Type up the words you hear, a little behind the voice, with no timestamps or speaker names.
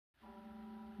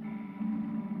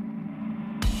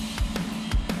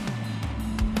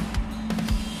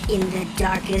In the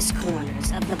darkest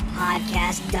corners of the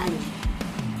podcast dungeon,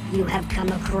 you have come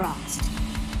across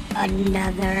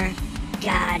another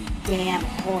goddamn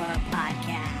horror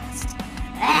podcast.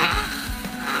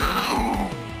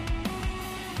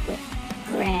 With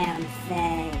Graham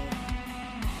Fay,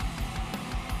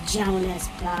 Jonas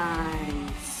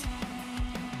Barnes,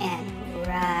 and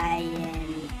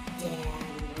Ryan Danley.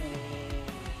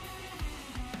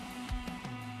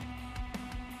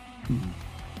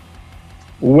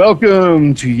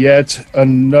 Welcome to yet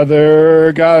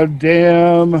another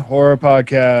goddamn horror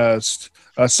podcast.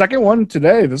 Second one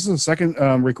today. This is the second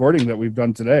recording that we've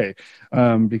done today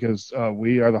because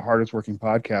we are the hardest working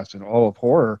podcast in all of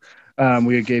horror.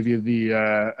 We gave you the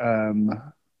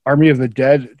Army of the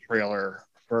Dead trailer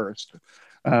first,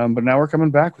 but now we're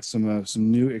coming back with some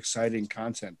new exciting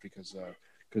content because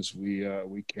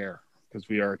we care, because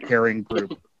we are a caring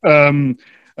group.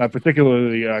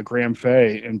 Particularly Graham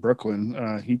Fay in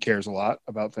Brooklyn. He cares a lot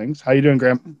about things. How you doing,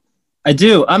 Graham? I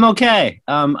do. I'm okay.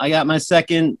 I got my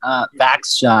second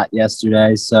vax shot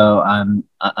yesterday, so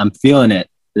I'm feeling it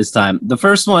this time. The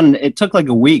first one, it took like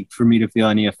a week for me to feel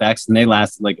any effects, and they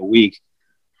lasted like a week.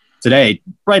 Today,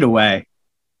 right away.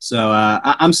 So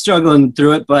I'm struggling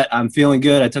through it, but I'm feeling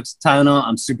good. I took some Tylenol.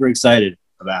 I'm super excited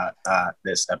about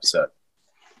this episode.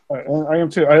 I am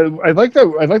too. I like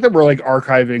that. I like that we're like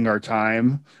archiving our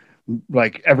time.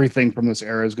 Like everything from this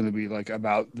era is going to be like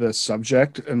about this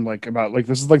subject and like about like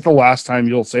this is like the last time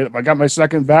you'll say it. I got my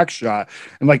second vax shot,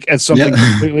 and like as something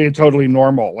completely and totally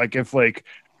normal. Like if like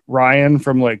Ryan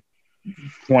from like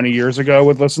 20 years ago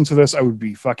would listen to this, I would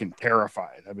be fucking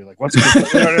terrified. I'd be like, "What's?"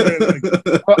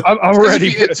 I'm already.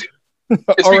 It's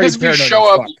because if you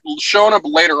showing up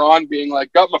later on being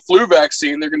like, got my flu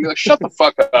vaccine, they're gonna be like, shut the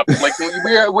fuck up. Like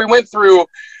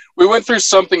we went through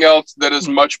something else that is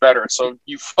much better. So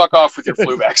you fuck off with your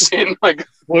flu vaccine. Like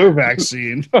flu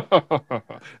vaccine.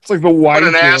 It's like the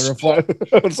wine cooler.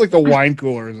 It's like the wine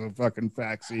coolers of fucking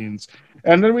vaccines.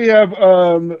 And then we have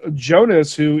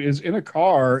Jonas, who is in a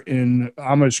car in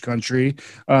Amish country,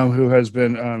 who has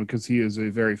been because he is a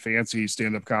very fancy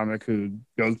stand-up comic who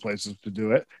goes places to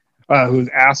do it. Who's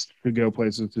asked to go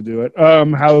places to do it.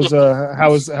 How was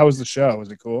the show?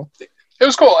 Was it cool? It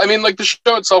was cool. I mean, like the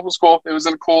show itself was cool. It was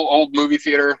in a cool old movie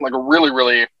theater, like a really,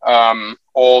 really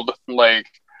old, like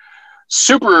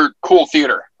super cool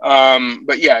theater.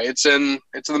 But yeah, it's in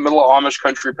the middle of Amish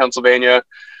country, Pennsylvania,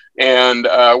 and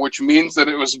which means that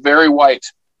it was very white,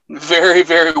 very,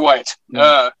 very white.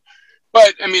 But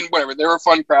I mean, whatever. They were a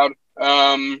fun crowd.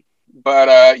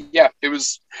 But yeah, it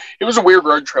was a weird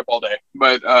road trip all day.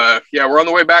 But yeah, we're on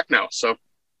the way back now. So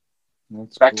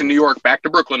that's back cool. to New York, back to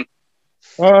Brooklyn.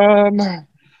 Yeah,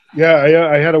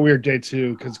 I had a weird day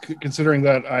too, because considering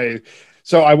that I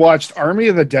watched Army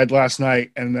of the Dead last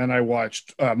night, and then I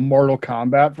watched Mortal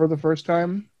Kombat for the first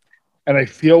time, and I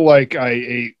feel like I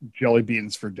ate jelly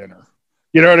beans for dinner.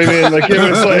 You know what I mean? Like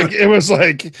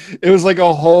it was like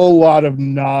a whole lot of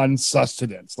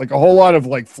non-sustenance, like a whole lot of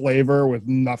like flavor with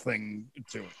nothing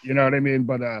to it. You know what I mean?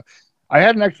 But I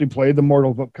hadn't actually played the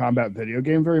Mortal Kombat video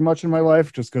game very much in my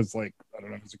life, just because like I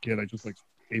don't know, as a kid I just like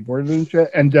skateboarded and shit.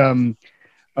 And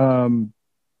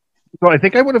so I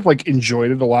think I would have like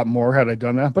enjoyed it a lot more had I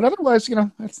done that. But otherwise, you know,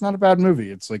 it's not a bad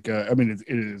movie. It's like I mean, it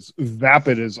is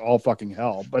vapid as all fucking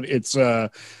hell, but it's you know,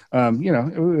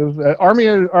 it was Army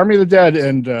of the Dead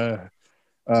and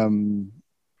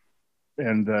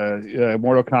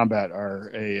Mortal Kombat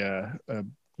are a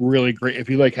really great. If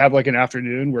you like have like an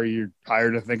afternoon where you're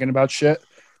tired of thinking about shit,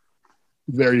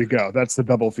 there you go. That's the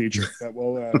double feature. That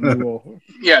will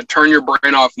Yeah, turn your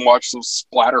brain off and watch some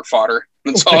splatter fodder.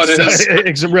 That's all it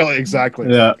is. Really,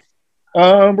 exactly. Yeah.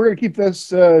 We're gonna keep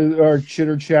this our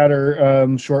chitter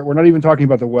chatter short. We're not even talking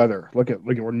about the weather. Look at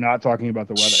we're not talking about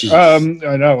the weather.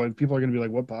 I know, and people are gonna be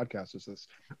like, "What podcast is this?"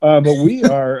 But we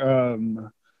are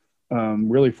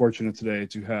really fortunate today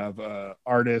to have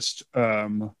artist,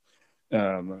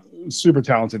 super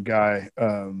talented guy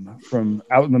from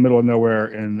out in the middle of nowhere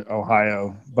in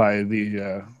Ohio by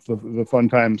the Fun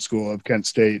Time School of Kent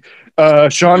State.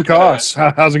 Sean Koss,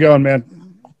 how's it going, man?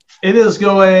 It is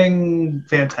going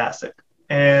fantastic.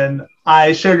 And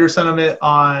I shared your sentiment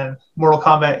on Mortal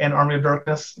Kombat and Army of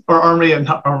Darkness, or Army of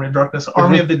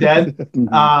the Dead.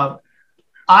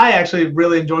 I actually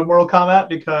really enjoyed Mortal Kombat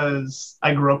because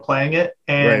I grew up playing it.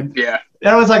 And yeah,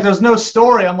 everyone's like, there's no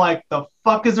story. I'm like, the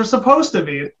fuck is there supposed to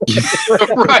be?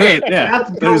 Right. Yeah.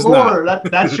 That's lore.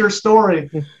 That's your story.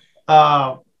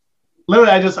 Literally,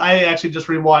 I actually just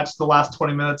rewatched the last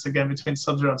 20 minutes again between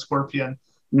Sub-Zero and Scorpion.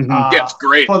 Yeah, it's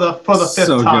great. For the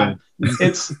fifth time.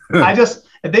 It's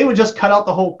if they would just cut out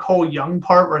the whole Cole Young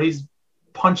part where he's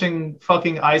punching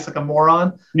fucking ice like a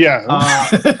moron. Yeah.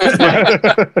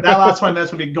 That last 20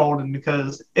 minutes would be golden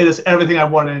because it is everything I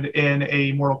wanted in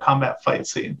a Mortal Kombat fight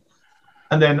scene.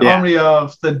 And then Army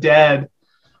of the Dead,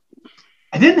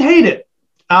 I didn't hate it.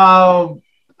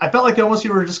 I felt like almost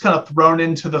you were just kind of thrown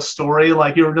into the story,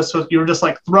 like you were just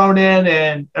like thrown in,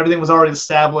 and everything was already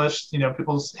established. You know,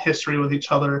 people's history with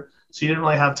each other, so you didn't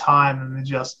really have time.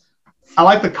 And I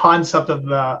like the concept of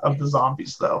the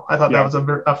zombies, though. I thought that was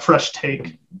a fresh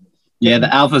take. Yeah,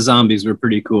 the alpha zombies were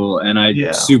pretty cool, and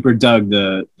I super dug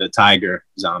the tiger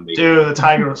zombie. Dude, the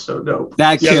tiger was so dope.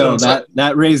 That kill,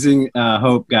 that Raising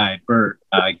Hope guy, Bert,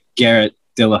 Garrett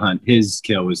Dillahunt, his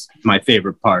kill was my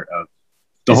favorite part of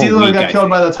the whole week. Is he the one that got killed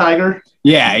by the tiger?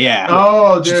 Yeah.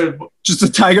 Oh, dude. Just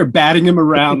a tiger batting him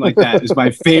around like that is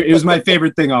my favorite. It was my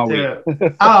favorite thing all week.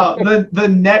 The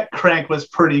neck crank was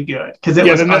pretty good because it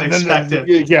was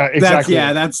unexpected. Yeah, exactly.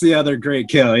 That's the other great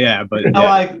kill. Yeah, but I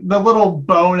like the little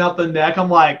bone up the neck. I'm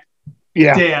like,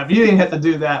 damn, you didn't have to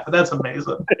do that, but that's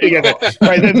amazing.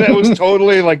 Right. That was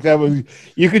totally like that was.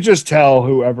 You could just tell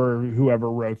whoever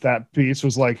wrote that piece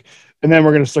was like. And then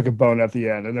we're gonna stick a bone at the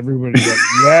end, and everybody's like,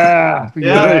 "Yeah,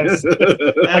 that's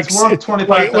worth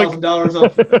 $25,000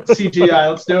 of CGI.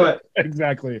 Let's do it."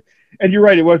 Exactly, and you're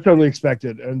right; it was totally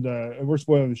expected, and we're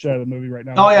spoiling the shit out of the movie right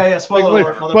now. Oh yeah,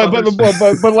 spoiler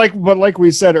alert. But like we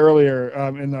said earlier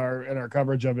in our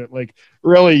coverage of it, like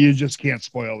really, you just can't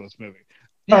spoil this movie.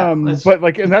 But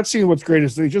like in that scene, what's great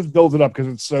is they just build it up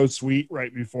because it's so sweet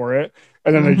right before it,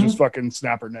 and then they just fucking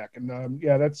snap her neck, and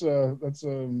that's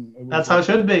how it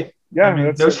should be. Yeah, I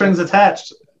mean, no strings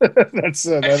attached.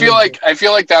 I feel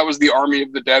like that was the Army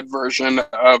of the Dead version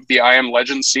of the I Am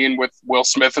Legend scene with Will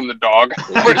Smith and the dog.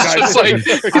 Where it's just like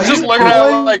it's just looking at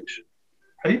it like.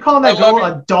 Are you calling that girl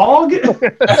a dog?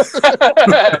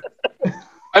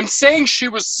 I'm saying she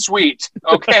was sweet.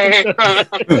 Okay.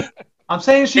 I'm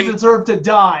saying she deserved to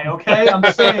die. Okay,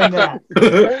 I'm saying that.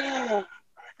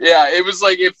 Yeah, it was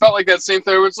like it felt like that same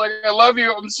thing. It's like I love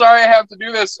you. I'm sorry I have to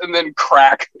do this, and then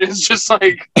crack. It's just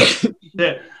like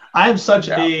I am such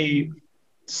a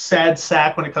sad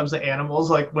sack when it comes to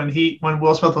animals. Like when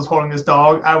Will Smith was holding his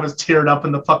dog, I was teared up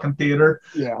in the fucking theater.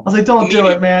 Yeah, I was like, "Don't do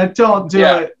it, man! Don't do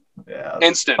it!" Yeah,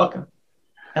 instant.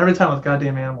 Every time with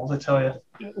goddamn animals, I tell you.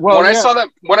 Well, when I saw that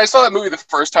movie the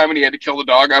first time and he had to kill the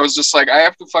dog, I was just like, I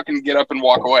have to fucking get up and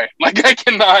walk away. Like I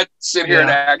cannot sit here and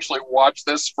actually watch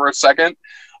this for a second.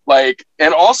 Like,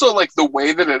 and also like the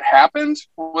way that it happened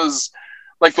was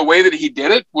like the way that he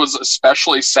did it was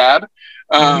especially sad.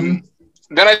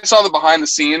 Then I saw the behind the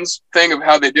scenes thing of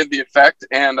how they did the effect,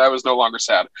 and I was no longer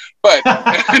sad. But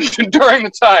during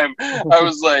the time, I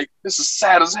was like, this is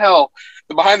sad as hell.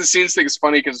 The behind the scenes thing is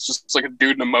funny because it's just like a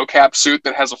dude in a mocap suit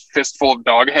that has a fistful of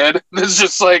dog head. That's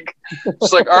just like, all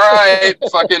right,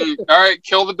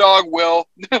 kill the dog, Will.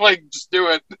 Like, just do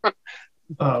it.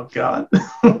 Oh God,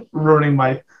 ruining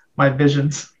my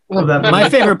visions of that movie. My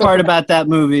favorite part about that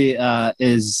movie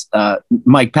is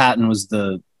Mike Patton was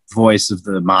the voice of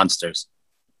the monsters.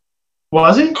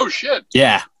 Was he? Oh shit!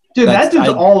 Yeah, dude, that dude's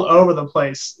all over the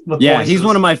place. With voices. He's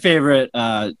one of my favorite.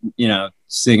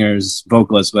 Singers,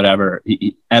 vocalists, whatever.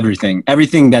 Everything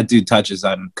that dude touches,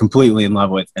 I'm completely in love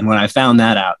with. And when I found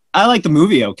that out, I like the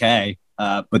movie okay,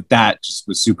 but that just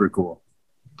was super cool.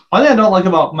 One thing I don't like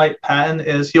about Mike Patton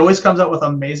is he always comes out with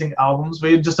amazing albums, but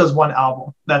he just does one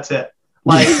album. That's it.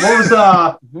 Like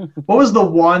what was the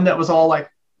one that was all like,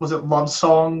 was it love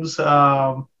songs?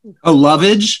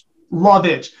 Lovage.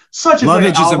 Lovage. Such a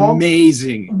Lovage great album. Lovage is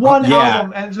amazing. One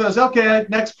album, and it goes, okay,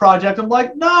 next project. I'm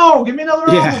like, no, give me another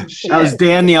album. Shit. That was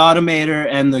Dan the Automator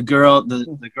and the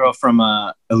girl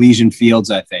from Elysian Fields,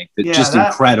 I think. Just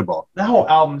incredible. That whole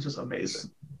album is just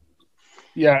amazing.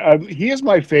 Yeah, he is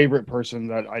my favorite person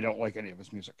that I don't like any of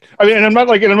his music. I mean, and I'm not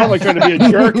like trying to be a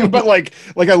jerk, but like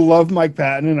I love Mike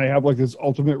Patton and I have like this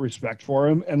ultimate respect for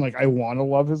him, and like I want to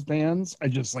love his bands. I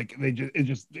just like it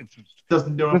just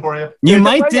doesn't do it for you. You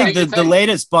might dig the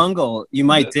latest Bungle. You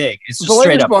might dig. It's just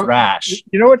straight up trash.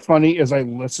 You know what's funny is I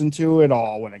listen to it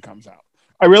all when it comes out.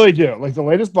 I really do. Like the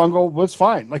latest Bungle was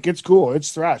fine. Like it's cool.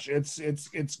 It's thrash. It's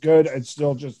good. It's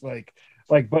still just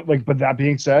but that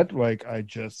being said, like I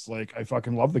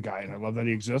fucking love the guy, and I love that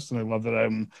he exists, and I love that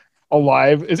I'm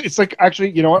alive. It's like,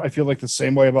 actually, you know what? I feel like the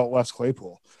same way about Les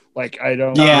Claypool. Like I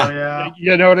don't,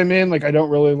 you know what I mean? Like I don't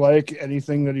really like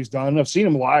anything that he's done. I've seen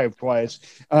him live twice,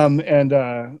 I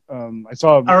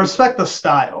saw. I respect the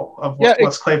style of what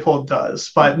Les Claypool does,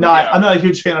 but I'm not a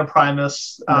huge fan of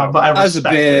Primus. But I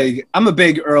respect it. I'm a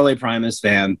big early Primus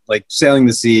fan, like Sailing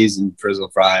the Seas and Frizzle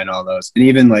Fry and all those, and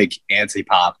even like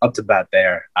Antipop up to about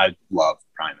there. I love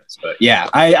Primus, but yeah,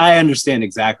 I understand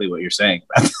exactly what you're saying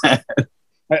about that.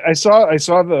 I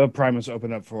saw the Primus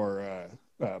open up for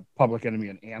Public Enemy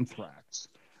and Anthrax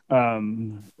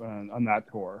on that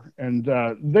tour, and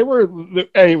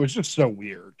it was just so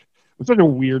weird. It was such a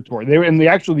weird tour.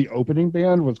 The opening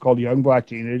band was called Young Black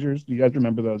Teenagers. Do you guys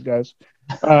remember those guys?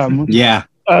 Yeah.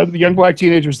 The Young Black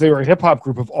Teenagers, they were a hip hop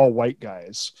group of all white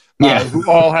guys who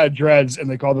all had dreads, and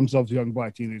they called themselves Young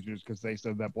Black Teenagers because they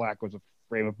said that black was a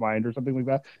frame of mind or something like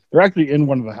that. They're actually in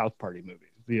one of the House Party movies,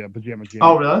 the Pajama Jam.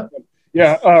 Oh, really?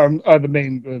 Yeah, the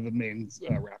main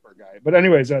rapper guy. But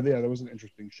anyways, that was an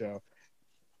interesting show.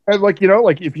 And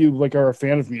if you are a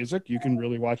fan of music, you can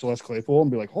really watch Les Claypool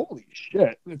and be like, holy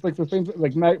shit! It's like the same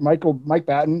like Mike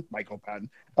Patton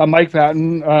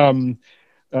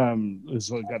is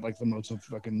got like the most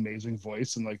fucking amazing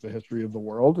voice in like the history of the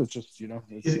world. It's just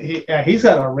he's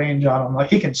got a range on him.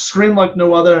 Like he can scream like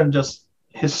no other, and just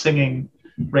his singing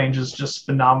range is just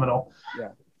phenomenal. Yeah.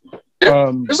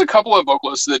 There's a couple of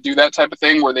vocalists that do that type of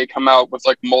thing where they come out with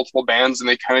like multiple bands and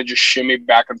they kind of just shimmy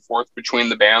back and forth between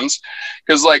the bands.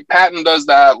 Because like Patton does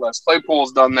that, Les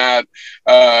Claypool's done that.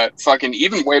 Fucking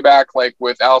even way back like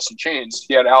with Alice in Chains,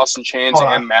 he had Alice in Chains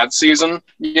and Mad Season.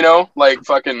 Like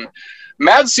fucking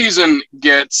Mad Season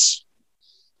gets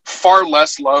far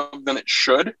less love than it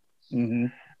should.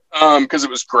 Because it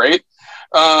was great.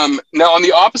 Now on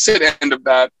the opposite end of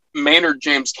that, Maynard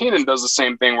James Keenan does the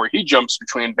same thing where he jumps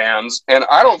between bands, and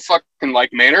I don't fucking like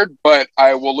Maynard, but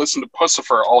I will listen to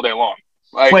Pussifer all day long.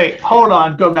 Wait, hold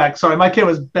on, go back. Sorry, my kid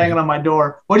was banging on my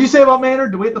door. What did you say about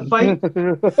Maynard? Do we have to fight?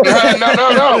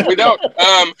 No, we don't.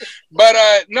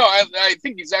 No, I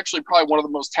think he's actually probably one of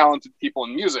the most talented people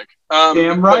in music.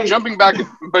 Damn right.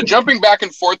 But jumping back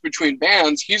and forth between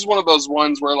bands, he's one of those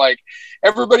ones where like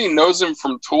everybody knows him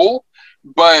from Tool,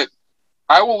 but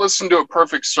I will listen to A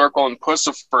Perfect Circle and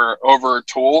Pussifer over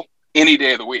Tool any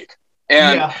day of the week.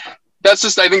 And that's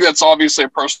just, I think that's obviously a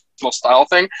personal style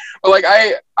thing. But like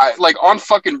I like on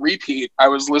fucking repeat, I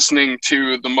was listening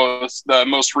to the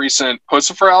most recent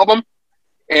Pussifer album,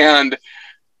 and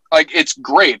like it's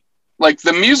great. Like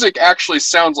the music actually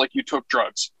sounds like you took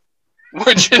drugs,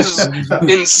 which is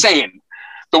insane.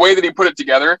 The way that he put it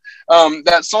together.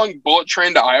 That song Bullet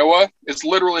Train to Iowa is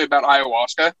literally about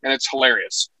ayahuasca, and it's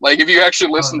hilarious. Like if you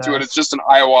actually listen to it, it's just an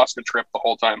ayahuasca trip the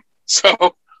whole time. So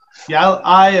yeah,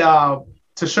 I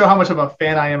to show how much of a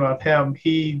fan I am of him,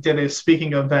 he did a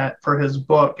speaking event for his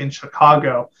book in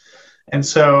Chicago. And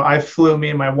so I flew, me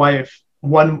and my wife,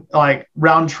 one like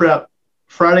round trip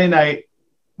Friday night,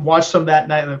 watched him that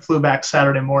night, and then flew back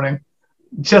Saturday morning.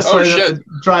 Just so I didn't have to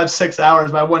drive 6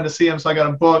 hours, but I wanted to see him, so I got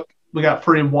a book. We got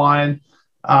free wine.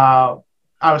 I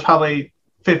was probably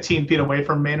 15 feet away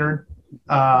from Maynard.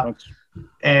 And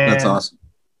that's awesome.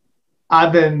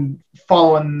 I've been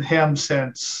following him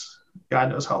since God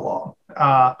knows how long.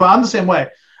 But I'm the same way.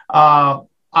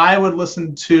 I would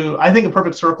listen to, I think A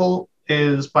Perfect Circle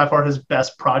is by far his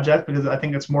best project because I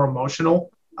think it's more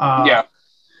emotional.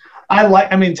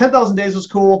 10,000 Days was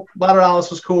cool. Ladder Alice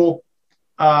was cool.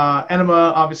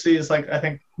 Enema obviously is like, I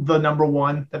think, the number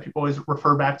one that people always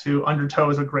refer back to.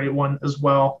 Undertow is a great one as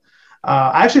well.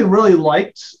 I actually really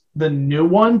liked the new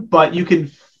one, but you can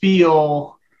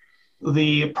feel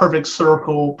the Perfect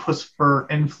Circle Pussifer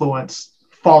influence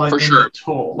falling into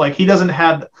Tool. Like he doesn't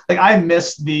have, like I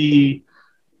miss the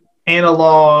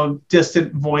analog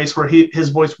distant voice where his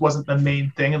voice wasn't the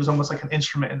main thing. It was almost like an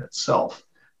instrument in itself.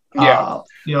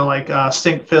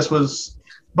 Stink Fist was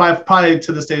probably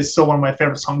to this day is still one of my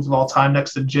favorite songs of all time,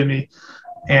 next to Jimmy.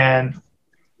 And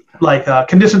like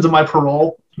Conditions of My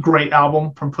Parole, great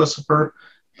album from Pussifer.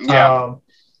 He's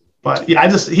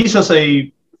just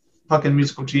a fucking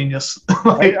musical genius.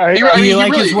 You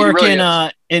like his work in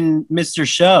Mr.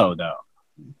 Show though?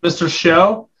 Mr.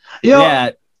 Show?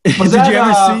 Yeah. Did you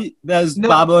ever see that was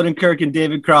Bob Odenkirk and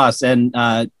David Cross and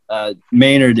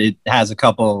Maynard? It has a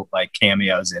couple like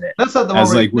cameos in it. That's not the one.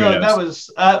 That was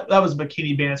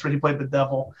Bikini Bandits where he played the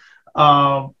devil.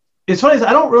 It's funny,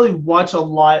 I don't really watch a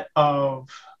lot of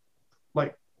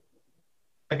like,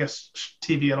 I guess,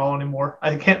 TV at all anymore.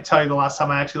 I can't tell you the last time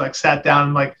I actually like sat down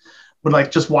and like would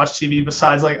like just watch TV.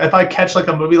 Besides, like if I catch like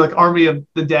a movie like Army of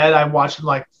the Dead, I watch in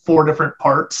like 4 different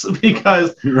parts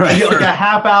because I get like a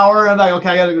half hour and I'm like,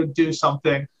 okay, I gotta go do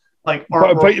something. Like,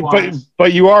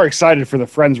 but you are excited for the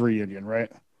Friends reunion,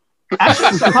 right?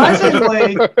 Actually,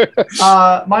 surprisingly,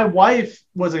 my wife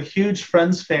was a huge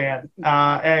Friends fan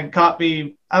and caught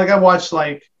me. I think I watched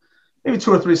like maybe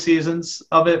 2 or 3 seasons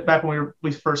of it back when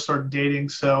we first started dating.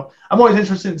 So I'm always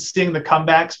interested in seeing the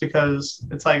comebacks because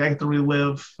it's like I get to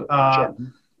relive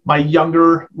my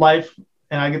younger life,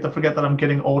 and I get to forget that I'm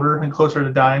getting older and closer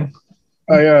to dying.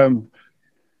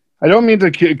 I don't mean to.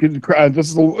 This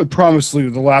is probably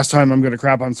the last time I'm going to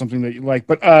crap on something that you like,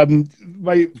 but I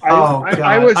hate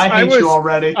you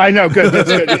already. I know, good. That's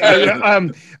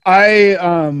good.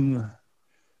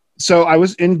 So I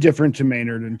was indifferent to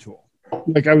Maynard and Tool.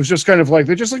 Like I was just kind of like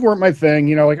they just like weren't my thing,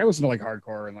 you know. Like I listened to like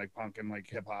hardcore and like punk and like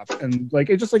hip hop, and like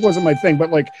it just like wasn't my thing. But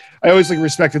like I always like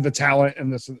respected the talent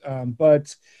and this.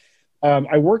 But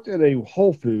I worked at a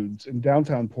Whole Foods in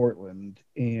downtown Portland,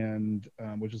 and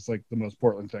which is like the most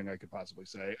Portland thing I could possibly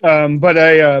say. But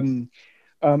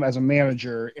as a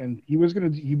manager, and he was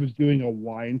doing a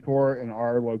wine tour, and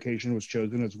our location was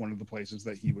chosen as one of the places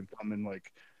that he would come and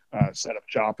like set up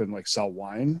shop and like sell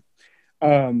wine.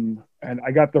 And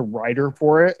I got the writer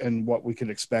for it and what we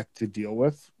could expect to deal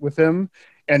with him,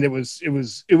 and it was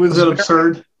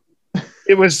absurd.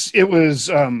 It was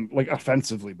like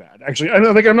offensively bad. Actually, I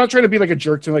know, like I'm not trying to be like a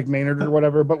jerk to like Maynard or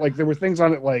whatever, but like there were things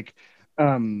on it like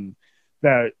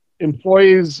that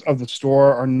employees of the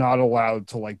store are not allowed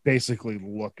to like basically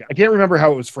look at. I can't remember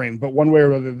how it was framed, but one way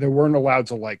or another, they weren't allowed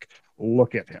to like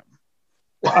look at him.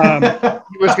 He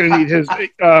was going to need his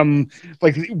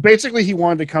like basically he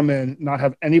wanted to come in, not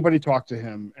have anybody talk to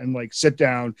him, and like sit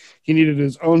down. He needed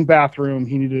his own bathroom.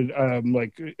 He needed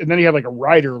like, and then he had like a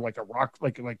rider, like a rock,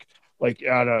 like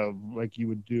at a like you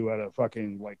would do at a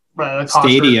fucking like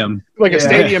stadium, like a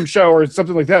stadium show or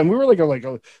something like that. And we were like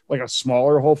a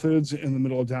smaller Whole Foods in the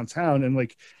middle of downtown, and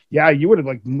like you would have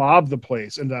like mobbed the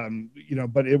place, and you know,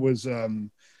 but it was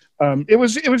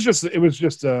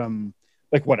just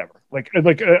like whatever, like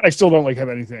I still don't like have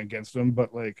anything against them,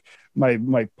 but like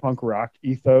my punk rock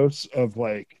ethos of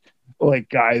like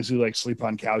guys who like sleep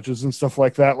on couches and stuff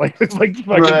like that, like stirred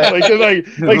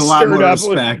up,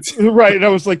 respect. Right? And I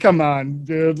was like, come on,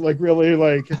 dude, like really,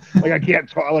 like I can't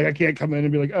talk, like I can't come in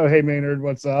and be like, oh hey Maynard,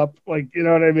 what's up, like you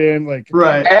know what I mean, like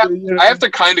right. I have to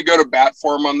kind of go to bat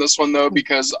for him on this one though,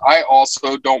 because I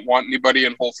also don't want anybody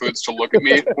in Whole Foods to look at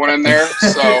me when I'm there.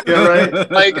 So yeah,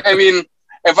 right. Like I mean,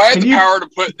 if I had the power to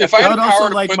put that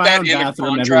in a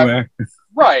contract, everywhere.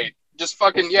 Right? Just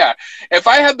fucking yeah. If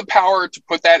I had the power to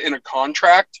put that in a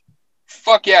contract,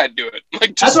 fuck yeah, I'd do it.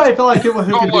 Like that's why I feel like people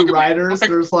who can do writers,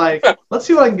 there's like, let's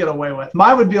see what I can get away with.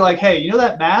 Mine would be like, hey, you know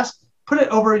that mask? Put it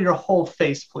over your whole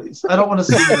face, please. I don't want to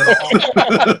see you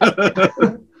at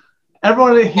all.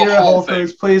 Everyone here at Whole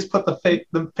Foods, please put the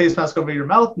face mask over your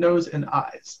mouth, nose, and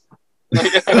eyes.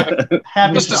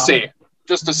 Just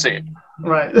to see.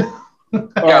 Right.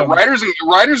 Yeah, writers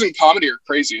in comedy are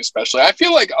crazy, especially. I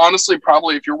feel like honestly,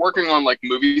 probably if you're working on like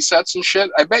movie sets and shit,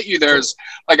 I bet you there's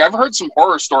like I've heard some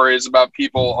horror stories about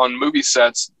people on movie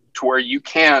sets to where you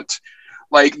can't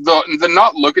like the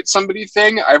not look at somebody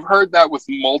thing. I've heard that with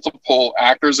multiple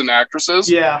actors and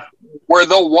actresses. Yeah. Where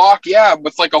they'll walk,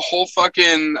 with like a whole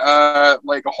fucking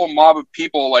like a whole mob of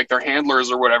people, like their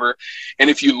handlers or whatever, and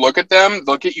if you look at them,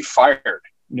 they'll get you fired.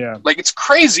 Yeah. Like it's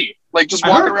crazy. Like just I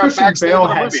walk heard around Christian backstage. Bale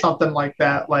had something like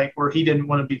that, like where he didn't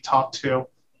want to be talked to.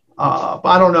 But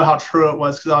I don't know how true it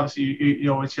was because obviously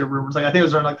you always hear rumors. Like I think it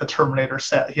was during like the Terminator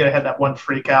set. He had that one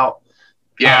freak out.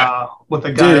 Yeah. With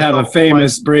the guy. Did have a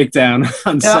famous breakdown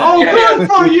on set. Oh, good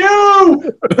for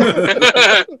you!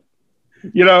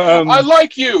 You know, I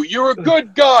like you. You're a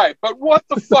good guy, but what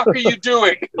the fuck are you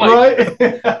doing? Like, right?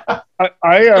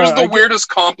 It was the weirdest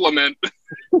compliment.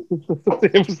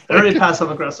 It was very passive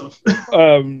aggressive.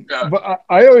 But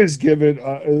I always give it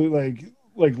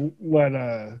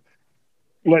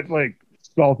let like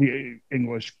salty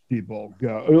English people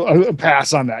go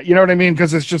pass on that. You know what I mean?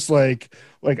 Because it's just like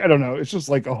I don't know. It's just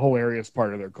like a hilarious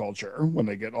part of their culture when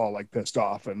they get all like pissed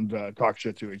off and talk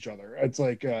shit to each other. It's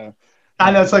like. I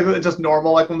know it's like just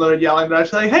normal, like when they're yelling, they're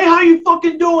actually like, "Hey, how you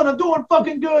fucking doing? I'm doing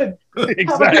fucking good."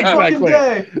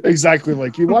 Exactly.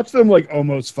 Like you watch them like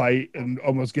almost fight and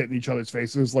almost get in each other's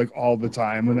faces like all the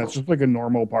time, and that's just like a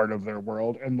normal part of their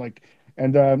world. And like, you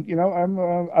know,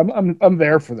 I'm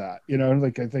there for that. You know,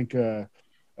 like I think, you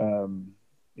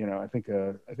know, I think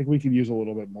we could use a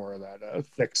little bit more of that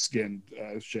thick-skinned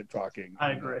shit talking.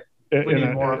 I agree. We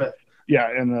need more of it. Yeah,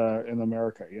 in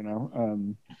America, you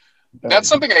know. That's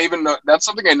something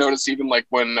I noticed even like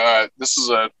when this is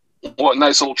a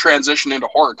nice little transition into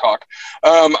horror talk.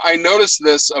 I noticed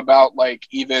this about like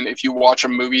even if you watch a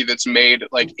movie that's made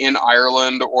like in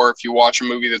Ireland or if you watch a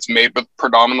movie that's made with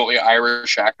predominantly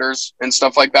Irish actors and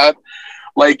stuff like that,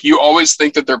 like you always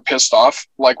think that they're pissed off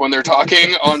like when they're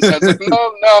talking on sets. Like,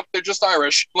 no, they're just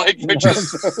Irish. Like they're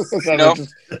just you know,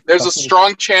 there's a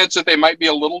strong chance that they might be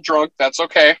a little drunk. That's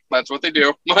okay. That's what they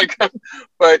do. Like,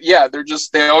 but yeah,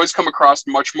 they always come across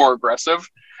much more aggressive.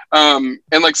 And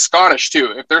like Scottish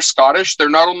too. If they're Scottish, they're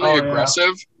not only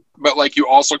aggressive, but like you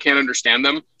also can't understand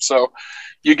them. So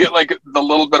you get like the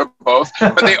little bit of both.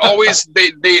 But they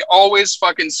always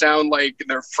fucking sound like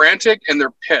they're frantic and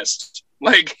they're pissed.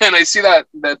 Like, and I see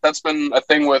that's been a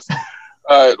thing with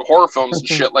horror films and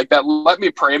shit. Like that Let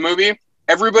Me Pray movie.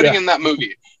 Everybody in that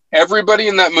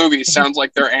movie sounds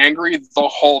like they're angry the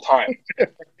whole time.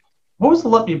 What was the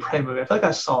Let Me Pray movie? I feel like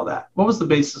I saw that. What was the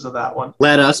basis of that one?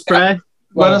 Let Us Pray.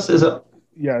 Let Us is it?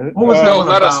 Yeah. What was that one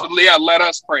Let about? Let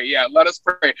Us Pray. Yeah, Let Us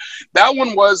Pray. That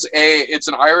one was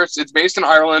it's based in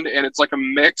Ireland, and it's like a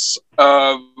mix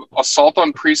of Assault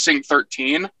on Precinct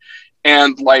 13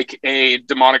 and like a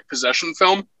demonic possession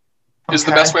film is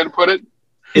the best way to put it.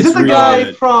 Is it the really guy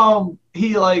good. from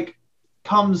he like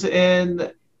comes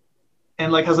in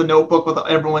and like has a notebook with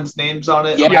everyone's names on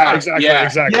it? Yeah. Exactly.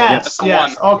 Yes, That's the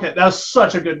yes. one. Okay, that's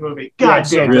such a good movie. God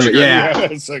so damn. Really? good. Yeah.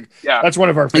 It's like, Yeah. that's one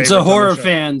of our favorites. It's a on the horror show.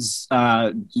 fans.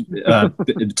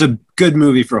 It's a good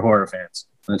movie for horror fans.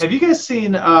 Have you guys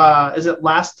seen is it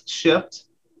Last Shift?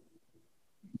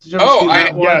 Did you ever see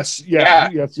that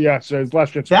one? Yes. So it's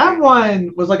last shift. That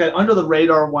one was like an under the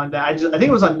radar one that I think it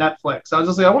was on Netflix. I was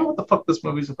just like, I wonder what the fuck this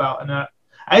movie's about. And I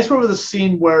just remember the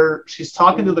scene where she's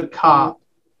talking to the cop.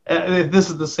 This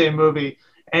is the same movie,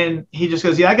 and he just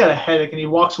goes, "Yeah, I got a headache," and he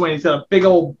walks away. And he's got a big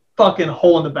old fucking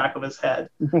hole in the back of his head.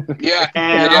 Yeah.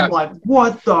 And I'm like,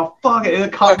 what the fuck? And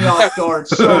it caught me off guard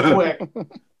so quick.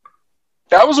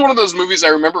 That was one of those movies I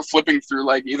remember flipping through,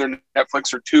 like either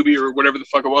Netflix or Tubi or whatever the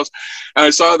fuck it was, and I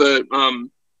saw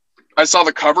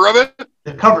the cover of it.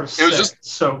 The cover's It was sick. just-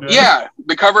 So good. Yeah,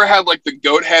 the cover had like the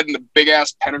goat head and the big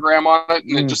ass pentagram on it,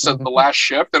 and it just said The Last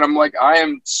Shift, and I'm like, I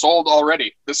am sold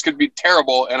already. This could be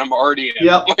terrible, and I'm already in.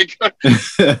 Yep.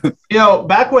 Like, You know,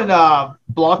 back when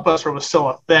Blockbuster was still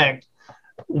a thing,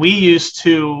 we used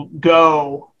to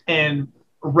go and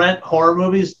rent horror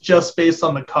movies just based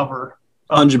on the cover.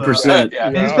 of the- 100%. yeah.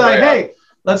 And just be like, hey,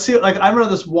 let's see. Like, I remember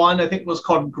this one, I think it was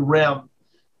called Grimm,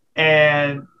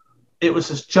 and it was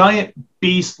this giant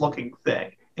beast-looking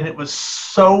thing, and it was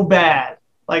so bad.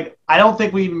 Like, I don't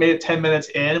think we even made it 10 minutes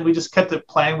in. We just kept it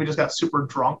playing. We just got super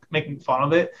drunk making fun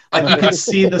of it. Like, you could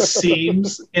see the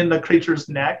seams in the creature's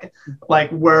neck, like,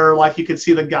 where, like, you could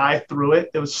see the guy through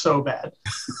it. It was so bad.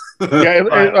 Yeah,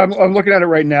 I'm looking at it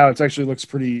right now. It actually looks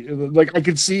pretty. Like I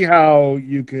could see how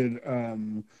you could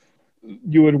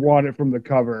you would want it from the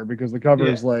cover because the cover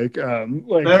is like There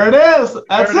it is.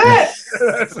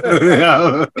 That's it.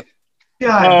 Yeah.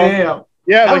 God damn.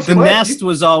 yeah, That like was The What? Nest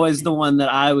was always the one that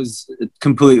I was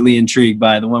completely intrigued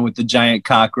by. The one with the giant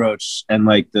cockroach and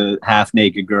like the half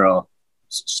naked girl.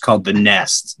 It's just called The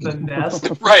Nest. The Nest.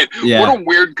 right. Yeah. What a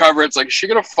weird cover. It's like, is she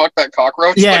gonna fuck that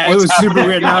cockroach? Yeah, Like, it what's was super happening?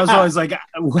 weird. And I was always like,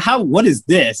 what is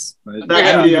this? But That's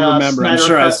I don't the even remember. I'm Snyder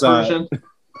sure I Cut saw it. version.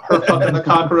 Her fucking the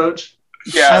cockroach.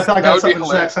 Yeah, I thought that that's would be something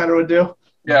Zack hilarious. Snyder would do.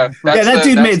 Yeah, Yeah, that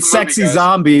dude that's made the sexy movie, guys.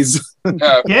 zombies.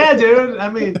 Yeah. Yeah, dude. I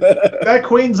mean, that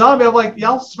Queen Zombie, I'm like,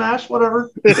 y'all smash,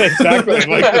 whatever. exactly.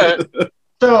 Like,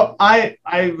 So I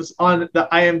was on the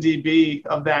IMDb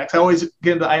of that, 'cause I always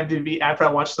get into IMDb after I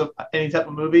watch any type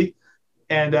of movie.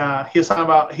 And he was talking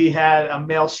about he had a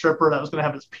male stripper that was going to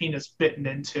have his penis bitten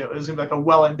into. It was going to be like a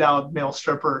well-endowed male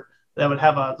stripper that would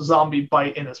have a zombie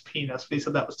bite in his penis. But he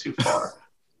said that was too far.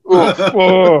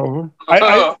 whoa.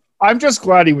 I'm just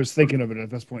glad he was thinking of it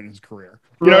at this point in his career.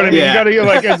 You know what I mean? Yeah. You gotta get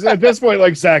like at this point,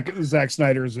 like Zack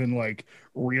Snyder's in like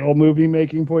real movie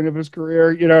making point of his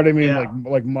career. You know what I mean? Yeah.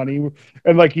 Like money,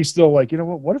 and like he's still like, you know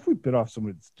what if we bit off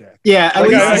somebody's dick? Yeah, at Like,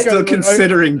 least I- he's still I-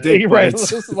 considering dick Right?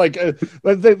 bites. Like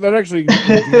that actually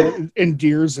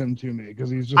endears him to me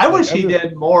because he's just. I like, wish he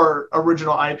did more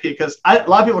original IP because a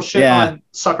lot of people shit Yeah. on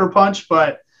Sucker Punch,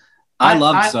 but I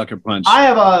love I- Sucker Punch. I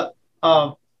have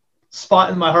a spot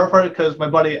in my heart for it because my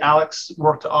buddy Alex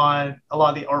worked on a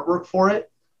lot of the artwork for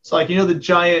it. So, like, you know, the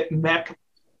giant mech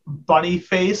bunny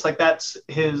face, like that's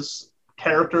his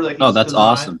character. That he's Oh, that's designed.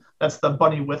 awesome. That's the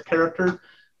Bunny with character.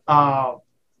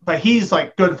 But he's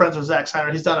like good friends with Zack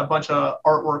Snyder. He's done a bunch of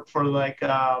artwork for like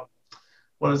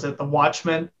what is it, The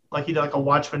Watchmen? Like he did like a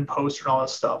Watchmen poster and all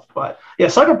this stuff. But yeah,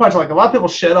 Sucker Punch, like a lot of people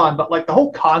shit on, but like the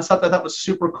whole concept I thought was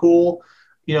super cool.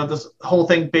 You know, this whole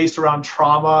thing based around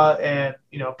trauma and,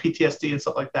 you know, PTSD and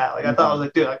stuff like that. Like I thought I was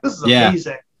like, dude, like this is Yeah.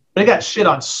 amazing. But it got shit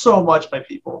on so much by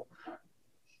people.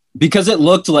 Because it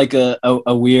looked like a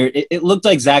weird. It looked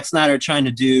like Zack Snyder trying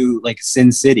to do like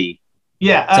Sin City,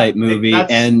 Yeah, type movie,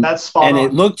 and that's spot and on.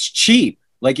 it looked cheap.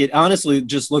 Like it honestly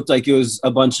just looked like it was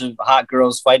a bunch of hot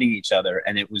girls fighting each other,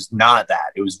 and it was not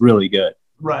that. It was really good.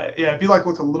 Right. Yeah. If you like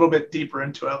look a little bit deeper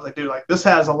into it, I was like, dude, like this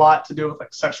has a lot to do with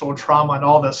like sexual trauma and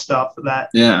all this stuff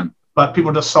that, Yeah, but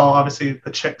people just saw obviously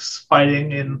the chicks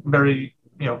fighting in very,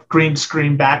 you know, green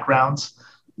screen backgrounds.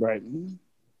 Right.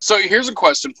 So here's a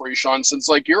question for you, Sean. Since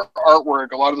like your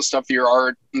artwork, a lot of the stuff that your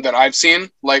art that I've seen,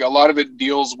 like a lot of it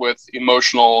deals with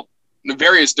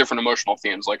various different emotional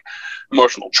themes, like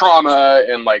emotional trauma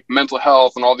and like mental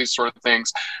health and all these sort of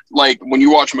things. Like when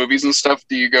you watch movies and stuff,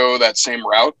 do you go that same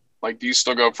route? Like, do you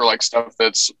still go for like stuff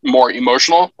that's more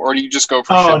emotional, or do you just go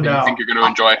for shit that you think you're going to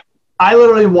enjoy? I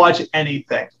literally watch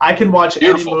anything. I can watch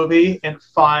Beautiful. any movie and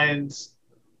find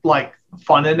like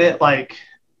fun in it. Like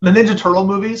the Ninja Turtle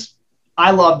movies,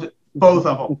 I loved both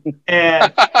of them.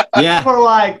 And Yeah. people are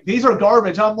like, these are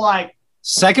garbage. I'm like,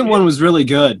 Second one was really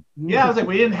good. yeah, I was like,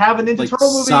 we didn't have a Ninja Like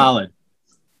Turtle movie. solid.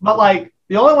 But like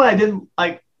the only one I didn't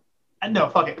like, no,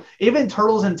 fuck it. Even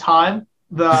Turtles in Time,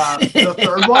 the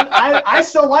third one, I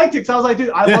still liked it because I was like, dude,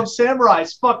 I love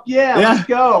samurais. Fuck yeah, let's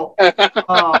go.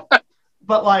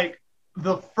 But like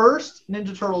the first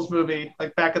Ninja Turtles movie,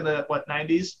 like back in the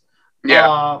 90s,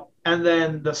 Yeah. and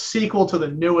then the sequel to the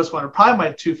newest one are probably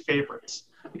my two favorites.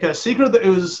 Because Secret of the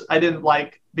Ooze I didn't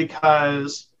like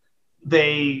because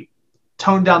they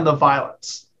toned down the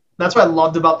violence. That's what I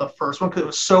loved about the first one, because it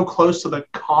was so close to the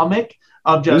comic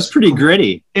of just. It was pretty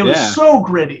gritty. It was so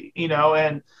gritty, you know.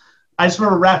 And I just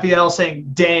remember Raphael saying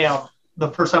 "damn" the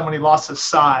first time when he lost his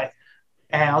sai,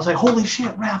 and I was like, "Holy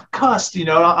shit, Raph cussed!" You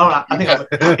know, I think I was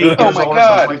like 8 years Oh old my or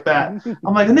God. something like that.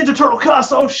 I'm like, "The Ninja Turtle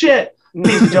cussed! Oh shit!"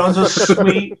 Casey Jones was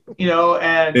sweet, you know.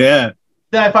 And Yeah.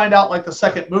 then I find out like the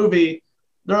second movie,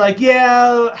 they're like,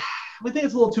 "Yeah, we think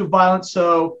it's a little too violent,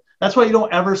 so that's why you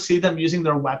don't ever see them using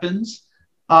their weapons."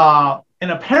 And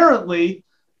apparently,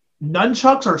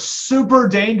 nunchucks are super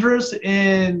dangerous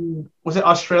in, was it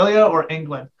Australia or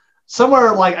England?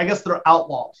 Somewhere like, I guess they're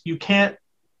outlawed. You can't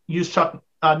use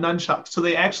nunchucks. So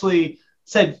they actually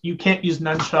said you can't use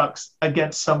nunchucks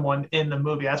against someone in the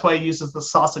movie. That's why he uses the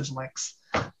sausage links.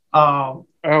 And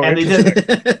they did.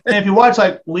 And if you watch,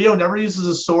 like, Leo never uses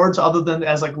his swords other than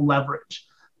as like leverage.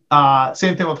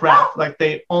 Same thing with Raph. Like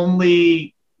they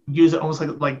only use it almost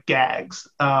like gags.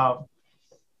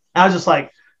 I was just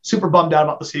like super bummed out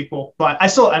about the sequel, but I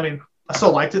still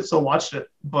liked it, still watched it.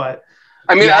 But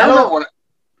I mean, yeah, I remember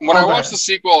when I watched ahead. the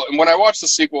sequel, and when I watched the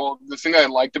sequel, the thing I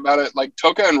liked about it, like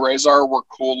Toka and Razor were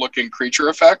cool looking creature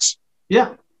effects.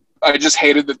 Yeah. I just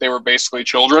hated that they were basically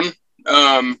children.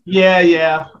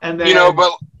 Yeah. And then, You know,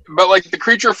 but like the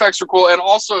creature effects were cool, and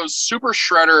also Super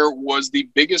Shredder was the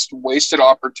biggest wasted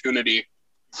opportunity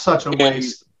such a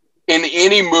waste. in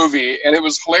any movie, and it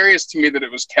was hilarious to me that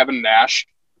it was Kevin Nash.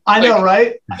 I know,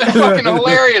 right? Fucking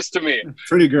hilarious to me.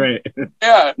 Pretty great.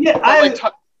 Yeah. Yeah, I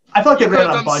I felt like they could ran have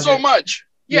out done of budget. so much.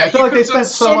 Yeah, I feel you like they could have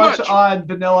spent done so much on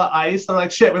Vanilla Ice. They're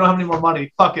like, shit, we don't have any more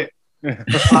money. Fuck it.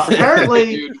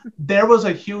 Apparently, Dude. there was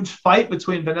a huge fight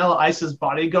between Vanilla Ice's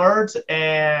bodyguards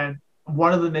and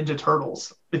one of the Ninja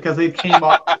Turtles because they came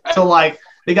up to like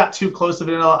they got too close to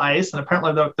Vanilla Ice, and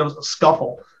apparently there was a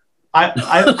scuffle.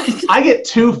 I get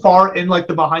too far in like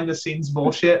the behind the scenes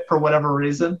bullshit for whatever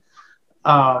reason.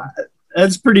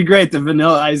 That's pretty great. The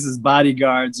Vanilla Ice's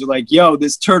bodyguards are like, yo,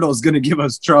 this turtle's going to give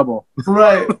us trouble.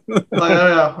 Right.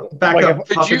 Like, back Like up,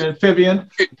 fucking amphibian.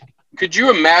 Could you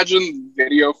imagine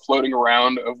video floating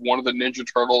around of one of the Ninja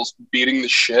Turtles beating the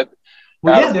shit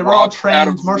Well, out yeah, of they were all Rob, out trained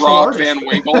of martial Rob artists. Van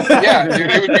Winkle? Yeah,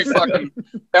 dude, it would be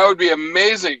that would be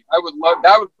amazing. I would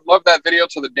love that video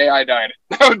till the day I died.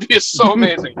 That would be so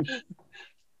amazing.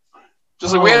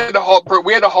 Just like we had to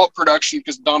halt production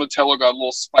because Donatello got a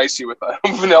little spicy with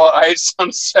Vanilla Ice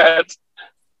on set.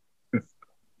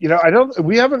 You know,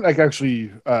 we haven't like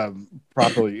actually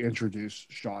properly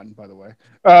introduced Sean, by the way.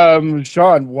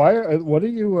 Sean, what are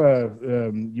you?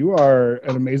 You are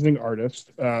an amazing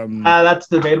artist. That's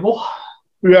debatable.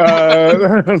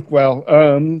 Yeah. Well,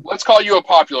 Let's call you a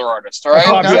popular artist, all right?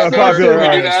 A popular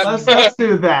Can we do artist. Let's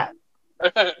do that.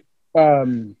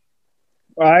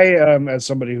 I as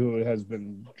somebody who has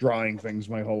been drawing things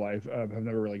my whole life, have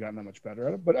never really gotten that much better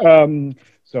at it. But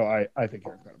so I think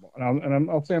you're incredible, and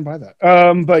I'll stand by that.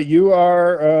 But you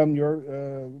are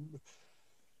you're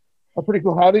pretty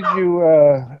cool. How did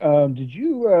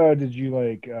you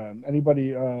like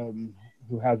anybody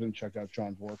who hasn't checked out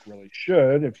Sean's work really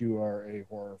should, if you are a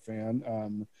horror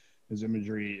fan. His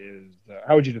imagery is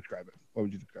how would you describe it? What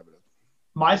would you describe it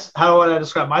as? How would I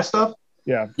describe my stuff?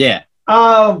 Yeah.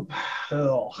 The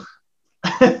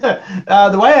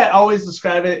way I always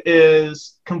describe it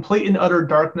is complete and utter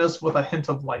darkness with a hint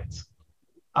of light.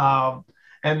 And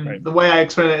Right. the way I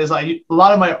explain it is a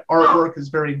lot of my artwork is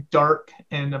very dark,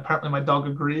 and apparently my dog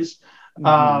agrees.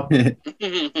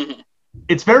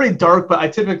 It's very dark, but I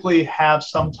typically have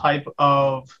some type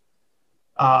of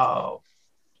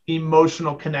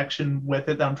emotional connection with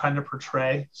it that I'm trying to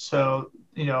portray. So,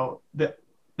 you know, the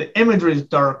the imagery is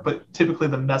dark, but typically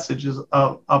the message is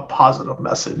a positive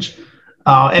message.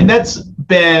 And that's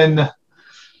been,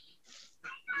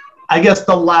 I guess,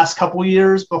 the last couple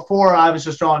years. Before, I was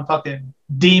just drawing fucking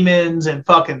demons and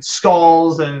fucking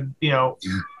skulls and,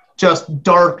 just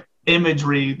dark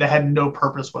imagery that had no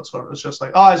purpose whatsoever. It's just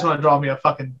like, oh, I just want to draw me a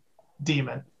fucking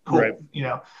demon. Cool. Right.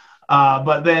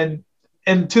 But then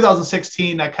in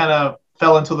 2016, I kind of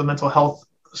fell into the mental health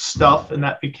stuff, and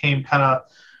that became kind of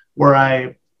where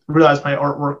I realized my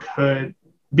artwork could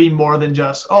be more than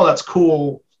just, oh, that's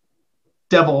cool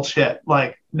devil shit.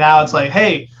 Like now it's like,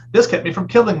 hey, this kept me from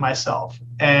killing myself.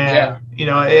 And,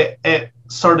 it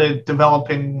started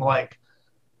developing like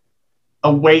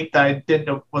a weight that I didn't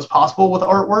know was possible with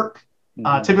artwork.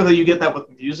 Typically you get that with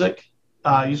music.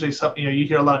 Usually you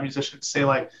hear a lot of musicians say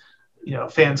like,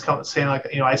 fans come and saying like,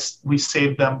 we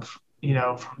saved them,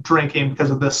 from drinking because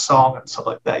of this song and stuff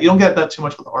like that. You don't get that too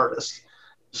much with artists.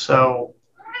 So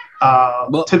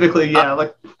typically,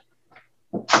 like,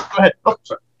 go ahead. Oh,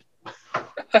 sorry.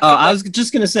 I was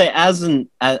just gonna say,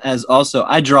 as also,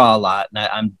 I draw a lot, and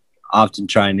I'm often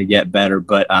trying to get better.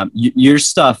 But your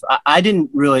stuff, I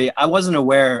wasn't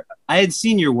aware. I had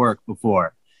seen your work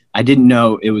before. I didn't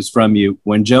know it was from you.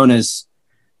 When Jonas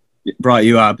brought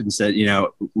you up and said,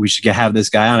 we should have this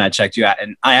guy on, I checked you out,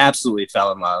 and I absolutely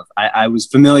fell in love. I was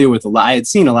familiar with a lot. I had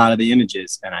seen a lot of the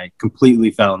images, and I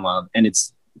completely fell in love. And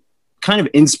it's kind of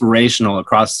inspirational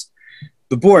across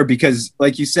the board because,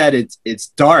 like you said, it's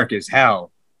dark as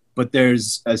hell, but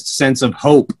there's a sense of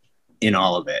hope in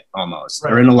all of it, almost,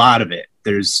 or in a lot of it.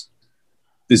 There's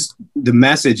the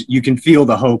message, you can feel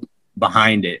the hope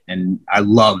behind it, and I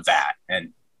love that.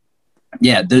 And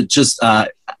yeah, they're just I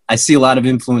see a lot of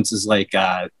influences like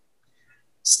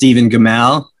Stephen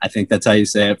Gammell. I think that's how you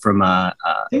say it. From I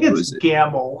think it's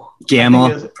Gamble.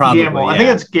 Gamble, probably. Gamble. I think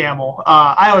it's Gamble.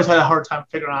 I always had a hard time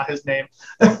figuring out his name.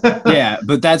 Yeah,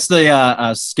 but that's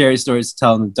the Scary Stories to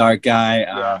Tell in the Dark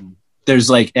guy.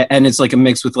 There's like, and it's like a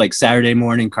mix with like Saturday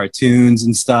morning cartoons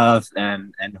and stuff,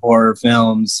 and horror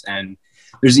films, and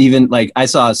there's even like, I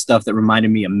saw stuff that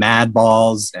reminded me of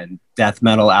Madballs and death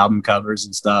metal album covers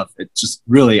and stuff. It's just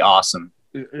really awesome.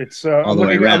 It's all the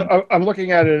way around. I'm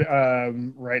looking at it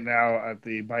right now at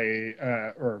the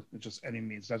or just Any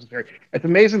Means Necessary. It's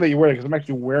amazing that you wear it because I'm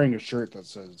actually wearing a shirt that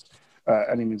says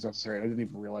Any Means Necessary. I didn't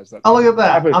even realize that. Oh, look at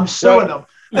that! I'm sewing them.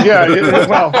 Yeah,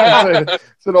 well,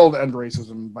 it's an old end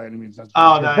racism by any means.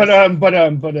 Oh, nice. But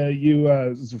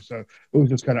so it was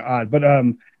just kind of odd. But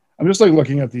I'm just like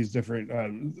looking at these different,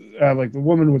 like the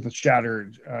woman with the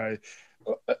shattered.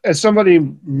 As somebody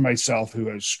myself who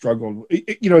has struggled,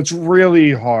 it's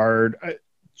really hard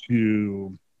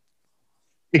to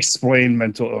explain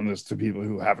mental illness to people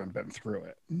who haven't been through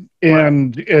it,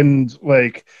 and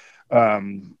like.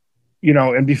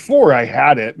 And before I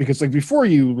had it, because like before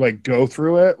you like go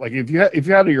through it, like if you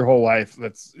had it your whole life,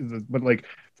 but like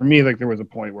for me, like there was a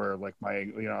point where like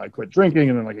I quit drinking,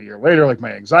 and then like a year later, like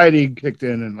my anxiety kicked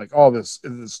in, and like all this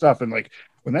stuff, and like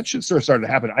when that shit started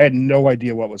to happen, I had no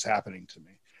idea what was happening to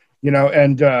me,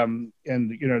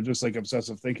 and just like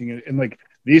obsessive thinking, and like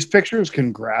these pictures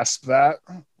can grasp that,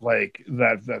 like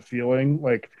that feeling,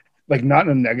 like not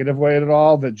in a negative way at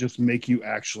all, that just make you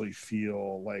actually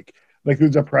feel like the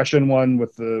depression one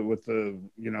with the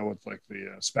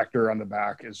specter on the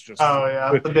back is just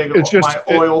the big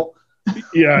oil.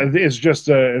 It's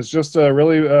just a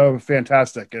really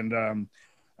fantastic, and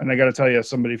I got to tell you,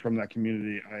 somebody from that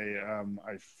community,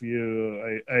 I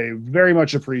feel I very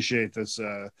much appreciate this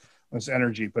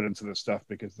energy put into this stuff,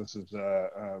 because this is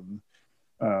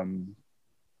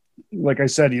like I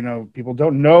said, people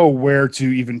don't know where to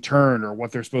even turn or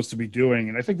what they're supposed to be doing.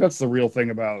 And I think that's the real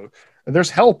thing about, there's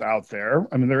help out there.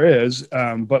 I mean, there is,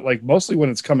 but like mostly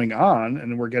when it's coming on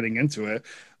and we're getting into it,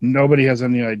 nobody has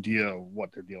any idea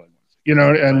what they're dealing with,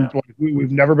 and like,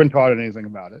 we've never been taught anything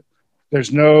about it.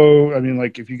 There's no,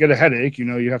 like if you get a headache,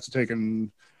 you have to take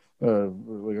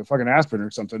like a fucking aspirin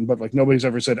or something, but like nobody's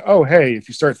ever said, oh, hey, if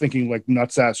you start thinking like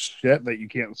nuts ass shit that you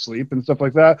can't sleep and stuff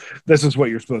like that, this is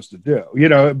what you're supposed to do,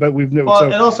 but we've never. Well,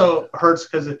 it also hurts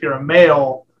because if you're a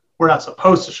male, we're not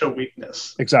supposed to show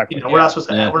weakness. Exactly. We're not supposed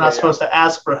to supposed to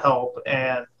ask for help.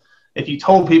 And if you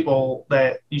told people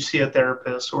that you see a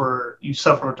therapist or you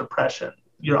suffer with depression,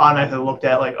 you're automatically looked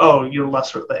at like, oh, you're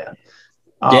lesser than.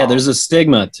 Yeah, there's a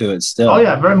stigma to it still. Oh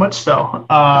yeah, very much so.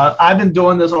 I've been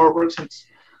doing this artwork since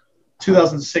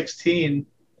 2016,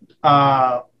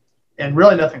 and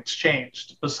really nothing's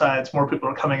changed besides more people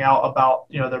are coming out about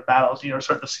their battles.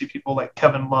 Starting to see people like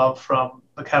Kevin Love from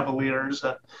the Cavaliers,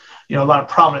 and a lot of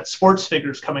prominent sports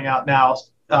figures coming out now.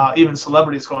 Even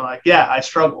celebrities going like, yeah, I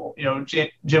struggle.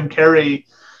 Jim Carrey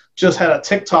just had a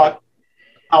TikTok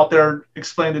out there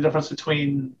explaining the difference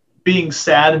between being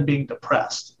sad and being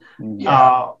depressed.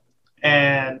 Yeah.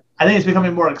 And I think it's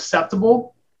becoming more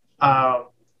acceptable.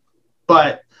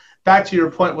 But back to your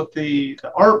point with the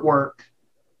artwork,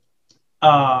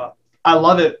 I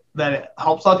love it that it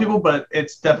helps a lot of people, but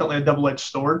it's definitely a double-edged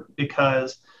sword,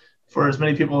 because for as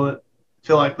many people that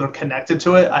feel like they're connected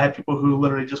to it, I have people who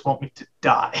literally just want me to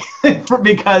die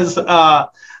because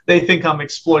they think I'm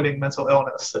exploiting mental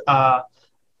illness.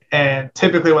 And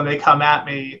typically when they come at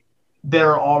me,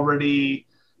 they're already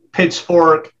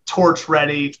pitchfork, torch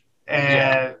ready,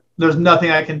 and there's nothing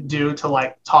I can do to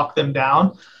like talk them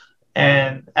down.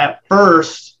 And at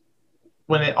first,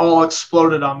 when it all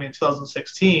exploded on me in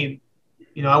 2016,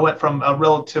 I went from a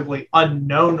relatively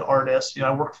unknown artist.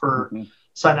 I worked for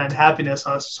Cyanide Happiness,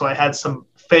 so I had some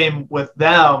fame with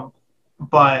them,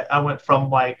 but I went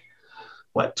from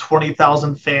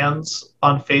 20,000 fans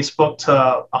on Facebook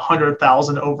to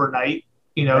 100,000 overnight,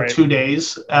 Right. 2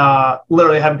 days,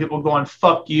 literally having people going,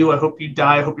 fuck you, I hope you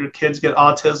die, I hope your kids get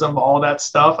autism, all that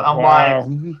stuff. I'm like,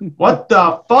 what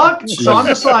the fuck? So I'm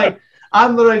just like,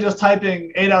 I'm literally just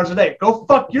typing 8 hours a day. Go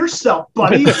fuck yourself,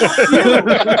 buddy. Fuck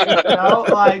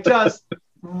you. Just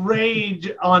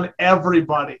rage on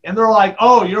everybody. And they're like,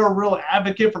 oh, you're a real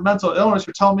advocate for mental illness.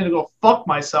 You're telling me to go fuck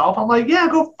myself. I'm like, yeah,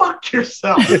 go fuck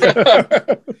yourself.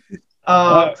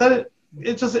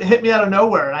 It just hit me out of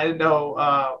nowhere, and I didn't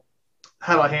know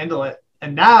how to handle it.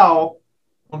 And now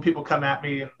when people come at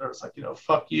me and they're just like,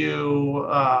 fuck you,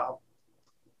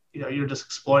 you're just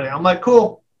exploiting. I'm like,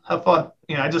 cool, have fun.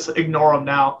 I just ignore them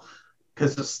now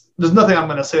because there's nothing I'm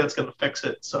going to say that's going to fix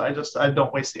it. So I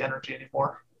don't waste the energy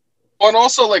anymore. Well, and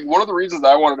also, one of the reasons that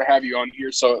I wanted to have you on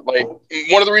here, so,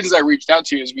 one of the reasons I reached out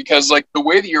to you is because, the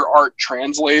way that your art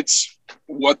translates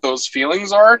what those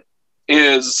feelings are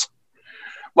is,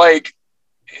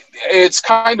 it's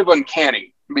kind of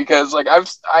uncanny, because,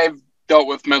 I've dealt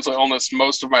with mental illness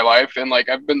most of my life, and,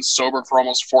 I've been sober for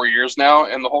almost 4 years now,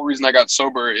 and the whole reason I got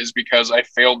sober is because I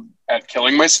failed at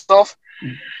killing myself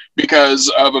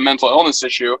because of a mental illness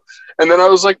issue. And then I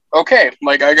was like, okay,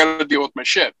 I got to deal with my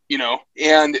shit,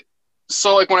 and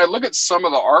so, when I look at some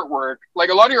of the artwork,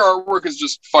 a lot of your artwork is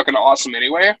just fucking awesome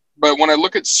anyway. But when I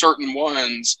look at certain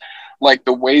ones,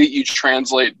 the way that you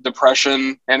translate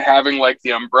depression and having,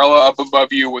 the umbrella up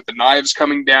above you with the knives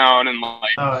coming down and, all,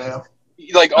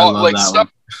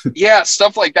 stuff. Yeah,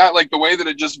 stuff like that. The way that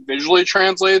it just visually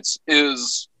translates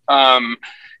is,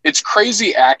 it's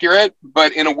crazy accurate,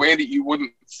 but in a way that you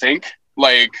wouldn't think.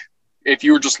 If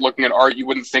you were just looking at art, you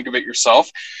wouldn't think of it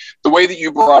yourself. The way that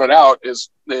you brought it out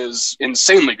is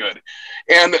insanely good.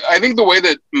 And I think the way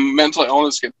that mental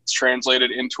illness gets translated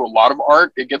into a lot of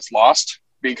art, it gets lost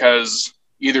because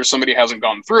either somebody hasn't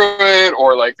gone through it,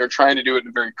 or they're trying to do it in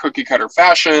a very cookie cutter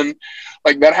fashion.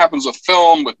 That happens with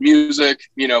film, with music,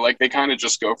 they kind of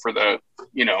just go for the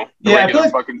regular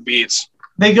fucking beats.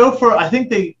 They go for, I think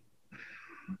they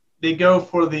go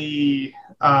for the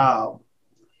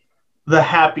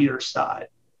happier side.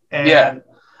 And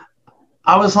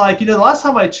I was like, the last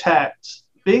time I checked,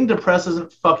 being depressed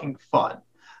isn't fucking fun.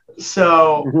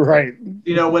 So, right.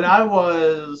 When I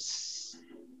was,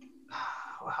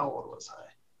 how old was I? I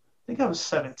think I was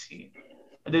 17.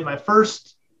 I did my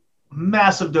first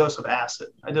massive dose of acid.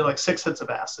 I did 6 hits of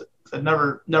acid. I'd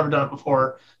never done it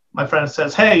before. My friend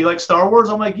says, hey, you like Star Wars?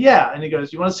 I'm like, yeah. And he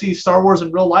goes, you want to see Star Wars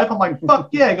in real life? I'm like, fuck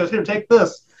yeah. He goes, here, take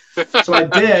this. So I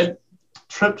did,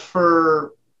 tripped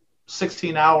for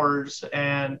 16 hours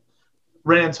and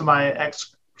ran into my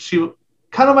ex. She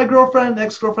kind of my girlfriend,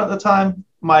 ex-girlfriend at the time.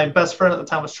 My best friend at the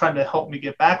time was trying to help me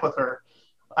get back with her.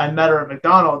 I met her at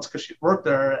McDonald's because she worked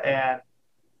there, and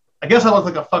I guess I looked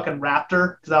like a fucking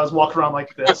raptor because I was walking around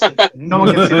like this. No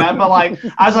one can see that, but I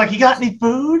was like, you got any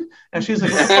food? And she's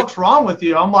like, what the fuck's wrong with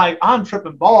you? I'm like, I'm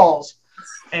tripping balls.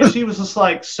 And she was just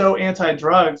so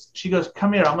anti-drugs. She goes,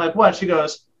 come here. I'm like, what? She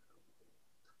goes,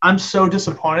 I'm so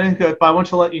disappointed, but I want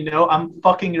to let you know I'm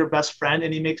fucking your best friend,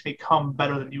 and he makes me come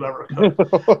better than you ever could.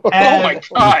 Oh my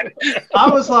God. I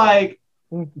was like,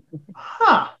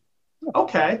 huh,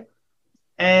 okay.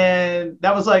 And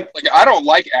that was I don't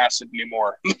like acid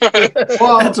anymore.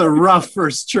 Well, that's a rough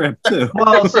first trip too.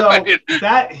 Well, so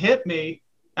that hit me.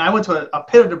 And I went to a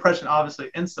pit of depression, obviously,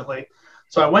 instantly.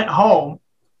 So I went home,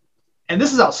 and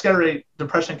this is how scary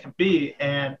depression can be.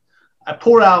 And I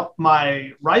pulled out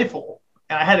my rifle,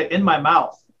 and I had it in my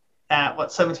mouth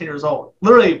at 17 years old,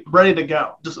 literally ready to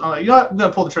go. Just I'm like, I'm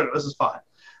gonna pull the trigger. This is fine.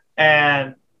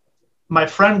 And my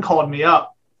friend called me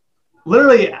up.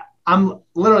 I'm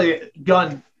literally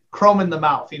gun, chrome in the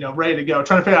mouth, ready to go,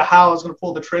 trying to figure out how I was gonna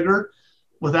pull the trigger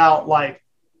without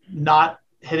not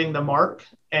hitting the mark.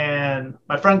 And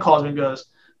my friend calls me and goes,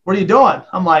 what are you doing?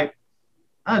 I'm like,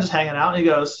 I'm just hanging out. And he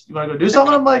goes, you want to go do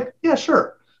something? I'm like, yeah,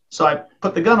 sure. So I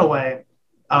put the gun away.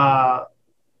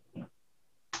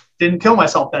 Didn't kill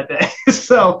myself that day.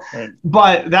 So,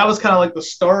 but that was kind of like the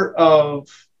start of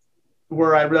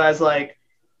where I realized like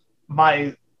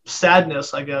my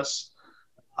sadness, I guess,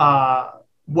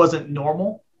 wasn't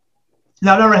normal.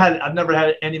 Now I've never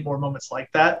had any more moments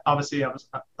like that. Obviously I was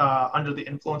under the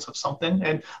influence of something,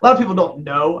 and a lot of people don't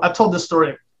know. I've told this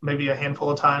story maybe a handful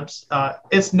of times.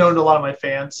 It's known to a lot of my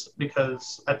fans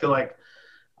because I feel like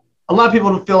a lot of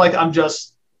people feel like I'm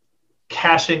just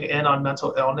cashing in on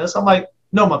mental illness. I'm like,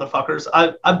 no, motherfuckers.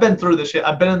 I've been through this shit.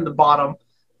 I've been in the bottom.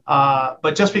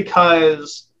 But just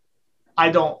because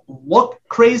I don't look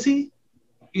crazy,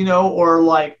 or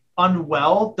like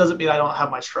unwell, doesn't mean I don't have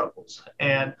my struggles.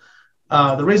 And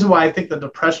the reason why I think the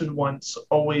depression ones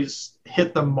always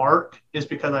hit the mark is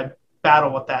because I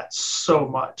battle with that so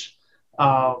much.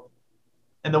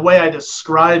 And the way I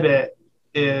describe it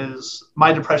is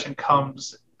my depression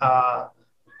comes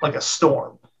like a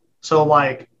storm. So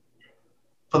like,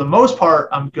 for the most part,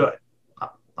 I'm good.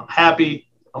 I'm happy.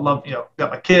 I love,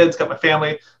 got my kids, got my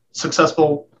family,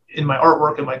 successful in my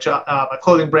artwork and my job, my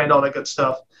clothing brand, all that good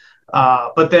stuff.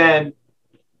 But then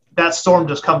that storm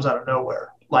just comes out of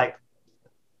nowhere. Like,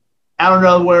 out of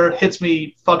nowhere, hits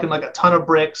me fucking like a ton of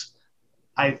bricks.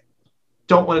 I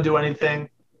don't want to do anything,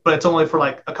 but it's only for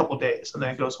like a couple of days and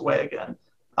then it goes away again.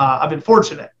 I've been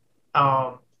fortunate.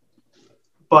 But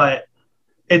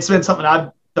it's been something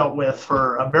I've dealt with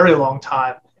for a very long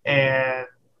time. And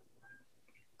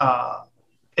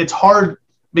it's hard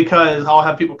because I'll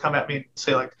have people come at me and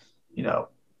say like, you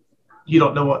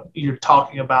don't know what you're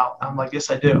talking about. I'm like, yes,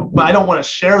 I do. But I don't want to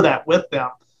share that with them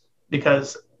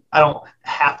because I don't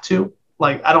have to.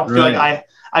 Like, I don't feel like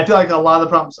I feel like a lot of the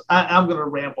problems, I'm going to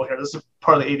ramble here. This is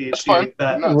part of the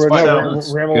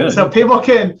ADHD. So people are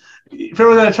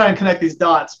going to try and connect these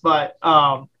dots, but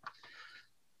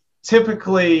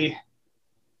typically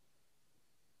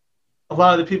a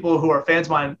lot of the people who are fans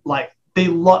of mine, like, they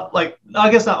love, like,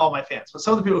 I guess not all my fans, but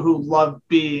some of the people who love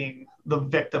being the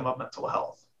victim of mental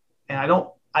health. And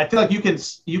I feel like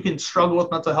you can struggle with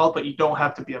mental health, but you don't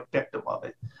have to be a victim of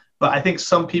it. But I think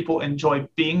some people enjoy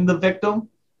being the victim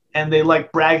and they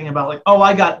like bragging about like, oh,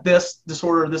 I got this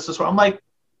disorder. I'm like,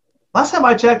 last time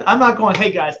I checked, I'm not going,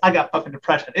 hey guys, I got fucking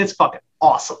depression. It's fucking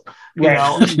awesome.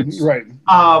 Right.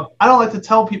 I don't like to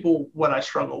tell people what I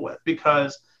struggle with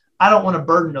because I don't want to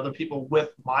burden other people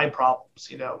with my problems.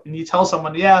 And you tell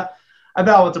someone, yeah, I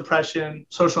battle with depression,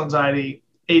 social anxiety,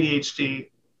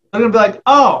 ADHD. They're going to be like,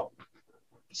 oh,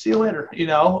 see you later,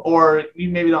 or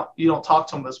you don't talk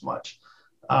to them as much.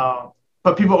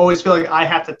 But people always feel like I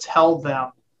have to tell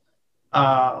them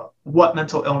what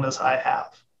mental illness I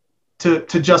have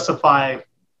to justify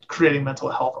creating mental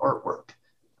health artwork.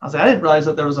 I was like, I didn't realize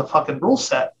that there was a fucking rule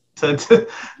set to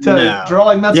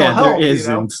drawing mental health. There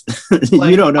isn't.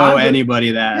 You don't know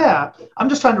anybody that. Yeah, I'm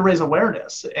just trying to raise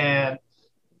awareness, and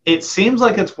it seems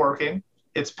like it's working.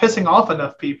 It's pissing off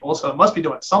enough people, so it must be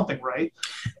doing something right.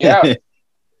 Yeah.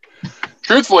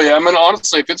 Truthfully, I mean,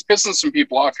 honestly, if it's pissing some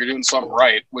people off, you're doing something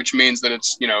right, which means that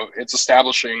it's, it's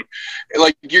establishing,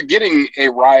 like, you're getting a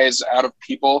rise out of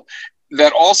people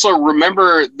that also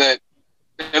remember that,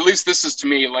 at least this is to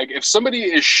me, like, if somebody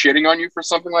is shitting on you for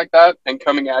something like that and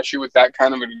coming at you with that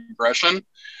kind of an aggression,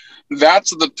 that's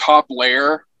the top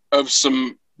layer of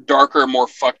some darker, more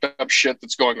fucked up shit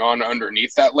that's going on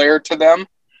underneath that layer to them.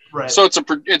 Right. So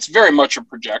it's very much a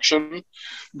projection,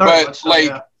 but so, like,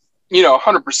 yeah.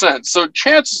 100%. So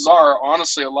chances are,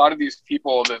 honestly, a lot of these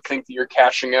people that think that you're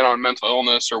cashing in on mental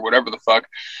illness or whatever the fuck,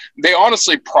 they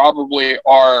honestly probably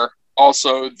are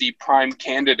also the prime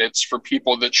candidates for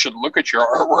people that should look at your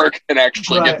artwork and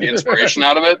actually get the inspiration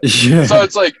out of it. Yeah. So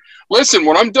it's like, listen,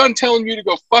 when I'm done telling you to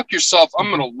go fuck yourself, I'm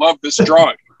going to love this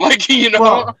drawing. Like,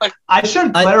 Well, I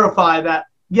should clarify that,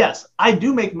 yes, I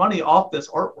do make money off this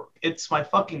artwork. It's my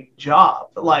fucking job.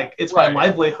 Like, it's my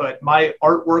livelihood, my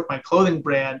artwork, my clothing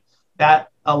brand that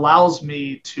allows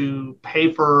me to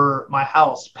pay for my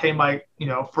house, pay my,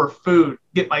 for food,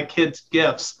 get my kids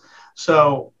gifts.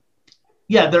 So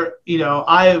yeah,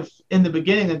 I've, in the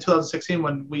beginning in 2016,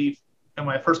 when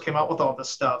I first came out with all this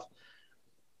stuff,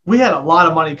 we had a lot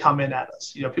of money come in at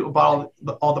us. People bought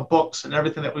all the books and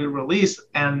everything that we released.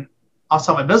 And I was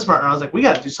telling my business partner, I was like, we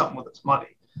got to do something with this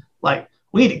money. Like,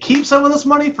 we need to keep some of this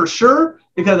money for sure,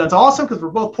 because that's awesome, because we're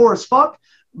both poor as fuck,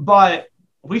 but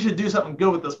we should do something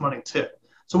good with this money too.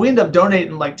 So we ended up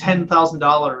donating like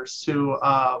 $10,000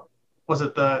 to, was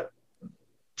it the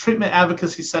Treatment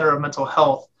Advocacy Center of Mental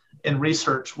Health and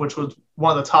Research, which was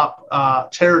one of the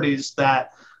top charities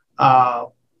that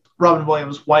Robin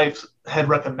Williams' wife had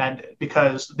recommended,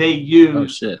 because they Oh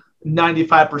use shit.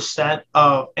 95%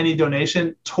 of any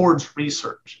donation towards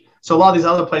research. So a lot of these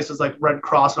other places like Red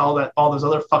Cross and all those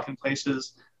other fucking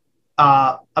places,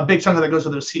 a big chunk of that goes to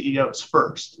their CEOs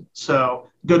first. So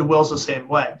Goodwill's the same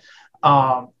way.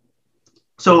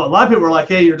 So a lot of people were like,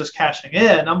 hey, you're just cashing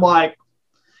in. I'm like,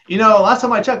 last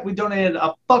time I checked, we donated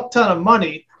a fuck ton of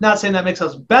money. Not saying that makes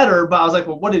us better, but I was like,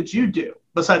 well, what did you do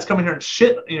besides coming here and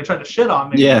trying to shit on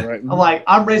me? Yeah. Right. I'm like,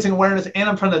 I'm raising awareness and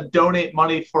I'm trying to donate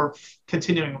money for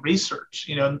continuing research.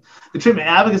 The Treatment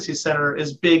Advocacy Center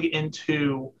is big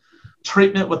into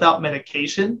treatment without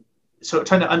medication. So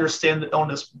trying to understand the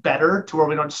illness better to where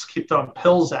we don't just keep throwing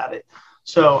pills at it.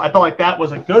 So I felt like that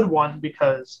was a good one,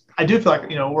 because I do feel like,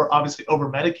 we're obviously over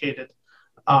medicated.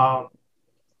 But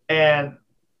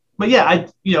yeah,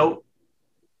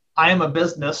 I am a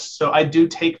business, so I do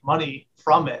take money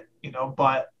from it,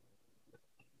 but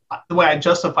the way I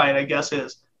justify it, I guess,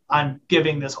 is I'm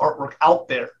giving this artwork out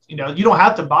there. You don't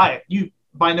have to buy it. You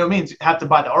by no means have to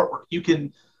buy the artwork. You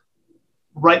can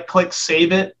right click,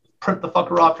 save it, print the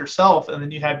fucker off yourself, and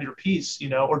then you have your piece,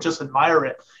 or just admire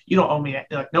it. You don't owe me,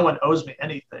 no one owes me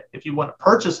anything. If you want to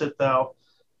purchase it though,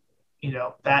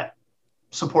 that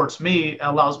supports me and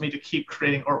allows me to keep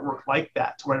creating artwork like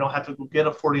that, to where I don't have to go get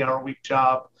a 40-hour-a-week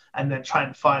job and then try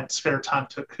and find spare time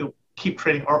to keep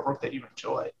creating artwork that you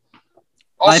enjoy.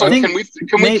 Also, I think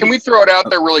can we throw it out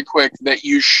there really quick that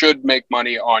you should make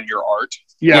money on your art?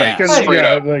 Yeah, because Straight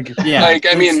up. Yeah. Like,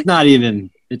 I mean, it's not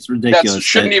even. It's ridiculous. That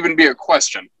shouldn't even be a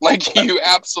question. Like, you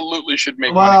absolutely should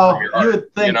make money Well, from your art. you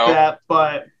would think that,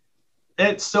 but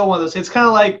it's still one of those. It's kind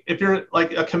of like if you're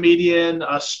like a comedian,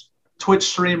 a Twitch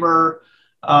streamer,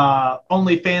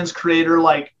 OnlyFans creator.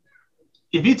 Like,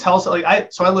 if you tell so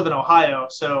I live in Ohio,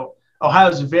 so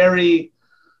Ohio's very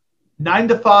 9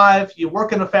 to 5. You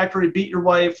work in a factory, beat your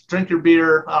wife, drink your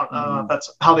beer. I don't know if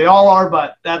that's how they all are,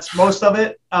 but that's most of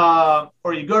it.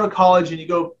 Or you go to college and you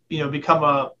go, become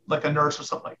a nurse or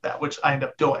something like that, which I end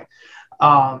up doing.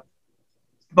 But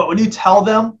when you tell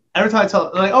them, every time I tell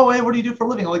them, they're like, oh, hey, what do you do for a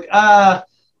living? I'm like, I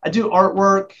do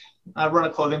artwork. I run a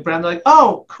clothing brand. They're like,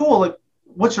 oh, cool. Like,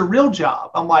 what's your real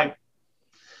job? I'm like,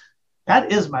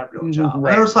 that is my real job. Right. And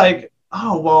they're just like,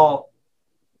 oh, well,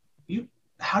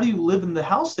 how do you live in the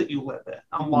house that you live in?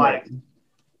 I'm like,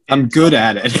 I'm good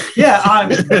at it. yeah, I'm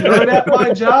good at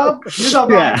my job. You're not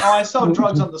like, oh, I sell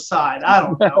drugs on the side. I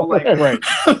don't know. Like, right.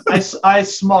 I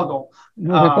smuggle.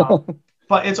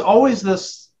 But it's always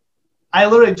this. I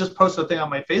literally just posted a thing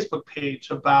on my Facebook page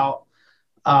about.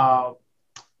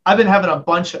 I've been having a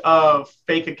bunch of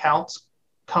fake accounts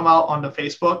come out onto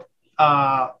Facebook,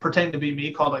 pretending to be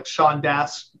me, called like Sean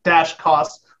Dash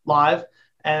Cost Live,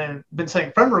 and been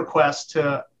sending friend requests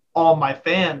to all my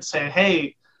fans saying,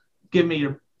 hey, give me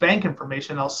your bank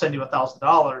information, I'll send you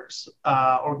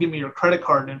 $1,000, or give me your credit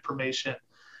card information.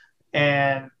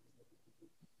 And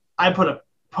I put a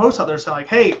post out there saying like,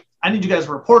 hey, I need you guys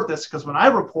to report this, because when I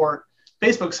report,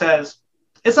 Facebook says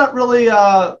it's not really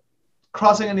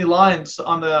crossing any lines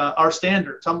on our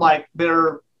standards. I'm like,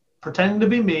 they're pretending to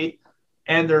be me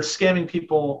and they're scamming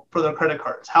people for their credit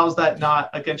cards. How is that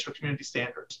not against your community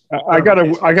standards? I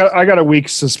got a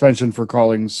week's suspension for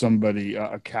calling somebody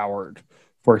a coward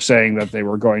for saying that they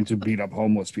were going to beat up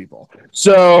homeless people.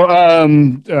 So I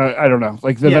don't know.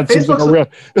 Like that seems like a real.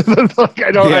 Like,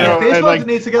 I don't. Facebook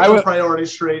needs to get their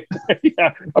priorities straight.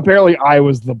 Yeah. Apparently, I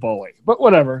was the bully, but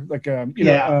whatever. Like but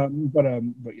yeah.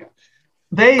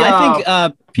 I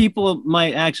think people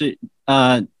might actually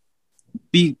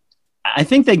be. I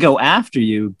think they go after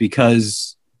you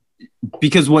because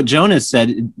what Jonas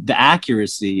said, the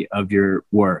accuracy of your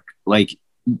work, like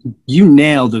you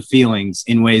nail the feelings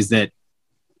in ways that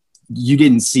you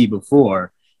didn't see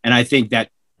before. And I think that,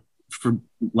 for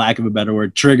lack of a better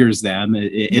word, triggers them.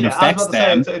 It affects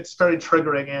them. It's very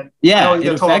triggering. And it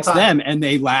affects them, and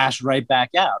they lash right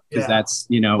back out because that's,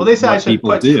 well, they say I should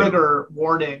put trigger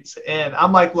warnings in.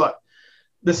 I'm like, look,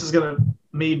 this is going to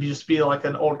maybe just be like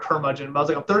an old curmudgeon. But I was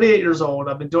like, I'm 38 years old.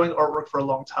 I've been doing artwork for a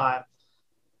long time.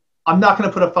 I'm not going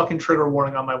to put a fucking trigger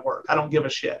warning on my work. I don't give a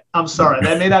shit. I'm sorry.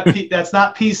 That's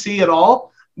not PC at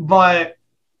all, but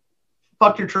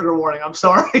fuck your trigger warning. I'm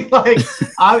sorry. Like,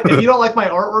 if you don't like my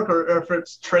artwork or if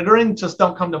it's triggering, just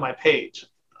don't come to my page.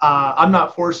 I'm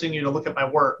not forcing you to look at my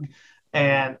work.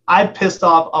 And I pissed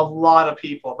off a lot of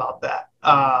people about that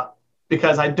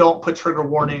because I don't put trigger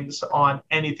warnings on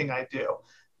anything I do.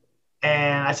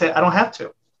 And I said, I don't have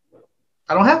to.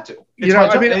 I don't have to. It's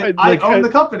I own the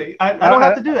company. I don't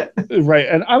have to do it. Right.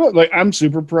 And I'm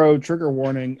super pro trigger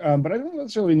warning, but I don't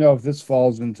necessarily know if this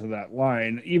falls into that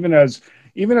line, even as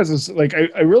even as a, like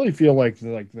I really feel like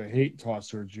the hate toss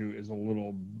towards you is a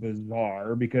little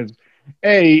bizarre because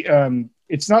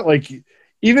it's not like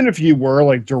even if you were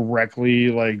like directly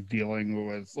like dealing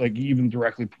with like even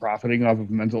directly profiting off of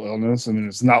mental illness, I mean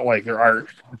it's not like there are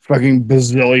fucking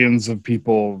bazillions of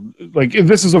people, like if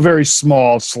this is a very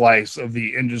small slice of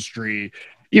the industry,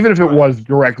 even if it was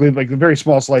directly like a very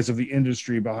small slice of the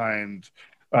industry behind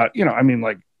I mean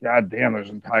like god damn, there's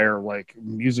entire like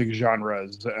music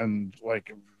genres and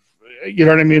like you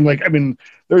know what I mean? Like, I mean,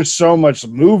 there's so much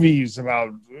movies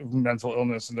about mental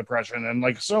illness and depression, and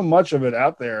like so much of it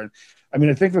out there. I mean,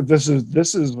 I think that like this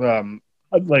is.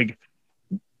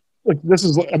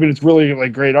 I mean, it's really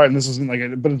like great art, and this isn't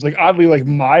like, but it's like oddly like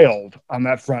mild on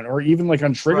that front, or even like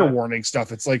on trigger warning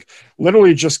stuff. It's like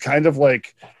literally just kind of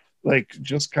like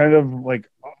just kind of like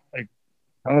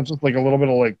kind of just like a little bit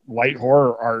of like light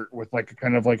horror art with like a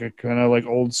kind of like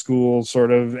old school sort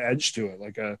of edge to it,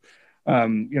 like a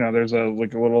there's a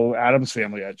like a little Addams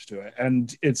Family edge to it,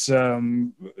 and it's I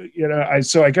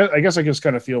guess I just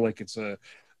kind of feel like it's a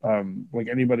like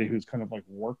anybody who's kind of like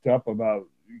worked up about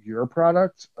your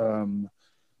product,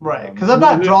 right? Because I'm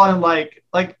not drawing like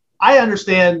I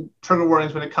understand trigger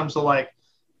warnings when it comes to like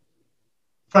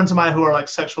friends of mine who are like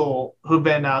who've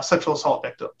been sexual assault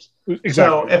victims. Exactly.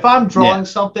 So if I'm drawing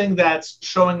something that's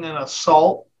showing an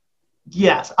assault,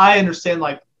 yes, I understand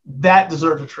like that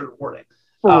deserves a trigger warning.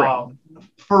 So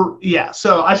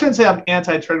I shouldn't say I'm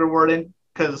anti-trigger warning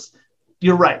because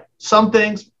you're right. Some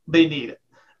things they need it.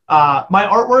 My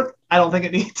artwork, I don't think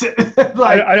it needs it.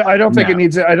 I don't think it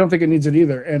needs it. I don't think it needs it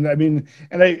either. And I mean,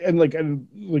 and I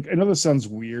know this sounds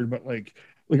weird, but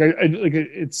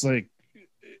it's like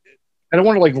I don't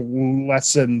want to like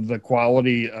lessen the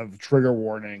quality of trigger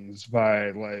warnings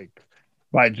by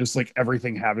just like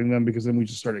everything having them, because then we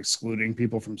just start excluding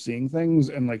people from seeing things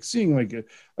and like seeing like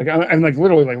I'm like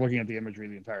literally like looking at the imagery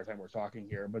the entire time we're talking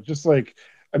here, but just like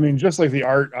I mean just like the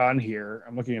art on here,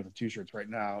 I'm looking at the t-shirts right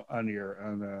now on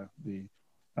the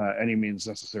Any Means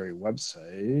Necessary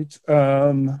website.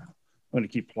 I'm going to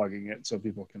keep plugging it so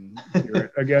people can hear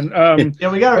it again.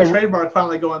 We got our trademark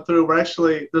finally going through.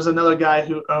 There's another guy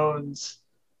who owns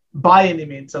By Any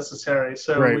Means Necessary,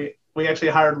 so we actually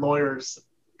hired lawyers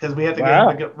because we have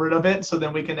to get rid of it, so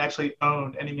then we can actually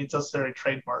own Any Means Necessary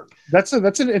trademark. That's an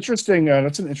interesting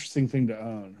thing to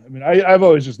own. I mean, I've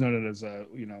always just known it as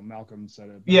Malcolm said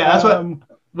it. Yeah, that's what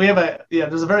we have.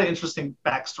 There's a very interesting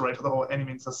backstory to the whole Any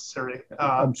Means Necessary.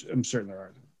 I'm certain there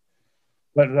are,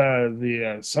 but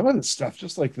the some of the stuff,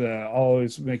 just like the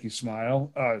Always Make You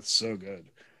Smile, it's so good.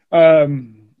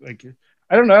 Like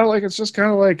I don't know, like it's just kind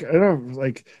of like I don't know,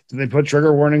 like do they put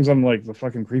trigger warnings on like the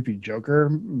fucking creepy Joker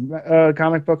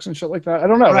comic books and shit like that? I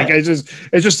don't know. Right. Like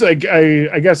it's just like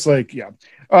I guess like yeah.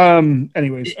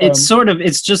 Anyways, it's sort of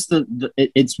it's just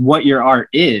it's what your art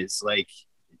is like.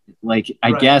 I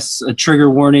guess a trigger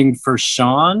warning for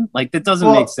Sean, like that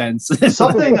doesn't make sense.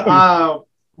 Something probably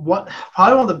one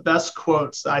of the best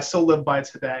quotes that I still live by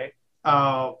today.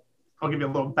 I'll give you a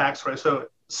little backstory. So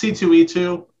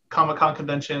C2E2 Comic-Con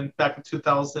convention back in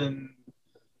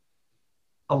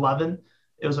 2011.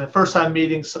 It was my first time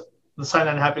meeting the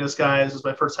Cyanide Happiness guys. It was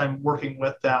my first time working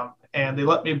with them, and they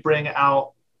let me bring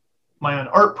out my own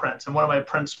art prints. And one of my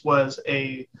prints was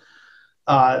a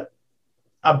dead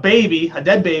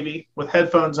baby with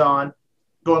headphones on,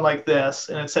 going like this,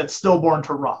 and it said "Stillborn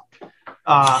to Rock."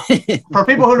 For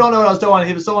people who don't know what I was doing,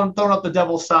 he was throwing up the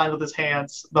devil's sign with his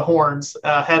hands, the horns,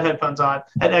 had headphones on,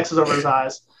 had X's over his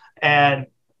eyes, and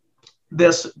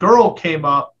this girl came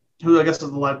up, who I guess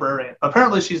is the librarian.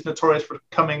 Apparently, she's notorious for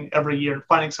coming every year and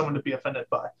finding someone to be offended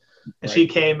by. And she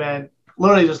came and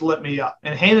literally just lit me up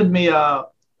and handed me a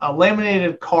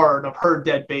laminated card of her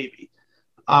dead baby,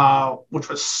 which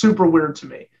was super weird to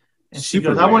me. And she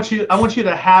goes, "I want you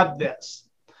to have this."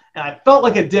 And I felt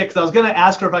like a dick because I was going to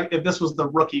ask her if this was the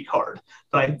rookie card,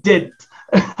 but I didn't.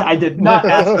 I did not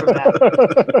ask her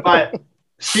that. But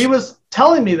she was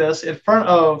telling me this in front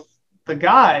of the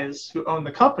guys who own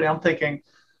the company. I'm thinking,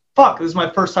 fuck, this is my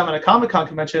first time at a Comic-Con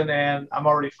convention and I'm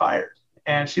already fired.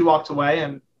 And she walked away,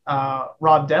 and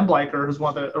Rob Denbleicher, who's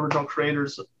one of the original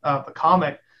creators of the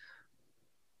comic,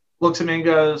 looks at me and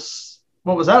goes,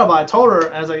 "What was that about?" I told her,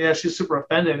 and I was like, "Yeah, she's super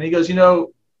offended." And he goes,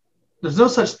 "There's no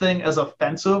such thing as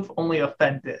offensive, only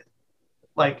offended.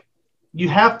 Like, you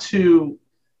have to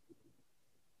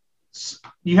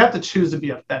choose to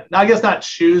be offended." Now, I guess not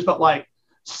choose, but like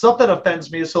stuff that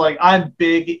offends me. So like I'm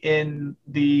big in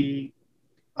the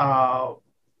I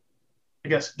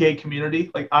guess gay community.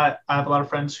 Like I have a lot of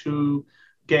friends who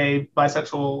gay,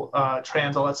 bisexual,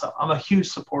 trans, all that stuff. I'm a huge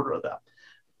supporter of that.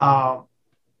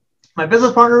 My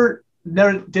business partner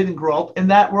never didn't grow up in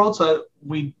that world, so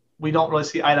we don't really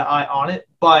see eye to eye on it.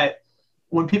 But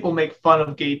when people make fun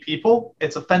of gay people,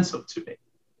 it's offensive to me.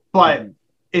 But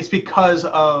it's because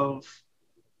of,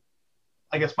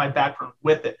 I guess, my background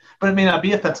with it. But it may not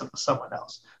be offensive to someone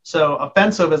else. So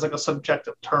offensive is like a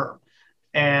subjective term.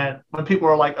 And when people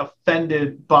are like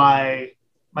offended by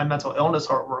my mental illness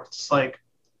artwork, it's like,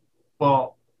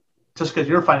 well, just because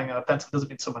you're finding it offensive doesn't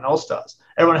mean someone else does.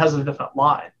 Everyone has a different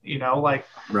line, you know, like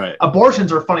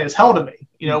abortions are funny as hell to me.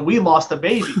 You know, we lost a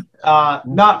baby,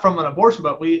 not from an abortion,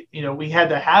 but we had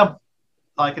to have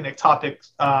like an ectopic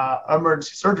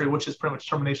emergency surgery, which is pretty much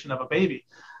termination of a baby.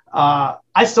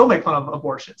 I still make fun of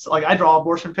abortions. Like I draw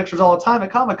abortion pictures all the time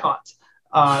at Comic-Cons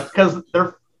because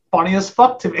they're funny as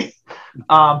fuck to me.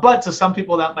 But to some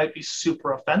people that might be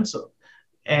super offensive.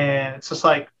 And it's just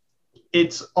like,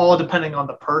 it's all depending on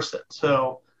the person.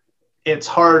 So it's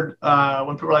hard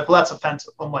when people are like, well, that's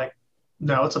offensive. I'm like,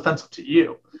 no, it's offensive to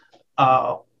you.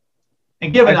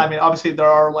 And given, I mean, obviously there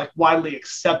are like widely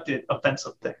accepted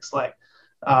offensive things, like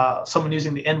someone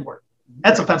using the N-word.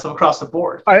 That's offensive across the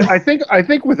board. I think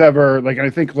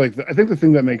the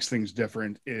thing that makes things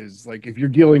different is like if you're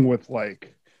dealing with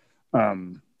like, I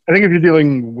think if you're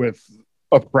dealing with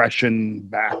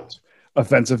oppression-backed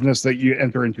offensiveness, that you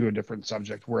enter into a different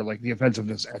subject where like the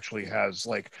offensiveness actually has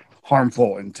like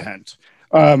harmful intent,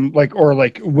 like or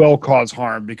like will cause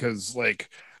harm because of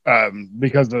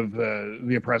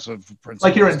the oppressive principles.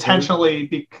 Like you're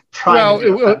intentionally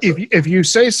trying. Well, if you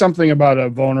say something about a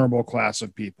vulnerable class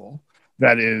of people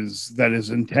that is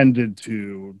intended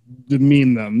to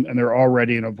demean them and they're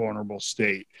already in a vulnerable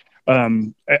state,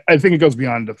 I think it goes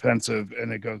beyond defensive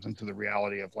and it goes into the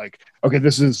reality of like, okay,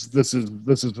 this is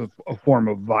a form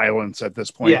of violence at this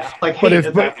point. Yeah, like hate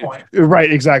at that point. Right,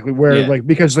 exactly. Where like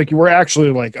because like you were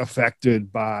actually like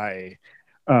affected by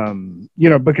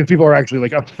because people are actually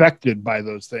like affected by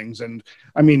those things. And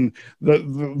I mean, the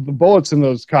bullets in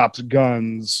those cops'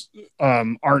 guns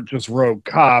aren't just rogue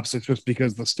cops. It's just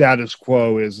because the status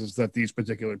quo is that these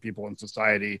particular people in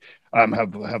society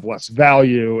have less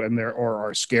value and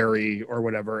are scary or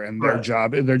whatever. And their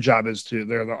job is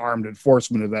they're the armed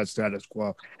enforcement of that status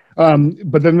quo.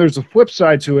 But then there's a flip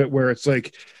side to it where it's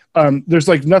like there's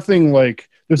nothing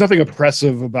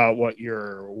oppressive about what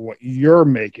you're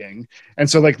making. And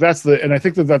so like that's I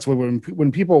think that's what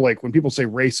when people say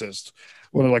racist,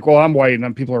 when they're like, well, I'm white and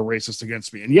then people are racist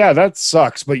against me. And yeah, that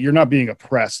sucks, but you're not being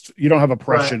oppressed. You don't have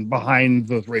oppression behind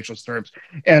those racial terms.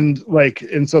 And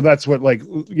so that's what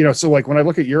so like when I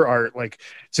look at your art, like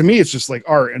to me, it's just like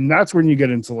art. And that's when you get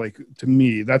into like, to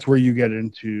me, that's where you get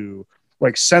into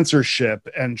like censorship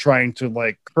and trying to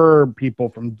like curb people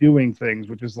from doing things,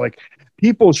 which is like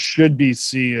people should be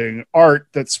seeing art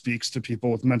that speaks to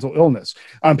people with mental illness.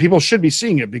 People should be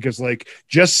seeing it because like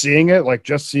just seeing it, like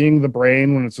just seeing the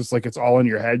brain when it's just like it's all in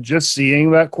your head, just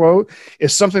seeing that quote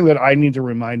is something that I need to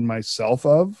remind myself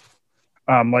of.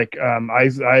 I'm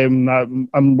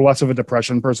less of a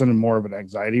depression person and more of an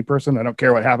anxiety person. I don't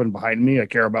care what happened behind me. I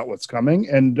care about what's coming.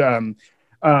 And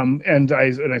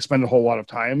I spend a whole lot of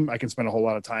time. I can spend a whole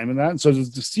lot of time in that. And so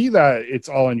to see that it's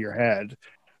all in your head,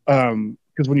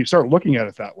 because when you start looking at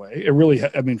it that way, it really,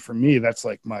 I mean, for me, that's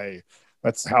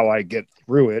how I get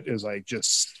through it is I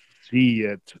just see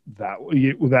it that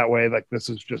way. Like this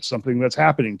is just something that's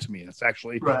happening to me. It's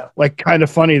actually like kind of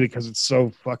funny because it's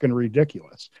so fucking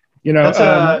ridiculous. You know, that's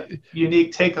a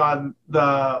unique take on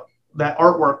that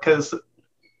artwork because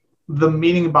the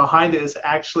meaning behind it is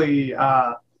actually,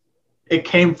 it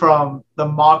came from the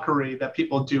mockery that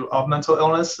people do of mental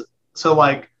illness. So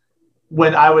like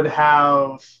when I would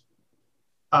have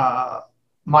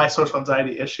my social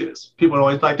anxiety issues, people would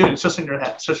always be like, dude, it's just in your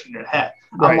head. It's just in your head.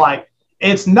 Right. I'm like,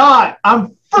 it's not.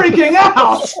 I'm freaking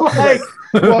out. Like,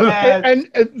 well, and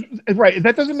right,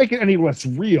 that doesn't make it any less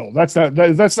real. That's not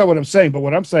what I'm saying. But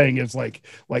what I'm saying is like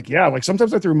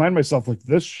sometimes I have to remind myself like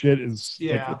this shit is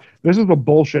this is a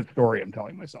bullshit story I'm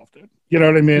telling myself, dude. You know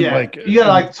what I mean? Yeah. Like you gotta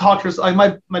like talk to yourself.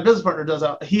 Like my business partner does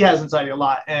that. He has anxiety a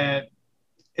lot, and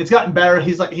it's gotten better.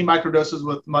 He's like he microdoses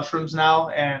with mushrooms now,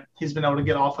 and he's been able to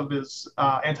get off of his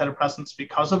antidepressants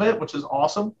because of it, which is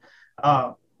awesome.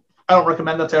 I don't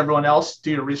recommend that to everyone else.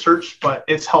 Do your research, but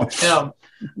it's helped him.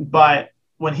 But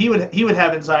when he would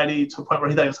have anxiety to a point where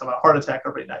he thought he was having a heart attack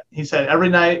every night. He said every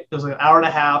night it was like an hour and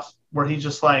a half where he's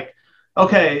just like,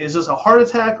 okay, is this a heart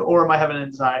attack or am I having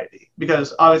anxiety?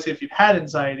 Because obviously if you've had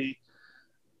anxiety,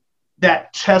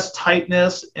 that chest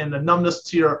tightness and the numbness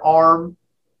to your arm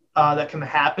that can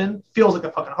happen feels like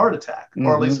a fucking heart attack,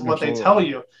 or at least what they tell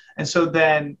you. And so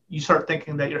then you start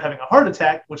thinking that you're having a heart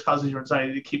attack, which causes your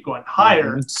anxiety to keep going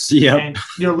higher. Yep. And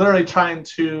you're literally trying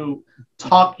to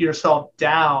talk yourself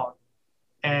down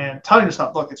and telling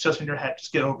yourself, look, it's just in your head.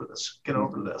 Just get over this. Get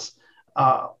over this.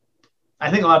 I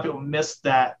think a lot of people miss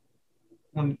that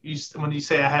when you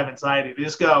say I have anxiety. They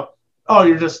just go, oh,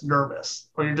 you're just nervous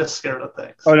or you're just scared of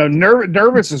things. Oh no,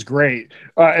 nervous is great.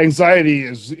 Anxiety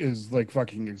is like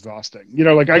fucking exhausting. You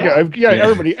know, like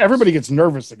everybody gets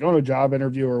nervous to go to a job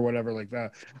interview or whatever like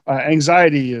that.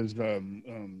 Anxiety is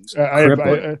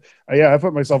I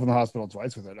put myself in the hospital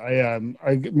twice with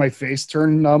it. My face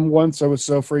turned numb once. I was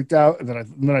so freaked out, and then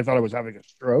I thought I was having a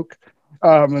stroke.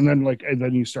 And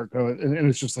then you start going, and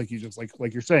it's just like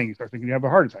like you're saying, you start thinking you have a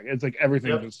heart attack. It's like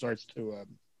everything just starts to.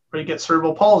 Or you get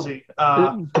cerebral palsy,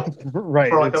 right?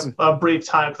 For like a brief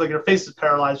time, because like your face is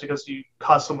paralyzed because you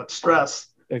cause so much stress.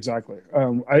 Exactly.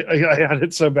 I had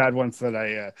it so bad once that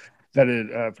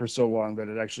it for so long that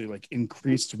it actually like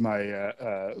increased my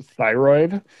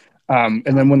thyroid. And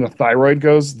then when the thyroid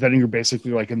goes, then you're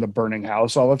basically like in the burning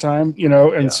house all the time, you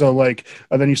know? And so like,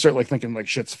 then you start like thinking like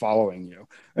shit's following you.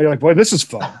 And you're like, boy, this is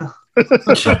fun.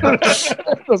 this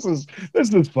is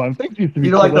fun. Things used to be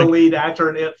You're like the lead actor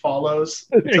in It Follows.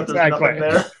 Exactly.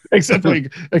 There. except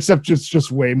it's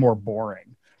just way more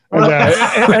boring.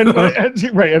 And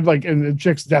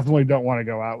chicks definitely don't want to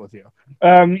go out with you.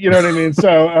 You know what I mean?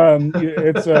 So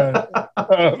it's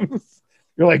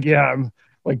you're like, yeah,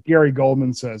 like Gary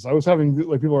Goldman says, I was having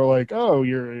like people are like, oh,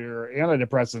 your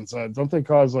antidepressants, don't they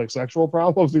cause like sexual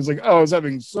problems? He's like, oh, I was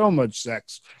having so much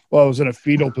sex while I was in a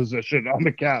fetal position on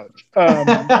the couch.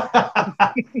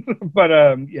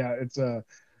 Yeah, it's I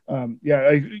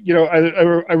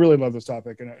really love this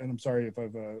topic, and I'm sorry if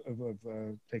I've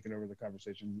taken over the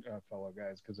conversation, fellow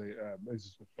guys, because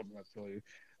it's just something that's really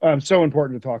so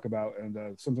important to talk about,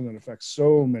 and something that affects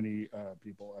so many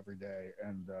people every day,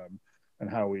 and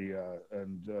how we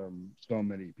so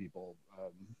many people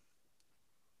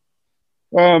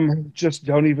just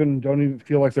don't even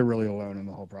feel like they're really alone in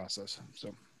the whole process.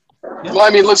 So, well, I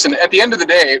mean, listen. At the end of the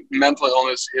day, mental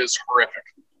illness is horrific.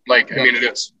 Like, I mean, it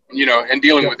is, you know, and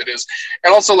dealing with it is.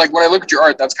 And also, like, when I look at your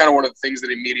art, that's kind of one of the things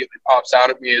that immediately pops out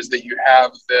at me is that you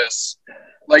have this,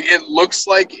 like, it looks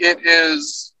like it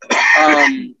is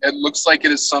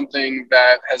something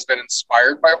that has been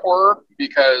inspired by horror,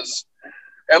 because,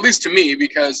 at least to me,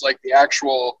 because, like, the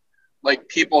actual, like,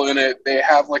 people in it, they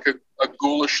have, like, a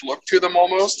ghoulish look to them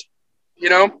almost, you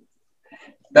know?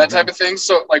 That type of thing.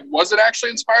 So, like, was it actually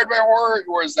inspired by horror,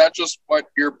 or is that just what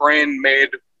your brain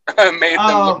made them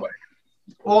look like?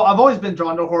 Well, I've always been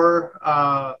drawn to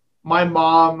horror. My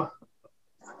mom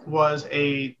was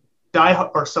a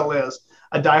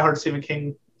diehard Stephen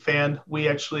King fan. We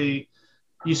actually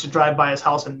used to drive by his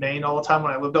house in Maine all the time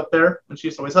when I lived up there, and she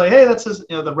used to always say, "Hey, that's his,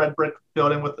 you know, the red brick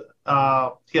building with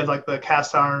he had like the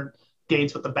cast iron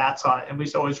gates with the bats on it," and we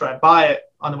used to always drive by it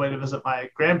on the way to visit my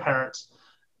grandparents.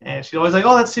 And she'd always like,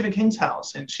 "Oh, that's Stephen King's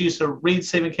house," and she used to read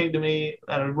Stephen King to me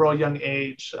at a real young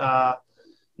age.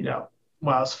 You know,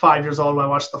 when I was 5 years old, when I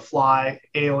watched The Fly,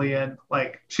 Alien,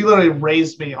 like, she literally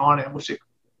raised me on it, which,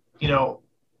 you know,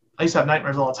 I used to have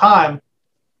nightmares all the time.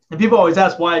 And people always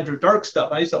ask why I drew dark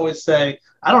stuff. I used to always say,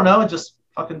 I don't know, I just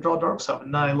fucking draw dark stuff.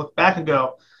 And then I look back and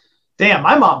go, damn,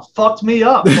 my mom fucked me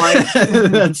up. Like,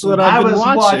 that's what I was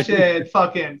watching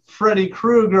fucking Freddy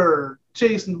Krueger,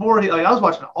 Jason Voorhees. Like, I was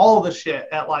watching all the shit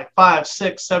at like 5,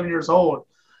 6, 7 years old.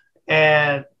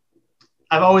 And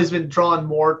I've always been drawn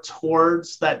more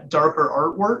towards that darker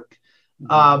artwork.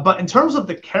 But in terms of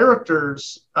the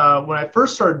characters, when I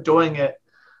first started doing it,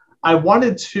 I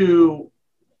wanted to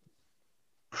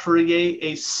create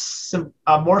a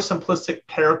more simplistic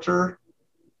character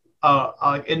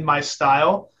in my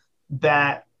style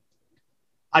that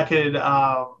I could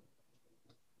have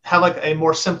like a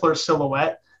more simpler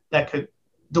silhouette that could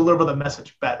deliver the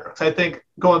message better. Because I think,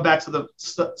 going back to the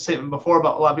statement before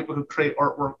about a lot of people who create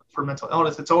artwork for mental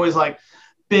illness, it's always like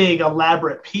big,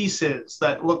 elaborate pieces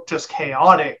that look just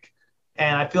chaotic.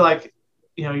 And I feel like,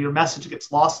 you know, your message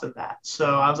gets lost in that. So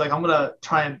I was like, I'm going to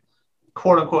try and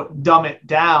quote unquote dumb it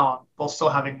down while still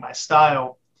having my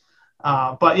style.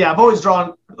 But yeah, I've always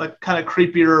drawn like kind of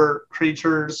creepier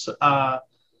creatures.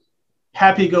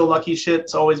 Happy-go-lucky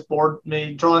shit's always bored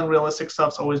me. Drawing realistic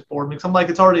stuff's always bored me because I'm like,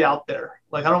 it's already out there.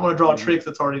 Like, I don't want to draw a tree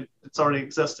because it's already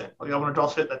existing. Like, I want to draw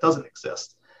shit that doesn't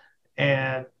exist.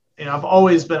 And, you know, I've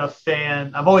always been a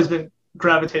fan. I've always been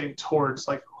gravitating towards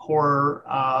like horror,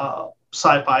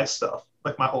 sci-fi stuff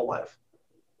like my whole life.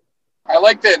 I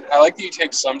like that you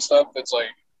take some stuff that's like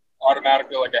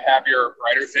automatically like a happier,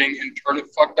 brighter thing and turn it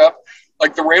fucked up.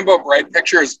 Like the Rainbow Bright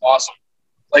picture is awesome.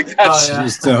 Like, that's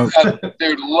just dope.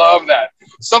 Dude, love that.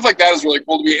 Stuff like that is really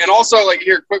cool to me. And also, like,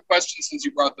 here, quick question since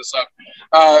you brought this up.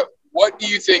 What do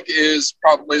you think is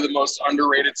probably the most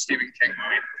underrated Stephen King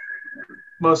movie?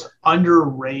 most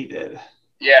underrated.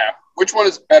 Yeah. Which one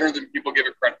is better than people give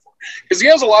it credit for? Because he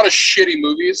has a lot of shitty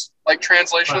movies, like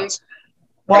translations.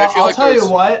 Well, but I feel I'll like tell you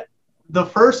there's- what. The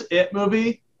first It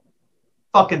movie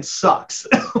fucking sucks.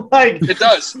 Like, It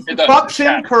does. It does. fuck Tim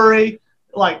Yeah. Curry.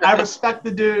 Like, I respect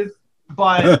the dude,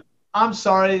 but I'm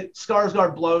sorry,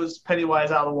 Skarsgård blows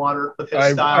Pennywise out of the water with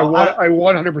his style. I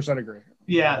 100% agree.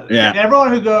 Yeah. Yeah. Everyone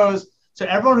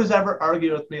who's ever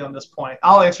argued with me on this point,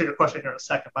 I'll answer your question here in a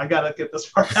second, but I gotta get this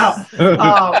part out.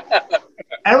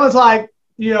 Everyone's like,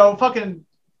 fucking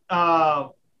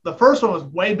the first one was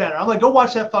way better. I'm like, go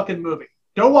watch that fucking movie.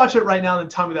 Go watch it right now and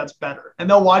tell me that's better. And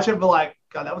they'll watch it and be like,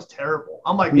 God, that was terrible.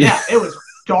 I'm like, yeah, it was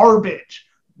garbage.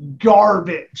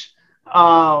 Garbage.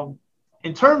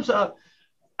 In terms of,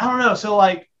 I don't know. So,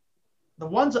 like, the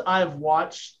ones I've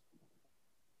watched,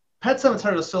 Pet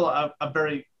Sematary was still a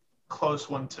very close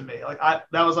one to me. Like,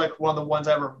 that was like one of the ones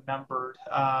I remembered.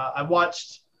 I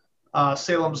watched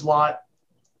Salem's Lot,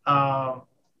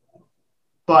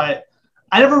 but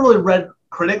I never really read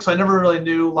critics, so I never really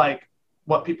knew like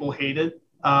what people hated.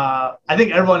 I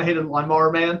think everyone hated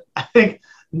Lawnmower Man. I think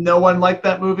no one liked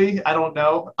that movie. I don't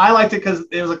know. I liked it because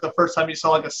it was like the first time you saw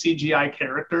like a CGI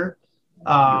character.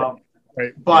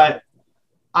 Right. But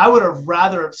I would have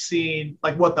rather have seen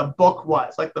like what the book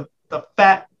was, like the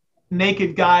fat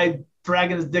naked guy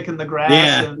dragging his dick in the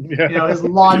grass and his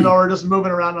lawnmower just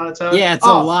moving around on its own. Yeah, it's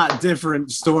a lot different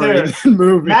story Dude, than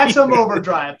movie. Maximum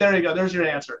Overdrive. There you go. There's your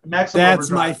answer. Maximum That's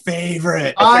Overdrive. my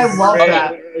favorite. I love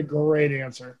that. A great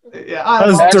answer. Yeah, That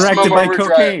was Maximum directed by Overdrive.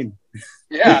 Cocaine.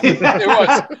 Yeah, it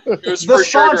was. It was the for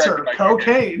sure sponsor, directed by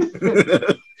Cocaine.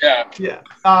 cocaine. Yeah. Yeah.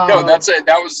 No, that's it.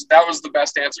 That was the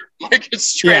best answer. Like, it's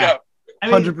straight Yeah. up.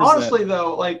 I mean, 100%. honestly,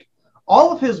 though, like,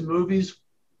 all of his movies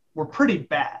were pretty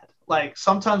bad. Like,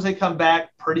 sometimes they come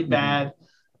back pretty bad.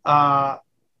 Pet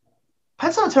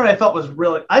Sematary, I felt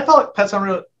like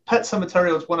Pet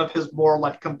Sematary was one of his more,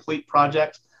 like, complete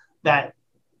projects that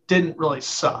didn't really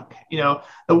suck. The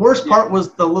worst part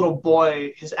was the little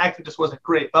boy. His acting just wasn't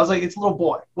great. But I was like, it's a little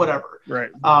boy, whatever. Right.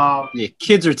 Yeah,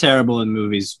 kids are terrible in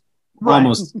movies. Right.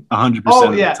 Almost 100% Oh,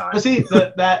 of yeah. the time. But see,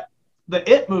 the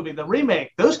It movie, the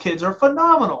remake, those kids are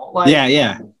phenomenal. Like,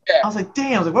 Yeah. I was like,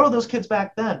 damn, where were those kids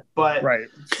back then? But Right.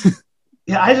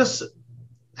 yeah,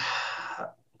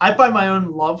 I find my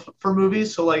own love for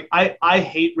movies. So like, I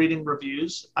hate reading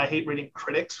reviews. I hate reading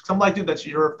critics. Cause I'm like, dude, that's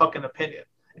your fucking opinion.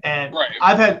 And Right.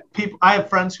 I have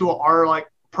friends who are like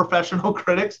professional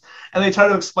critics, and they try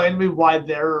to explain to me why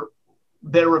their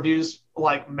reviews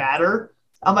like matter.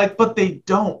 I'm like, but they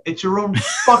don't. It's your own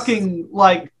fucking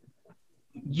like.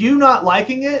 You not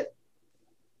liking it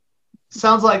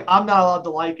sounds like I'm not allowed to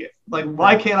like it. Like,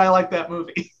 why can't I like that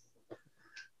movie?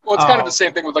 Well, it's kind of the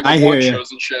same thing with like I award hear ya.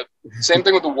 shows and shit. Same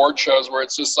thing with award shows where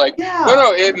it's just like, Yeah.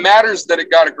 no, it matters that it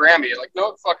got a Grammy. Like,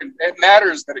 no, it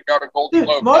matters that it got a Golden Dude,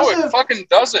 Globe. most No, it of- fucking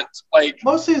doesn't. Like,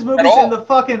 Most of these movies all. in the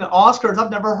fucking Oscars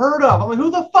I've never heard of. I'm like, who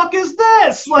the fuck is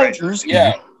this? Like,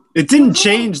 yeah, It didn't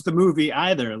change the movie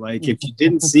either. Like, if you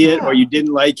didn't see it or you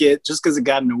didn't like it, just because it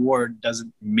got an award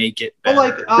doesn't make it well,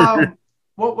 better. like,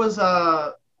 what was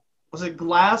it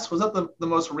Glass? Was that the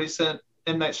most recent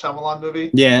M. Night Shyamalan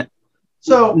movie? yeah.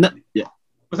 So Yeah.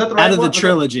 was that the right Out of one? the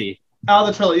trilogy. Out of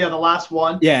the trilogy, yeah, the last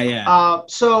one. Yeah.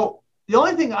 So the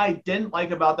only thing I didn't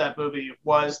like about that movie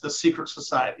was the Secret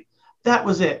Society. That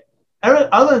was it.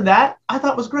 Other than that, I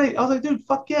thought it was great. I was like, dude,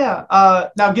 fuck yeah.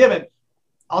 Now, given,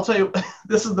 I'll tell you,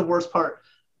 this is the worst part.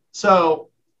 So,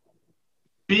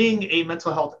 being a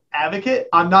mental health advocate,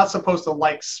 I'm not supposed to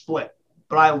like Split,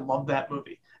 but I love that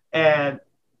movie. And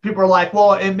people are like,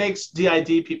 well, it makes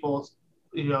DID people,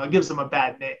 it gives them a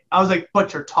bad name. I was like,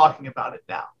 but you're talking about it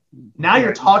now. Now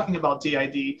you're talking about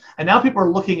DID, and now people are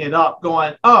looking it up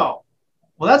going, oh,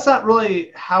 well, that's not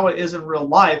really how it is in real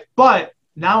life, but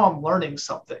now I'm learning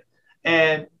something.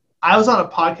 And I was on a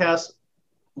podcast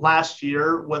last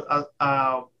year with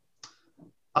a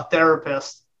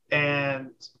therapist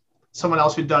and someone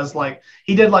else who does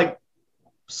he did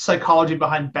psychology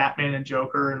behind Batman and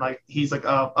Joker, and like he's like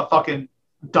a fucking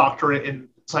doctorate in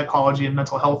psychology and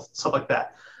mental health, stuff like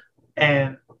that.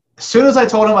 And as soon as I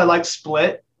told him I liked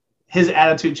Split, his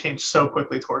attitude changed so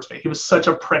quickly towards me. He was such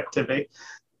a prick to me.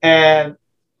 And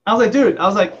I was like, dude,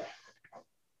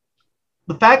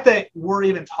 the fact that we're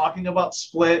even talking about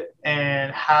Split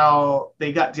and how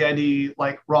they got DID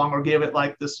wrong or gave it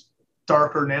this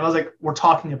darker name, I was like, we're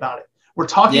talking about it. We're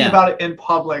talking about it in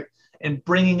public and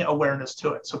bringing awareness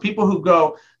to it. So people who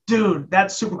go, dude,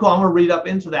 that's super cool, I'm going to read up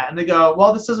into that. And they go,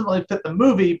 well, this doesn't really fit the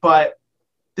movie, but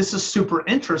this is super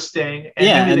interesting.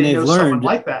 And maybe they know someone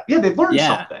like that. Yeah, they've learned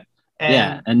something.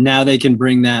 And now they can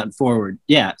bring that forward.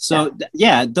 Yeah. So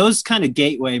those kind of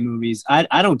gateway movies,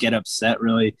 I don't get upset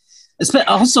really.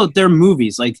 Also, they're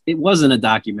movies. Like, it wasn't a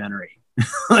documentary.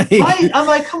 I'm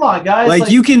like, come on, guys. Like,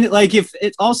 you can, like, if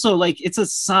it also, like, it's a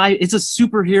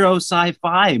superhero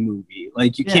sci-fi movie.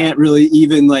 Like, you can't really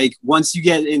even, like, once you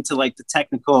get into, like, the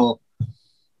technical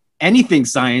anything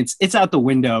science, it's out the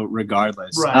window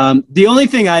regardless. Right. The only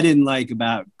thing I didn't like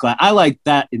about I liked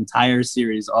that entire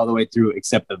series all the way through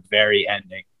except the very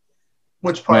ending.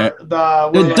 Which part?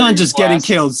 The Dunn just getting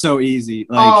killed so easy.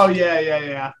 Like, oh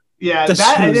yeah. That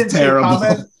I didn't terrible. see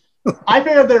comment. I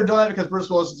figured they're doing it because Bruce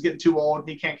Willis is getting too old.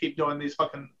 He can't keep doing these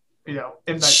fucking,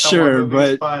 sure,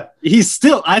 movies, but he's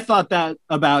still. I thought that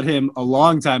about him a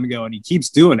long time ago, and he keeps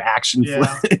doing action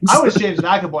flicks. I wish James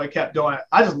McAvoy kept doing it.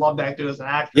 I just love that dude as an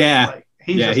actor. Yeah, like,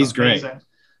 he's great.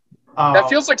 That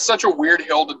feels like such a weird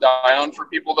hill to die on for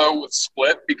people though with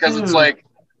Split, because it's like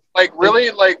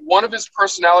really, like one of his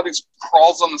personalities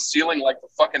crawls on the ceiling like the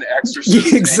fucking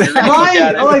Exorcist. Exactly.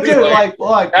 Right. Like, dude,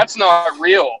 like that's not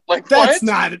real. Like, that's what?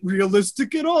 not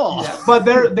realistic at all. Yeah. But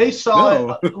they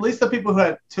saw it. At least the people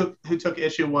who took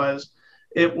issue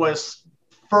it was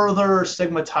further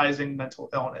stigmatizing mental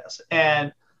illness.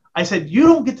 And I said, you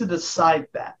don't get to decide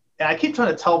that. And I keep trying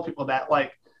to tell people that,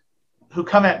 like, who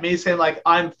come at me saying like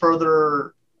I'm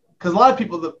further, because a lot of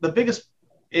people, the biggest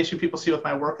issue people see with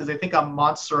my work is they think I'm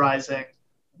monsterizing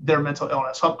their mental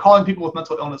illness. So I'm calling people with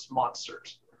mental illness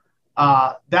monsters.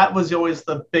 That was always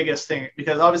the biggest thing,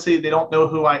 because obviously they don't know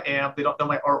who I am. They don't know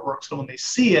my artwork. So when they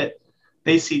see it,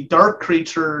 they see dark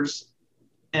creatures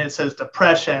and it says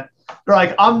depression. They're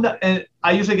like, I'm not, and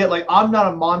I usually get like, I'm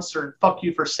not a monster and fuck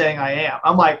you for saying I am.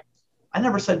 I'm like, I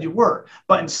never said you were.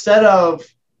 But instead of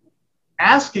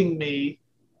asking me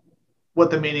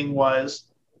what the meaning was,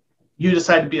 you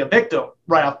decide to be a victim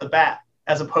right off the bat,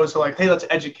 as opposed to like, hey, let's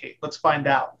educate, let's find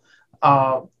out.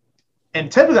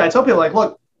 And typically I tell people like,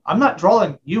 look, I'm not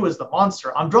drawing you as the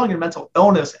monster. I'm drawing your mental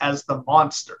illness as the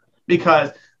monster,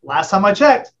 because last time I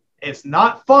checked, it's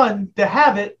not fun to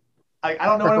have it. Like, I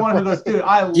don't know anyone who goes, dude,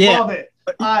 I love it.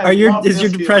 Is your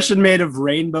depression made of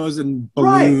rainbows and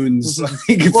balloons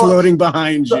floating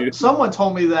behind you? Someone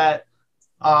told me that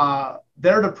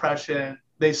their depression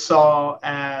they saw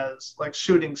as like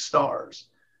shooting stars,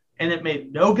 and it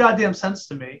made no goddamn sense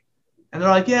to me. And they're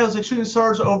like, yeah, it was like shooting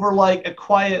stars over like a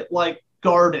quiet like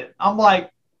garden. I'm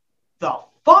like, the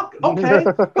fuck? Okay.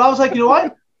 But I was like, you know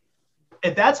what?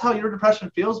 If that's how your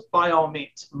depression feels, by all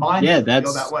means, mine doesn't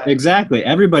feel that way. Exactly.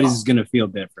 Everybody's going to feel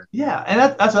different. Yeah, and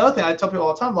that's another thing I tell people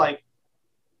all the time. Like,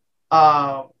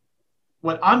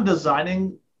 when I'm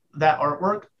designing that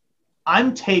artwork,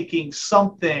 I'm taking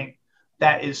something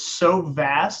that is so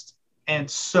vast and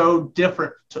so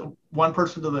different to one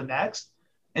person to the next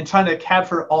and trying to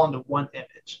capture it all into one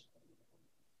image.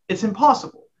 It's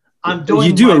impossible.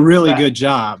 You do a really good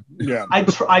job. Yeah.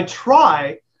 I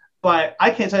try, but I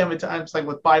can't tell you how many times, like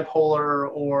with bipolar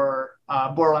or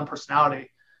borderline personality,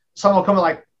 someone will come in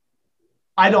like,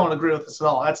 I don't agree with this at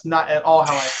all. That's not at all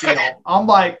how I feel. I'm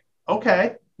like,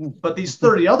 okay, but these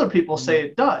 30 other people say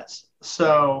it does.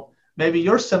 So maybe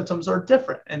your symptoms are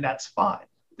different, and that's fine.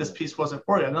 This piece wasn't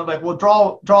for you. And they're like, well,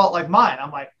 draw it like mine.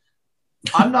 I'm like,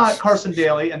 I'm not Carson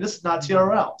Daly, and this is not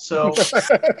TRL. So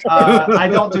I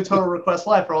don't do Total Request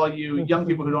Live for all you young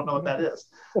people who don't know what that is.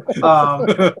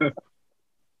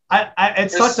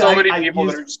 There's so many people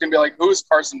that are just going to be like, who's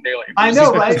Carson Daly? I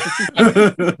know, right?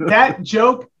 That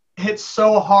joke hit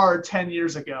so hard 10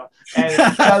 years ago, and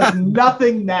it does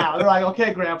nothing now. They're like,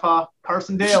 okay, Grandpa,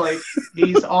 Carson Daly,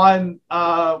 he's on,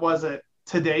 was it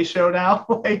Today Show now?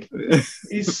 Like,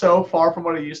 he's so far from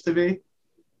what he used to be.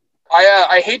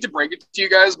 I hate to break it to you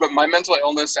guys, but my mental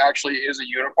illness actually is a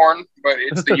unicorn, but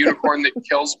it's the unicorn that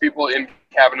kills people in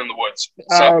Cabin in the Woods.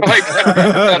 So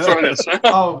that's what it is.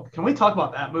 Oh, can we talk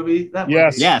about that movie?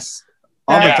 Yes.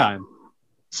 All the time.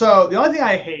 So the only thing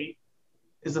I hate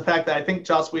is the fact that I think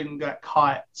Joss Whedon got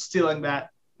caught stealing that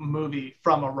movie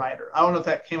from a writer. I don't know if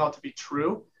that came out to be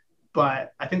true,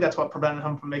 but I think that's what prevented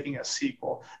him from making a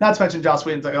sequel. Not to mention Joss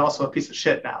Whedon's like also a piece of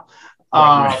shit now.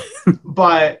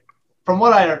 But from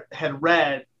what I had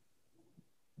read,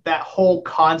 that whole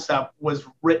concept was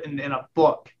written in a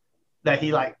book that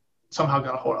he like somehow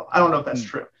got a hold of. I don't know if that's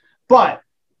true, but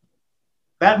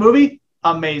that movie,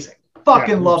 amazing.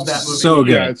 Fucking love that movie. So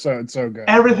good. Yeah, it's so good.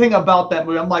 Everything about that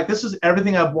movie, I'm like, this is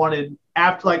everything I've wanted.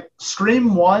 After like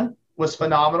Scream 1 was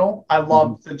phenomenal. I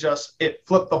loved it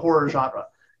flipped the horror genre.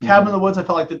 Cabin in the Woods, I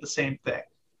felt like did the same thing.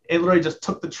 It literally just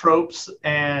took the tropes,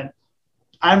 and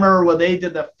I remember when they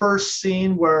did the first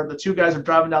scene where the two guys are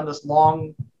driving down this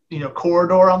long,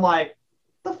 corridor. I'm like,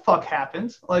 the fuck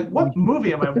happened? Like, what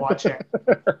movie am I watching?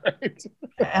 Right.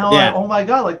 And I'm like, oh my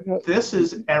God, like, this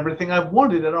is everything I've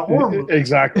wanted in a horror movie.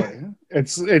 Exactly.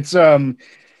 It's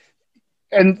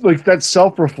and like that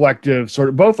self-reflective sort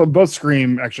of both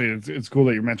Scream, actually it's cool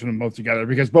that you mentioned them both together,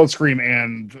 because both Scream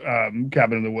and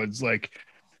Cabin in the Woods like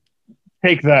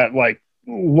take that like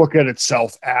look at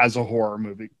itself as a horror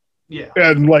movie. Yeah.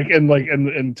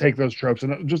 And take those tropes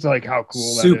and just like how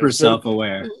cool that is. Super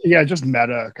self-aware. Yeah, just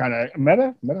meta,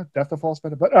 death of false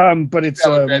meta. But it's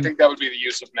I think that would be the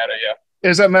use of meta, yeah.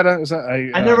 Is that meta? Is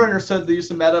that I never understood the use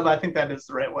of meta, but I think that is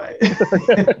the right way.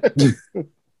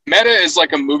 Meta is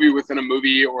like a movie within a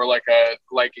movie, or like a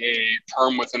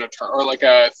term within a term, or like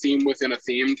a theme within a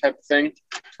theme type of thing.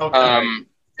 Okay.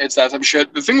 It's that type of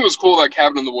shit. The thing that was cool about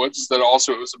Cabin in the Woods is that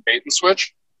also it was a bait and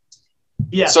switch.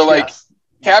 Yes. So like yes.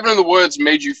 Cabin in the Woods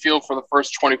made you feel for the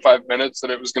first 25 minutes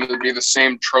that it was going to be the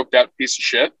same troped out piece of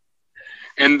shit.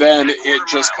 And then it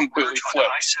just completely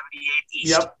flips.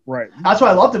 Yep. right. That's what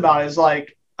I loved about it, is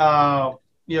like,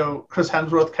 Chris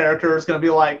Hemsworth character is going to be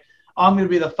like, I'm going to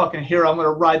be the fucking hero. I'm going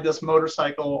to ride this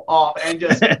motorcycle off and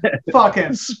just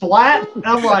fucking splat. And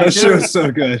I'm like, That dude, show is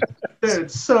so good. dude,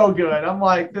 it's so good. I'm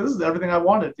like, this is everything I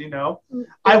wanted,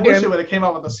 I wish it would have came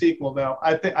out with a sequel, though.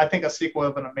 I think a sequel would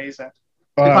have been amazing.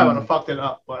 They probably would have fucked it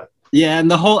up, but. Yeah,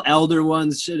 and the whole Elder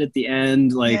Ones shit at the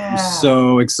end, like, Yeah. was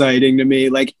so exciting to me.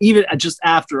 Like, even just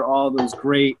after all those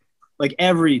great, like,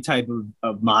 every type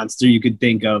of monster you could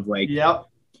think of, like, Yep.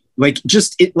 like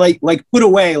just it, like put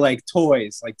away, like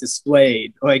toys, like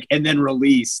displayed, like, and then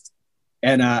released,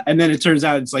 and then it turns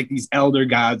out it's like these elder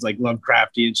gods, like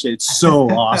Lovecrafty and shit. It's so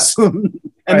awesome,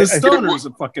 and the Stoner's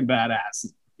a fucking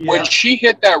badass. Yeah. When she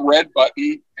hit that red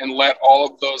button and let all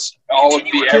of the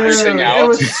everything Dude, out. It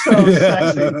was so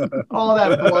sexy. All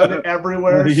that blood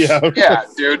everywhere. Yeah. Yeah,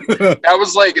 dude. That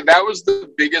was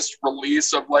the biggest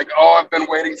release of like, oh, I've been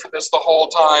waiting for this the whole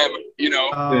time,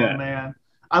 Oh Yeah. man.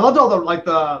 I loved all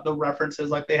the references.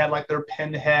 Like they had like their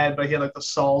pinhead, but he had like the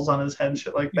skulls on his head and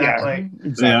shit like that. Yeah. Like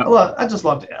Exactly. I just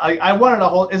loved it. I wanted a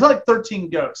whole. It's like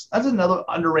 13 Ghosts. That's another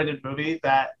underrated movie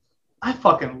that I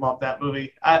fucking love. That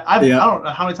movie. I don't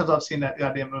know how many times I've seen that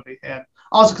goddamn movie, and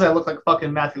also because I look like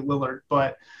fucking Matthew Lillard.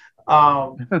 But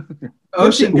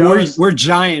We're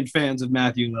giant fans of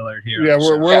Matthew Lillard here. Yeah, Yeah.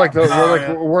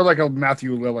 we're like a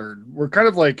Matthew Lillard. We're kind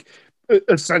of like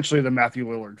essentially the Matthew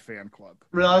Lillard fan club.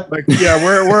 really. Like, yeah,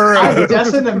 we're I'm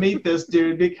destined to meet this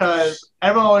dude because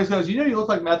everyone always goes, you look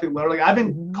like Matthew Lillard. Like I've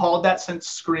been called that since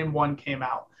Scream 1 came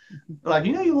out. Like,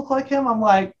 you look like him. I'm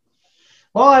like,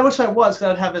 well, I wish I was,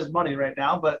 because I'd have his money right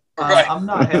now, but Right. I'm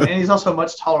not him. And he's also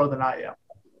much taller than I am.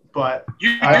 But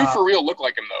You do for real look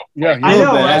like him though. yeah. I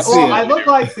know. bit, I see Well, it. I look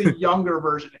like the younger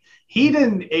version. He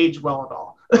didn't age well at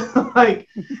all. Like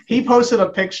he posted a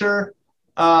picture,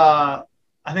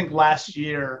 I think last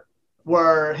year,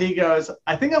 where he goes,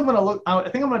 I think I'm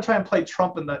gonna try and play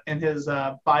Trump in his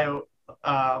biopic.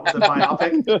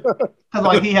 Because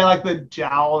like he had like the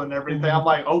jowl and everything. I'm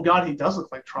like, oh god, he does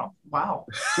look like Trump. Wow.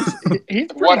 He's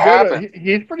What pretty happened? good.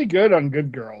 He's pretty good on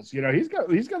Good Girls. He's got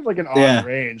like an odd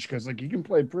range, because like he can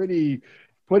play pretty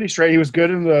straight. He was good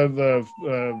in the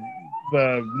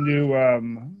new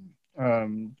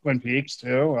Twin Peaks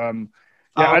too.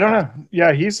 I don't know.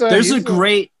 Yeah, There's a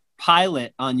great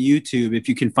pilot on YouTube if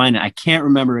you can find it. I can't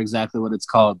remember exactly what it's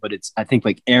called, but it's, I think,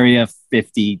 like Area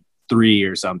 53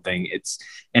 or something. It's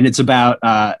about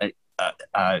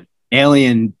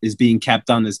alien is being kept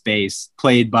on this base,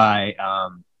 played by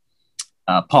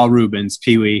Paul Rubens,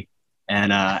 Pee-wee, and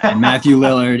Matthew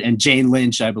Lillard and Jane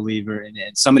Lynch, I believe, and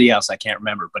somebody else I can't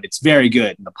remember. But it's very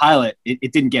good. And the pilot,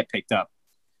 it didn't get picked up,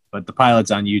 but the pilot's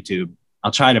on YouTube.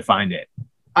 I'll try to find it.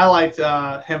 I liked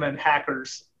him in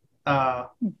Hackers.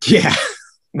 Yeah.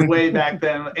 Way back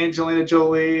then, Angelina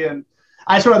Jolie, and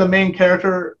I swear the main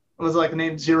character was like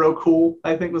named Zero Cool,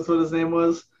 I think was what his name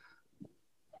was.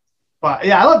 But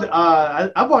yeah, I loved.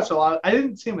 I've watched a lot. I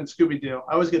didn't see him in Scooby Doo.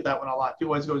 I always get that one a lot.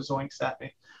 People always go zoinks at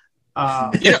me.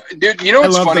 Dude, you know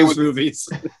what's I love funny those with movies.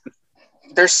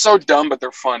 they're so dumb, but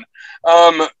they're fun.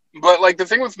 But like the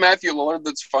thing with Matthew Lillard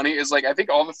that's funny is like I think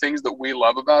all the things that we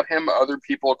love about him, other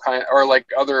people kind of, or like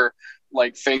other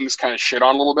like things kind of shit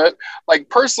on a little bit. Like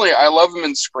personally, I love him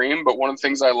in Scream, but one of the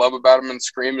things I love about him in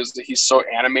Scream is that he's so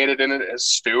animated in it as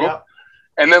Stu. Yeah.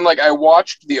 And then like I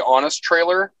watched the Honest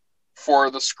trailer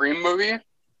for the Scream movie,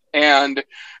 and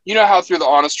you know how through the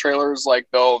Honest trailers, like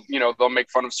they'll make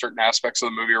fun of certain aspects of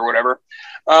the movie or whatever.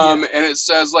 And it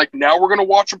says like, now we're gonna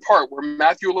watch a part where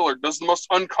Matthew Lillard does the most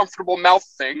uncomfortable mouth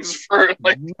things for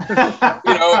like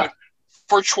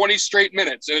for 20 straight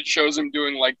minutes, and it shows him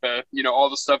doing like the all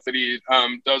the stuff that he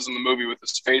does in the movie with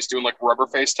his face, doing like rubber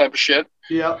face type of shit.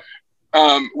 Yeah.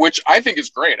 which I think is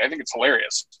great. I think it's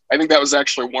hilarious. I think that was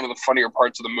actually one of the funnier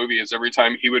parts of the movie is every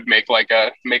time he would make light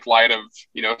of,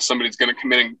 you know, somebody's going to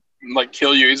come in and like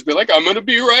kill you. He's be like, I'm going to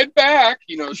be right back.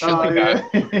 You know, shit like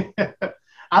that.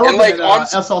 I love like,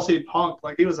 SLC Punk.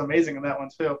 Like he was amazing in that one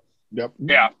too. Yep.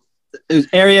 Yeah. It was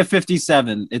Area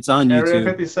 57. It's on YouTube. Area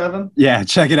 57. Yeah,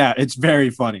 check it out. It's very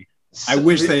funny. I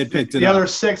wish they had picked it the up. other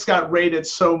 6 got rated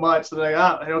so much that they're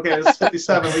like, okay, it's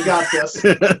 57. We got this.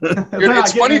 Dude,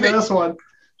 it's funny that this one.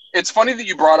 It's funny that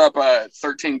you brought up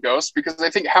 13 Ghosts because I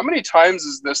think how many times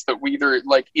is this that we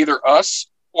either us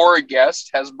or a guest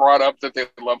has brought up that they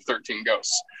love 13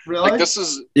 Ghosts? Really? Like this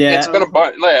is it's been a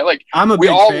bunch. Like I'm a we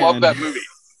big all fan. love that movie.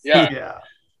 Yeah.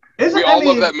 We all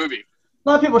love that movie. A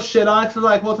lot of people shit on it for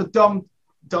like, well, it's a dumb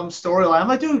storyline. I'm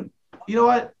like, dude, you know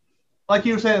what? Like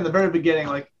you were saying in the very beginning,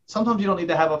 like sometimes you don't need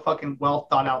to have a fucking well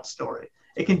thought out story.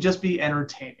 It can just be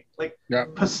entertaining. Like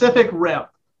Pacific Rim.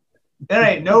 There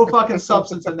ain't no fucking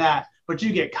substance in that, but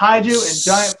you get kaiju and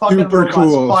giant fucking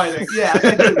robots fighting. Yeah,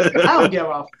 like, dude, I don't give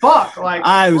a fuck. Like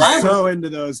I was so into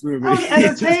those movies. I was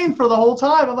entertained for the whole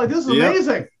time. I'm like, this is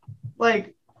amazing.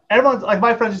 Like everyone's like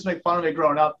my friends used to make fun of me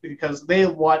growing up because they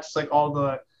watched like all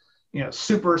the, you know,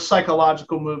 super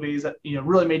psychological movies that, you know,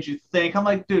 really made you think. I'm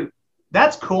like, dude,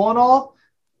 that's cool and all,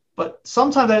 but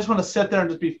sometimes I just want to sit there and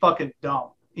just be fucking dumb,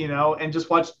 you know, and just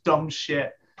watch dumb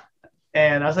shit.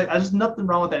 And I was like, there's nothing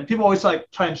wrong with that. And people always like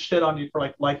try and shit on you for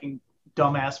like liking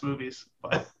dumbass movies,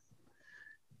 but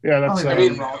yeah, that's.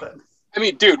 I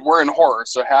mean, dude, we're in horror,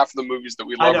 so half of the movies that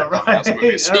we love are dumbass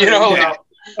movies. You know, like,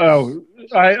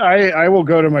 I will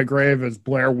go to my grave as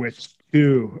Blair Witch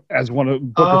 2 as one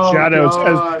of Book of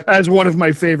Shadows as one of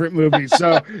my favorite movies.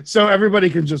 So everybody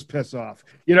can just piss off.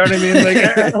 You know what I mean?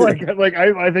 Like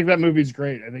I think that movie's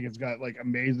great. I think it's got like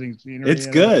amazing scenery. It's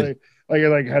good.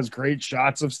 It has great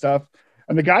shots of stuff.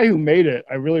 And the guy who made it,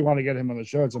 I really want to get him on the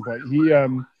show at some point. He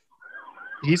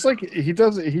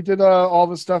did all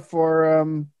the stuff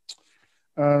for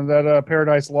that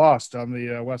Paradise Lost on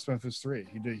the West Memphis 3.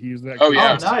 He used that. Oh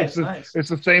yeah, nice. It's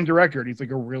the same director. He's like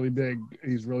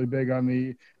he's really big on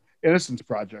the Innocence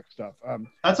Project stuff.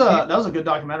 That was a good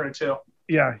documentary too.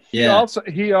 Yeah. He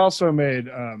also made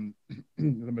the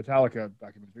Metallica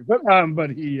documentary, but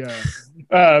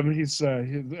he's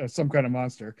some kind of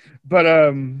monster.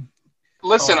 But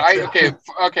listen,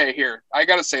 here I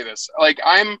gotta say this. Like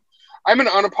I'm an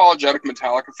unapologetic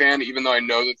Metallica fan, even though I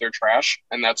know that they're trash,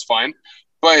 and that's fine.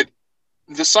 But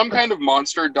the Some Kind of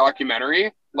Monster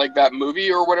documentary, like that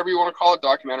movie or whatever you want to call it,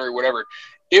 documentary, whatever,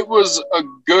 it was a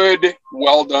good,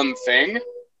 well done thing.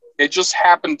 It just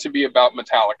happened to be about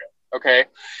Metallica. Okay,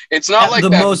 it's not like the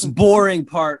most boring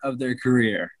part of their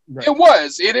career. Right.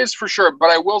 It is for sure. But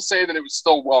I will say that it was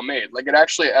still well made. Like it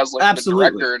actually, as like the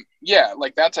director,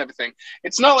 like that type of thing.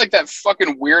 It's not like that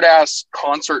fucking weird ass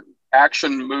concert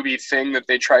action movie thing that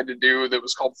they tried to do that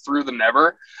was called Through the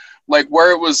Never, like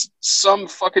where it was some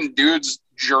fucking dude's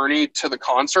journey to the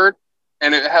concert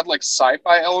and it had like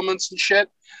sci-fi elements and shit.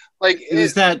 Like it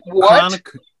was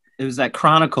that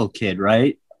Chronicle kid,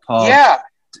 right? Paul. Yeah.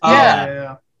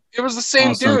 Yeah. It was the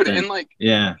same dude. And like,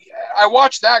 yeah, I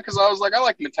watched that because I was like, I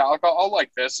like Metallica, I'll like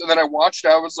this. And then I watched it,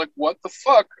 I was like, what the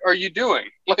fuck are you doing?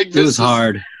 Like this was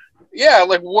hard. Yeah,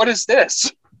 like what is this?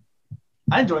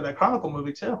 I enjoyed that Chronicle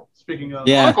movie too. Speaking of,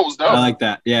 Chronicle was dope. I like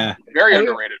that. Yeah, very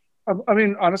underrated. I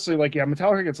mean, honestly, like, yeah,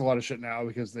 Metallica gets a lot of shit now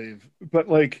because but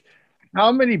like,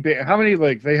 how many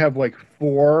like they have like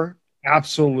 4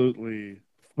 absolutely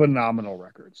phenomenal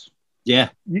records. Yeah,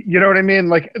 you know what I mean?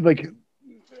 Like,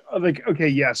 okay,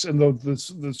 yes, and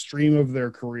the stream of their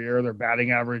career, their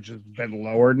batting average has been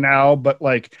lowered now, but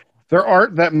like, there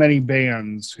aren't that many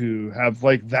bands who have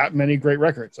like that many great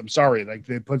records. I'm sorry, like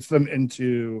it puts them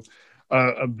into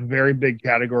a very big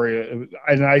category,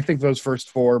 and I think those first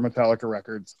 4 Metallica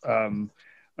records,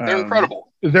 they're incredible.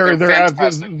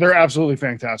 They're absolutely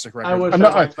fantastic records. I wish I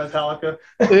liked Metallica.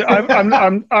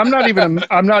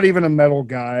 I'm not even a metal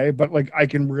guy, but like I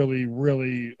can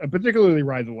really, particularly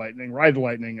Ride the Lightning. Ride the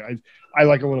Lightning, I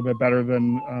like a little bit better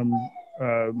than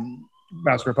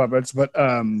Master of Puppets, but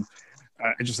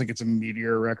I just think it's a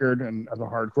meatier record, and as a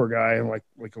hardcore guy, I like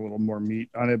a little more meat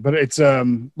on it. But it's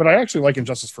but I actually like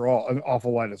Injustice for All an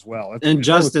awful lot as well.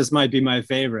 Injustice might be my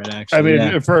favorite, actually.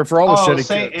 I mean, for all the shitty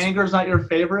Saint kids. Anger's not your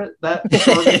favorite? That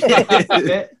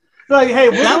like,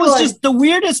 hey, that was just the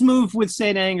weirdest move with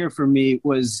Saint Anger for me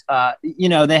was,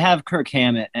 they have Kirk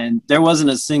Hammett, and there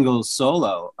wasn't a single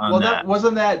solo on that.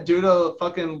 Wasn't that due to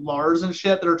fucking Lars and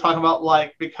shit that are talking about,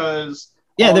 like, because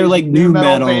they're like new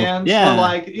metal bands. Yeah,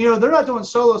 like, they're not doing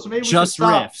solos, so maybe just we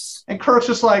riffs. And Kirk's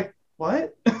just like,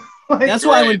 what? That's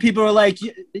why when people are like,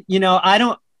 I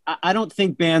don't I don't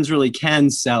think bands really can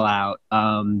sell out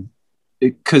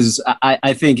because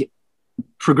I think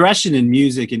progression in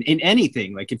music and in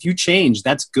anything, like if you change,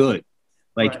 that's good.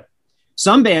 Like Right.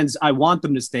 some bands, I want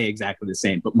them to stay exactly the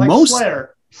same, but Like most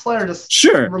Slayer just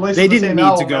sure releases they the didn't same need to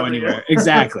album go every anywhere. year.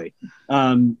 Exactly.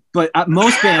 But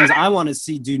most bands I want to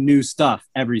see do new stuff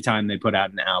every time they put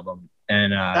out an album.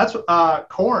 And That's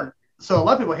Korn. So a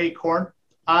lot of people hate Korn.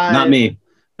 not me.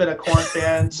 Been a Korn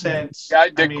fan since Yeah, I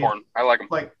dig Korn. I like them.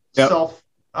 like Yep.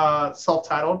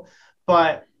 self-titled,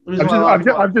 but the reason I'm why a lot of just,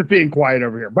 people- I'm just being quiet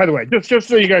over here. By the way, just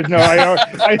so you guys know,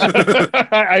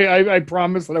 I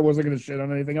promised that I wasn't going to shit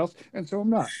on anything else, and so I'm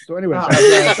not. So anyway,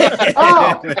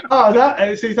 so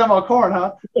you're talking about Korn,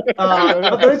 huh?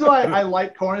 But the reason why I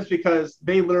like Korn is because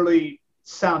they literally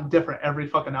sound different every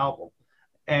fucking album.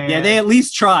 And Yeah, they at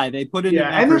least try. They put in an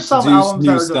and effort there's some to do albums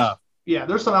that new are stuff.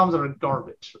 there's some albums that are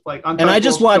garbage. Like And I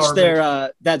just Untouchables, watched garbage.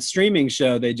 their that streaming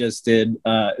show they just did.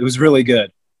 It was really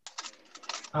good.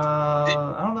 I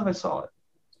don't know if I saw it.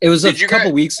 It was a Did you couple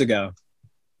guys- weeks ago.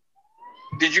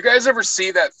 Did you guys ever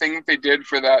see that thing that they did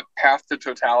for that Path to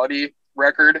Totality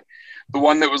record? The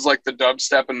one that was like the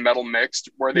dubstep and metal mixed,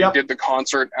 where they Yep. did the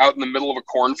concert out in the middle of a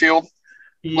cornfield?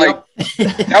 Yep.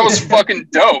 That was fucking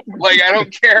dope. Like, I don't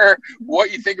care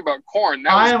what you think about Korn.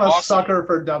 That was I am a awesome. sucker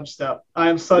for dubstep. I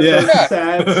am such Yeah. a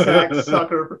sad sack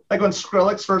sucker. Like when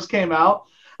Skrillex first came out,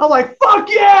 I'm like, fuck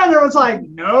yeah! And everyone's like,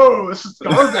 no, this is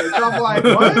garbage. I'm like,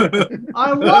 what?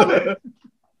 I love it.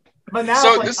 But now, So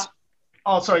it's like, this-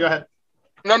 oh, sorry, go ahead.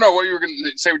 No, what you were going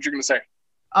to say, what you're going to say.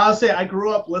 I'll say I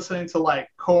grew up listening to like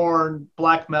Korn,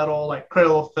 black metal, like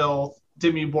Cradle of Filth,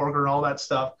 Dimmu Borgir, and all that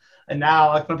stuff. And now,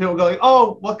 like when people go, like,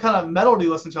 "Oh, what kind of metal do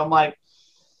you listen to?" I'm like,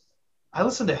 I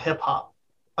listen to hip hop,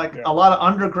 like Yeah. a lot of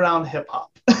underground hip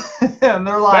hop. And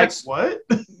they're like, That's- "What?"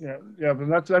 yeah,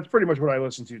 but that's pretty much what I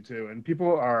listen to too. And people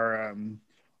are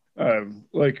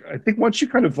like, I think once you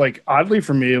kind of like, oddly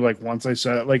for me, like once I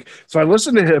said like, so I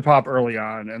listened to hip hop early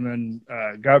on, and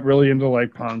then got really into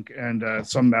like punk and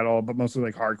some metal, but mostly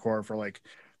like hardcore for like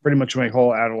pretty much my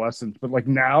whole adolescence. But like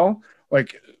now,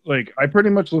 like I pretty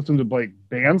much listen to like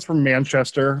bands from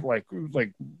Manchester, like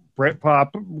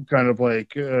Britpop kind of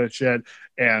like shit,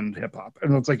 and hip hop,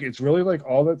 and it's like it's really like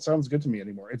all that sounds good to me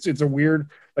anymore. It's a weird,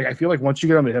 like I feel like once you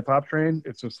get on the hip hop train,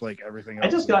 it's just like everything else. I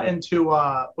just got into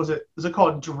is it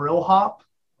called drill hop?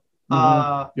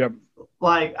 Yep.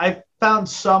 Like I found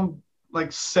some like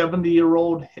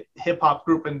 70-year-old hip hop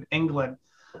group in England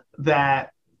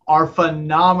that are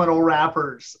phenomenal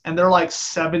rappers, and they're like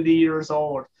 70 years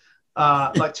old,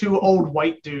 like two old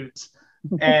white dudes,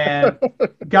 and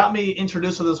got me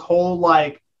introduced to this whole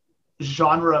like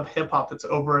genre of hip hop that's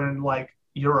over in like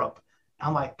Europe.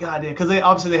 I'm like, God damn, because they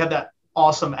obviously have that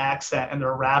awesome accent and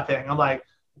they're rapping. I'm like,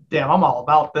 damn, I'm all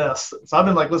about this. So I've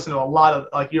been like listening to a lot of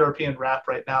like European rap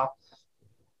right now.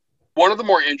 One of the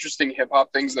more interesting hip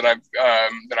hop things that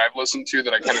I've listened to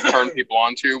that I kind of turned people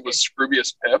onto was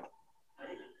Scroobius Pip.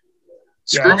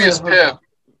 Yeah, Scroobius Pip,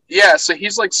 yeah. So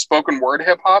he's like spoken word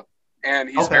hip hop, and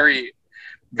he's Okay.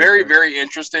 very, very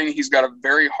interesting. He's got a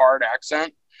very hard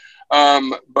accent,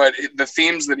 but the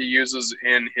themes that he uses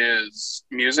in his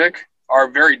music are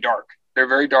very dark. They're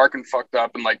very dark and fucked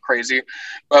up and like crazy.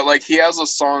 But like he has a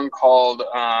song called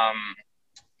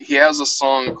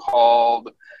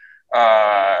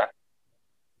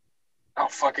oh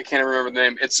fuck, I can't remember the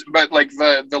name. But like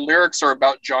the lyrics are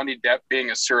about Johnny Depp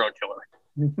being a serial killer.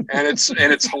 And it's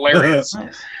hilarious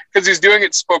Nice. because he's doing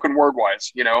it spoken word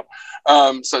wise, you know.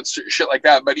 So it's shit like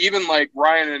that. But even like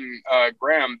Ryan and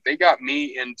Graham, they got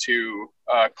me into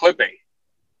clipping,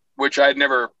 which I'd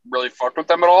never really fucked with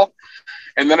them at all.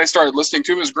 And then I started listening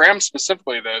to it. It was Graham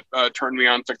specifically that turned me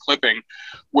on to clipping,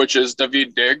 which is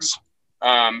David Diggs,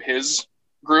 his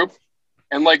group,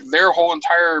 and like their whole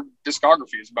entire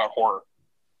discography is about horror.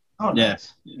 Oh, Yeah.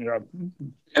 nice. Yeah.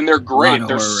 And they're A lot great. of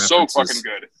They're horror so references. fucking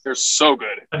good. They're so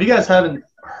good. If you guys haven't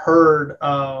heard,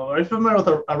 are you familiar with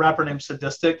a rapper named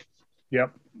Sadistic?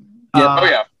 Yep. Oh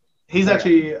yeah. He's Yeah.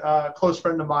 actually a close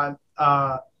friend of mine,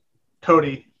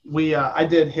 Cody. I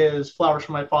did his Flowers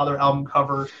for My Father album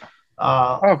cover.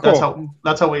 Oh, cool.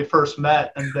 That's how we first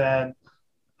met, and then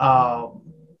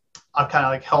I've kind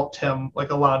of like helped him like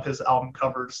a lot of his album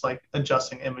covers, like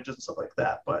adjusting images and stuff like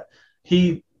that. But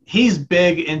he's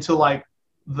big into like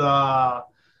the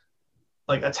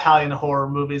like Italian horror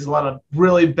movies, a lot of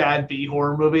really bad B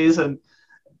horror movies, and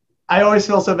I always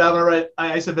feel so bad when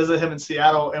I used to visit him in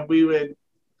Seattle, and we would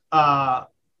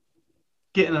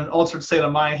get in an altered state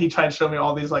of mind. He tried to show me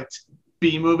all these like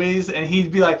B movies, and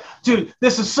he'd be like, "Dude,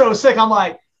 this is so sick." I'm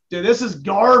like, "Dude, this is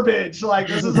garbage. Like,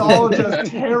 this is all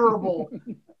just terrible."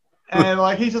 And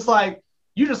like, he's just like,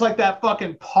 you just like that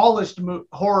fucking polished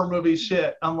horror movie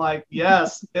shit. I'm like,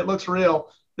 yes, it looks real.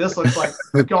 This looks like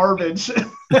garbage.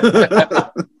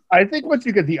 I think once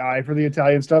you get the eye for the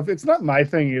Italian stuff, it's not my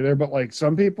thing either. But like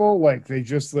some people, like they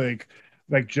just like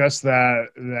just that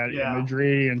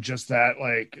imagery and just that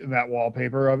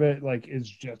wallpaper of it, like is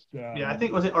just. I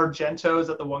think was it Argento? Is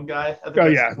that the one guy?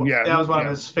 That was one of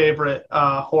his favorite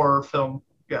horror film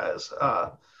guys.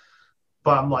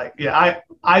 But I'm like,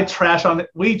 I trash on it.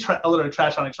 We literally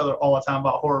trash on each other all the time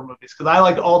about horror movies because I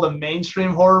like all the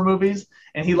mainstream horror movies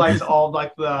and he likes all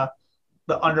like the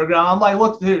underground. I'm like,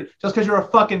 look, dude, just because you're a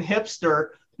fucking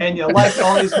hipster and you like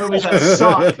all these movies that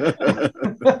suck.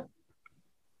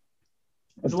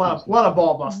 It's a lot of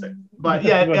ball busting. But if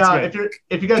you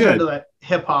guys are into that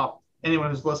hip hop, anyone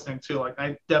who's listening to, like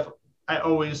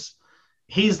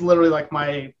he's literally like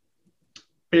my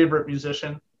favorite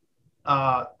musician.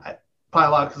 Probably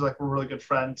a lot because like we're really good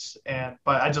friends,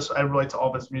 but I relate to all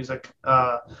of his music.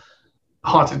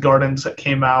 Haunted Gardens that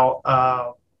came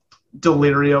out,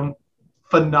 Delirium,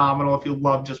 phenomenal if you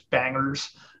love just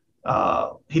bangers.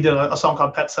 He did a song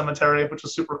called Pet Cemetery, which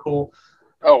was super cool.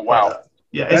 Oh wow!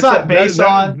 It's not based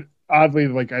on. Oddly,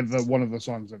 like one of the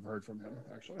songs I've heard from him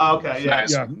actually. Okay, yeah,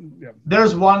 Nice. yeah.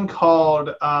 There's one called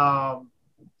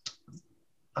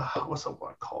what's the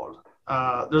one called?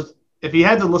 If you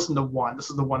had to listen to one, this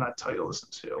is the one I'd tell you to listen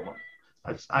to.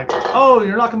 Oh,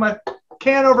 you're knocking my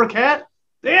can over, cat!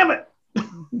 Damn it!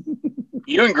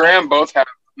 You and Graham both have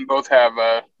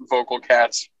vocal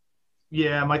cats.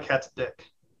 Yeah, my cat's a dick.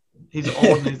 He's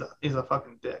old and he's a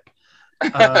fucking dick.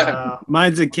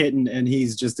 Mine's a kitten, and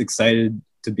he's just excited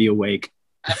to be awake.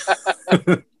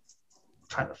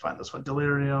 Trying to find this one.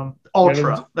 Delirium.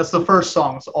 Ultra. That's the first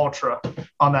song. It's Ultra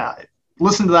on that.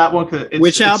 Listen to that one.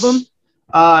 Which album?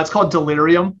 It's called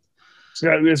Delirium. It's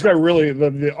got really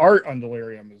the art on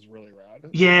Delirium is really rad.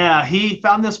 Yeah, he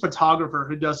found this photographer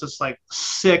who does this like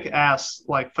sick ass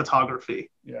like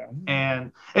photography. Yeah,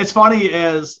 and it's funny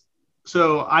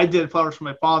so I did Flowers for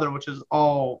My Father, which is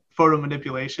all photo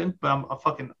manipulation, but I'm a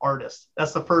fucking artist.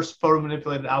 That's the first photo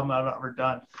manipulated album I've ever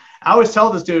done. I always tell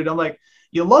this dude, I'm like,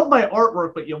 you love my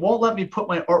artwork, but you won't let me put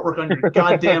my artwork on your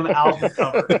goddamn album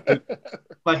cover.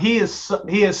 But he is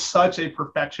such a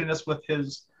perfectionist with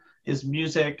his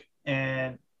music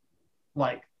and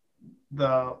like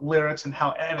the lyrics and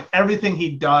everything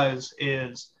he does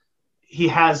is he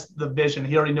has the vision.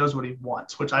 He already knows what he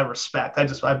wants, which I respect.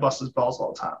 I bust his balls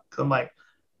all the time. 'Cause I'm like,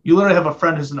 you literally have a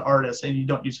friend who's an artist and you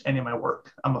don't use any of my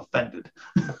work. I'm offended.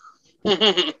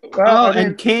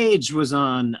 And Cage was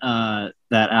on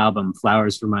that album,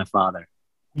 Flowers for My Father.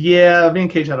 Yeah, me and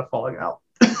Cage had a falling out.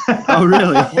 Oh,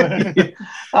 really? It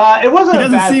wasn't. He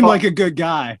doesn't seem like a good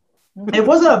guy. It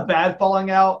wasn't a bad falling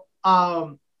out.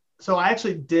 So I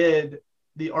actually did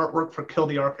the artwork for Kill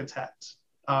the Architect.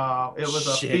 It was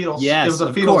a fetal. Yes, it was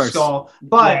a fetal skull.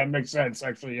 But yeah, it makes sense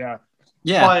actually. Yeah.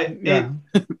 But it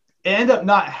ended up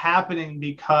not happening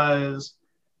because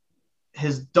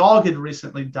his dog had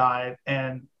recently died,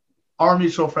 and our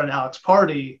mutual friend Alex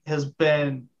Party has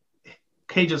been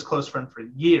Cage's close friend for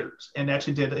years, and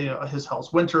actually did his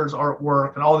Hell's Winters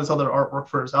artwork and all this other artwork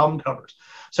for his album covers.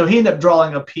 So he ended up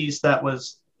drawing a piece that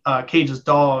was Cage's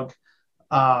dog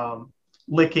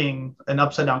licking an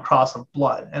upside down cross of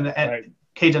blood, and right.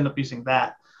 Cage ended up using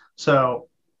that. So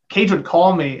Cage would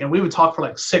call me, and we would talk for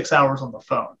like 6 hours on the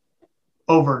phone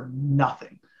over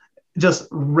nothing. Just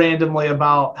randomly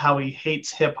about how he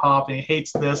hates hip hop and he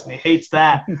hates this and he hates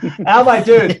that. And I'm like,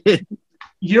 dude,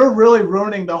 you're really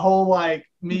ruining the whole like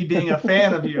me being a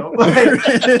fan of you.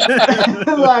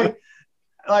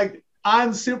 Like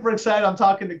I'm super excited. I'm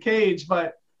talking to Cage,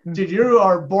 but dude, you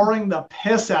are boring the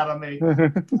piss out of me.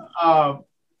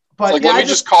 But like, let me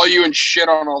just call you and shit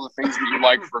on all the things that you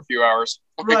like for a few hours.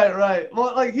 Right.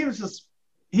 Well, like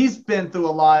he's been through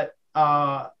a lot.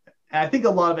 I think a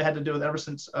lot of it had to do with ever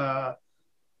since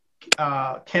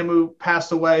Camus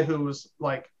passed away, who was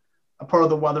like a part of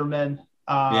the Weathermen,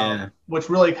 which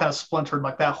really kind of splintered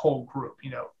like that whole group,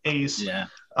 Ace,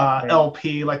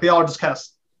 LP, like they all just kind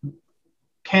of,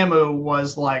 Camus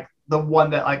was like the one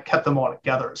that like kept them all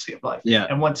together, it seemed like. Yeah.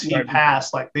 And once he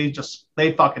passed, like they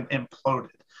fucking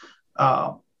imploded.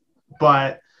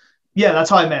 But yeah, that's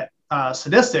how I met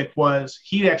Sadistic. Was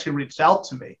he actually reached out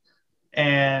to me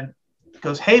and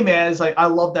goes, hey man, it's like, I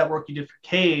love that work you did for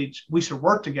Cage. We should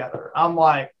work together. I'm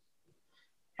like,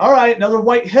 all right, another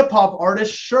white hip hop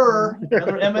artist, sure.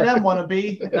 Another Eminem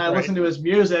wannabe. And I listened to his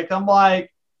music. I'm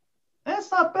like, that's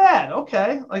not bad.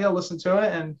 Okay. Like I listened to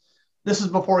it. And this is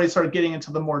before he started getting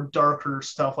into the more darker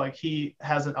stuff. Like he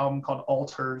has an album called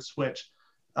Altars, which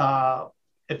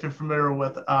if you're familiar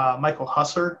with Michael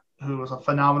Husser, who was a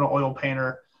phenomenal oil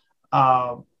painter.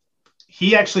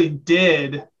 He actually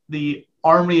did the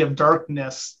Army of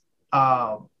Darkness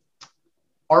artwork.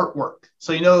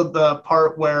 So you know the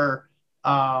part where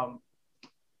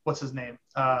what's his name?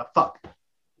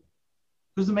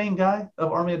 Who's the main guy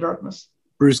of Army of Darkness?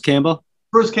 Bruce Campbell.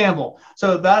 Bruce Campbell.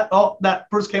 So that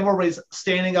Bruce Campbell where he's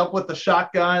standing up with the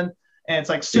shotgun, and it's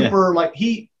like super like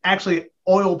he actually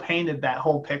oil painted that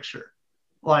whole picture.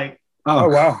 Like Oh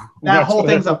wow, that whole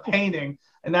thing's a painting,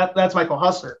 and that's Michael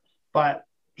Hustler. But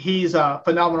he's a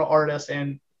phenomenal artist,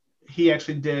 and he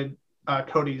actually did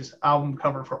Cody's album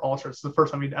cover for Ultra. It's the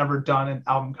first time he'd ever done an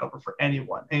album cover for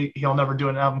anyone. He'll never do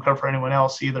an album cover for anyone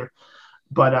else either.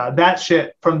 But that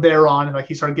shit from there on, like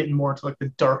he started getting more into like the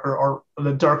darker art,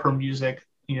 the darker music.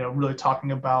 Really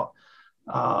talking about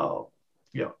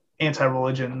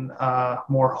anti-religion,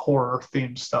 more horror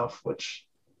themed stuff, which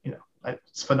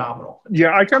it's phenomenal.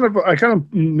 Yeah, I kind of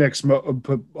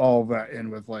put all of that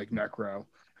in with like Necro.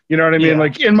 You know what I mean? Yeah.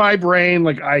 Like in my brain,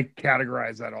 like I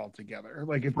categorize that all together.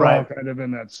 Like it's all Right. kind of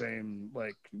in that same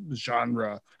like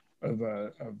genre of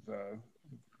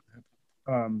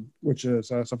which is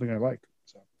something I like.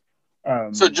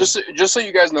 So just so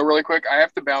you guys know really quick, I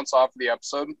have to bounce off the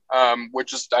episode,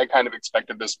 which is I kind of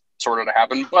expected this sort of to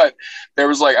happen, but there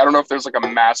was like I don't know if there's like a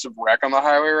massive wreck on the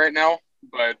highway right now,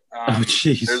 but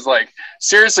there's like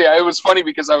seriously, it was funny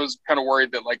because I was kind of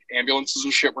worried that like ambulances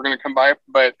and shit were gonna come by,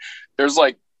 but there's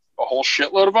like a whole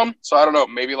shitload of them, so I don't know,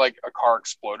 maybe like a car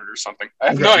exploded or something. I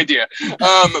have no idea.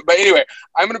 But anyway,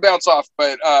 I'm gonna bounce off.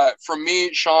 But from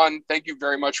me, Sean, thank you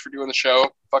very much for doing the show.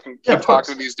 Fucking keep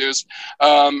talking to these dudes.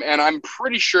 And I'm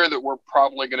pretty sure that we're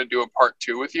probably gonna do a part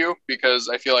 2 with you because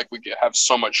I feel like we have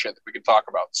so much shit that we could talk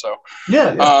about. So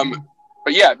yeah.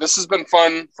 But yeah, this has been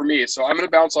fun for me. So I'm gonna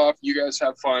bounce off. You guys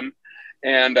have fun.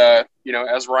 And,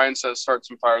 as Ryan says, start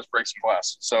some fires, break some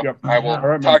glass. So I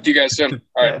will talk to you guys soon.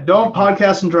 All right. Yeah, don't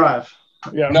podcast and drive.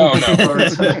 Yeah. No. All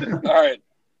right.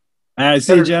 All right.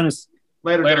 See you, Jonas.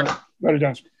 Later. Later.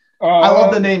 Jonas. I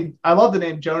love the name. I love the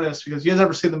name Jonas because you guys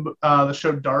ever seen the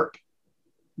show Dark?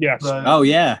 Yes.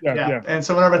 Yeah. Yeah. And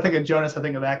so whenever I think of Jonas, I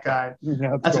think of that guy.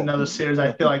 Yeah, that's cool. another series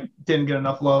I feel like didn't get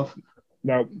enough love.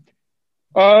 No.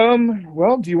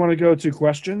 Well, do you want to go to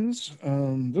questions?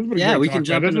 We can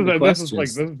jump into the questions.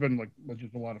 This has been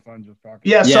just a lot of fun just talking.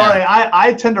 Yeah, sorry,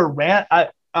 I tend to rant.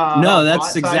 No,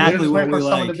 that's exactly what we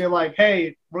someone like. to be like,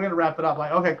 hey, we're gonna wrap it up.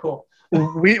 Like, okay, cool.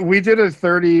 We did a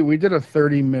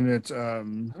 30-minute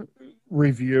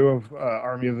review of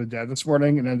Army of the Dead this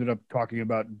morning and ended up talking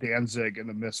about Danzig and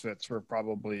the Misfits for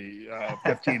probably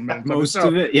 15 minutes. Most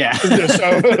of it, yeah.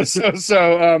 That's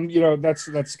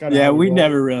kind of yeah. We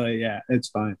never really, it's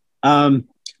fine.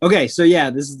 Okay, so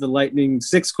this is the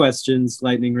 6 questions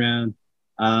lightning round.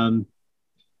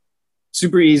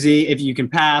 Super easy if you can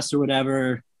pass or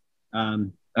whatever. All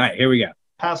right, here we go.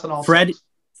 Pass on all.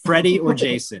 Freddy or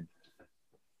Jason?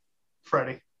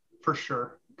 Freddy, for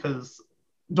sure. Because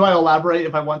do I elaborate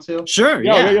if I want to? Sure.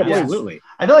 Yeah, absolutely.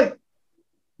 I feel like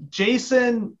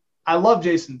Jason. I love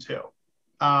Jason too.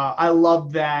 I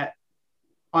love that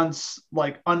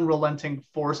unrelenting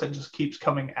force that just keeps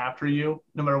coming after you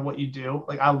no matter what you do.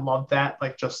 Like I love that.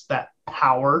 Like just that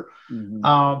power.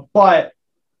 Mm-hmm. But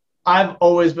I've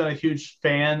always been a huge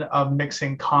fan of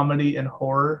mixing comedy and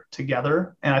horror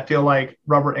together, and I feel like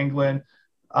Robert Englund,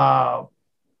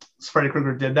 Freddy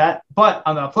Krueger did that. But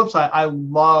on the flip side, I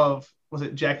love, was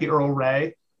it Jackie Earl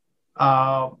Ray?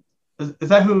 Is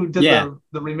that who did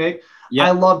the remake? Yeah.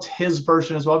 I loved his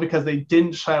version as well because they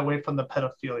didn't shy away from the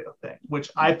pedophilia thing, which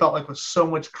I felt like was so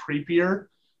much creepier.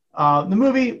 The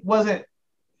movie wasn't,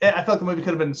 I felt like the movie could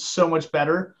have been so much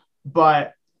better,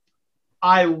 but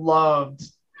I loved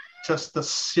just the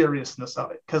seriousness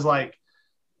of it because like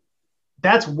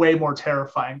that's way more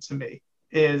terrifying to me.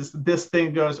 Is this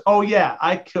thing goes, oh yeah,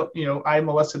 I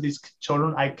molested these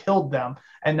children, I killed them,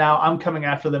 and now I'm coming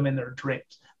after them in their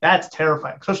dreams. That's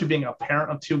terrifying, especially being a parent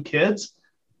of 2 kids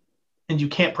and you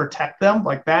can't protect them.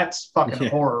 Like that's fucking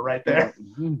horror right there.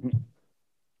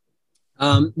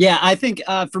 I think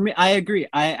for me, I agree.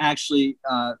 I actually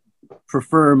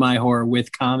prefer my horror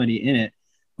with comedy in it,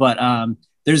 but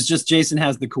there's just Jason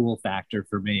has the cool factor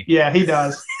for me. Yeah, he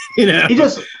does.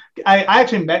 I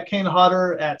actually met Kane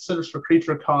Hodder at Sitters for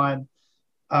Creature Con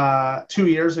 2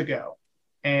 years ago,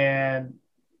 and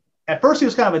at first he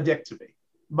was kind of a dick to me,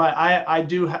 but I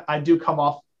do come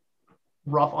off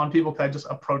rough on people because I just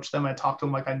approach them, I talk to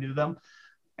them like I knew them,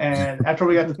 and after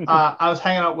we got I was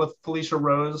hanging out with Felicia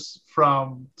Rose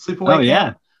from Sleepaway. Oh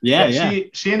yeah.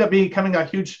 She ended up becoming a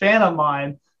huge fan of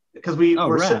mine because we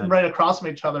were sitting right across from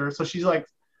each other, so she's like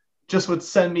just would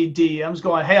send me DMs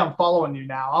going, hey, I'm following you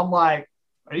now. I'm like,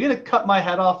 are you going to cut my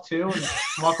head off too and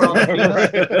walk around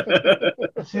the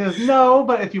penis? She goes, no,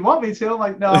 but if you want me to. I'm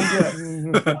like, no,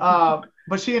 I'm good.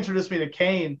 But she introduced me to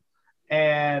Kane,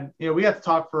 and we got to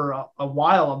talk for a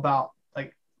while about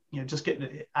like just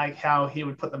getting how he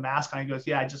would put the mask on. He goes,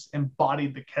 yeah, I just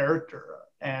embodied the character,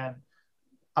 and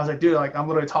I was like, dude, like I'm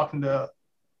literally talking to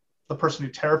the person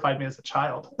who terrified me as a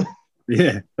child.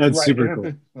 Yeah, that's super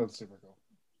cool. That's super cool.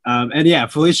 And yeah,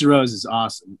 Felicia Rose is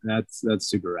awesome. That's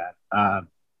super rad.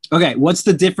 Okay, what's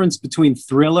the difference between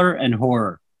thriller and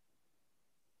horror?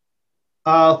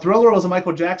 Thriller was a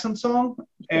Michael Jackson song,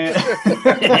 and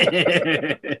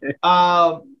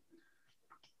a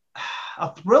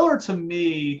thriller to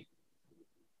me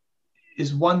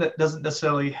is one that doesn't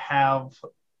necessarily have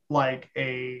like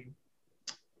a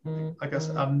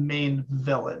main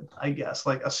villain, I guess,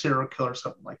 like a serial killer or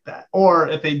something like that. Or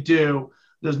if they do,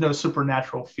 there's no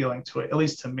supernatural feeling to it, at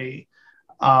least to me.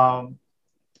 And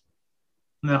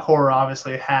the horror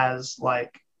obviously has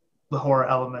like the horror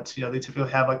elements. They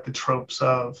typically have like the tropes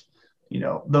of,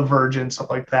 the virgin, stuff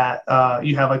like that.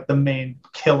 You have like the main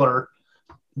killer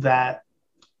that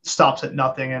stops at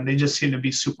nothing, and they just seem to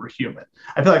be superhuman.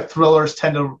 I feel like thrillers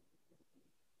tend to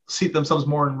seat themselves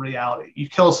more in reality. You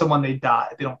kill someone, they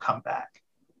die, they don't come back.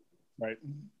 Right.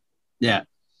 Yeah.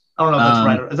 I don't know if that's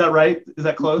right. Is that right? Is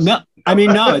that close? No, I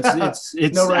mean, no, it's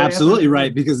No right absolutely answer?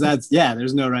 right, because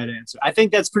there's no right answer. I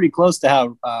think that's pretty close to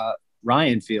how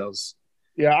Ryan feels.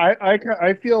 Yeah,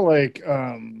 I feel like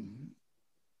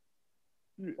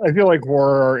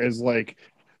horror is like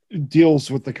deals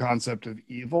with the concept of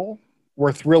evil,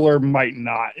 where thriller might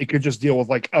not. It could just deal with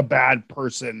like a bad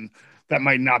person that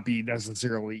might not be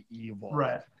necessarily evil.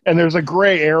 Right. And there's a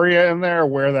gray area in there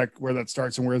where that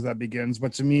starts and where that begins.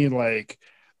 But to me,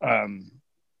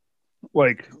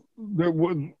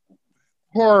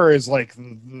 horror is like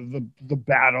the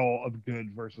battle of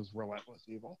good versus relentless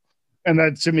evil. And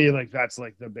that to me, like that's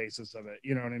like the basis of it.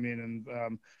 You know what I mean?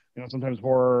 And sometimes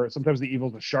the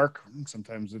evil's a shark,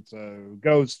 sometimes it's a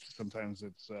ghost, sometimes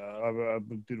it's a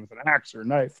dude with an axe or a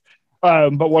knife.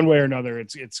 But one way or another,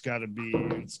 there's got to be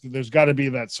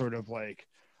that sort of like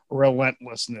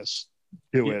relentlessness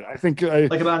to it. I think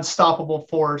like an unstoppable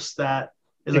force that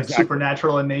is like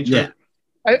supernatural in nature.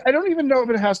 Yeah. I don't even know if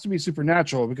it has to be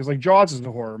supernatural, because like Jaws is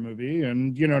a horror movie,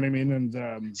 and you know what I mean.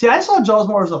 And see, I saw Jaws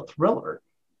more as a thriller.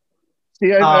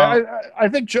 Yeah, I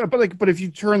think, but if you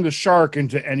turn the shark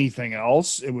into anything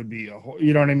else, it would be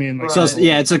you know what I mean. Like, so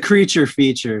yeah, it's a creature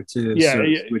feature too,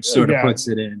 which sort of puts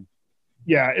it in.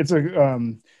 Yeah, it's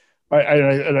a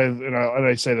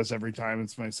I say this every time.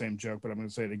 It's my same joke, but I'm going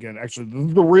to say it again. Actually,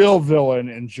 the real villain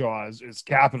in Jaws is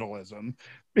capitalism,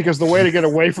 because the way to get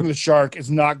away from the shark is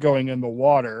not going in the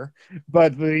water,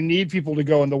 but they need people to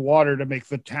go in the water to make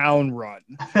the town run.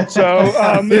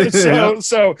 So,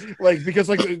 so like, because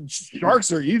like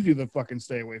sharks are easy to fucking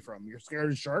stay away from. You're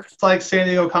scared of sharks? It's like San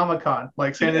Diego Comic-Con.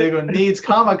 Like San Diego needs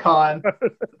Comic-Con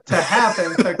to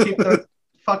happen to keep the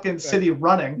fucking city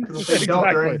running, because if they don't,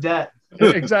 they're in debt.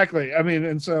 Exactly. I mean,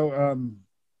 and so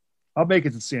I'll make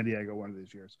it to San Diego one of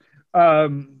these years.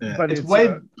 But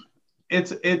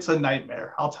it's a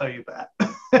nightmare. I'll tell you that.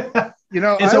 It's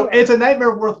it's a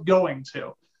nightmare worth going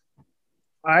to.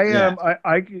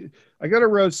 I go to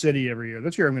Rose City every year.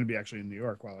 This year I'm going to be actually in New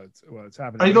York while it's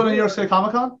happening. Are you going to New York City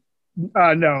Comic Con?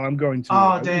 No, I'm going to.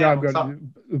 Oh damn! No, I'm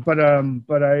going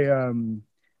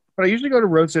but I usually go to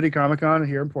Rose City Comic Con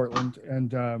here in Portland,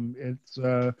 and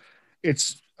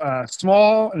it's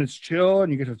small and it's chill,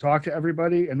 and you get to talk to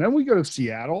everybody. And then we go to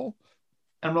Seattle.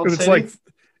 Emerald City? It's like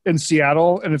in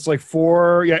Seattle, and it's like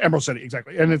Emerald City,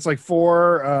 exactly. And it's like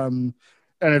and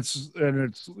it's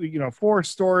 4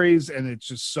 stories, and it's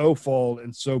just so full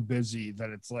and so busy that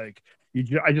it's like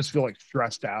I just feel like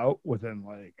stressed out within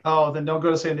like. Oh, then don't go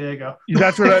to San Diego.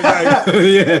 That's what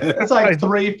It's like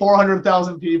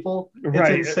 400,000 people. It's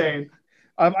right. insane.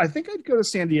 I think I'd go to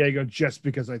San Diego just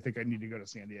because I think I need to go to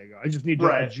San Diego. I just need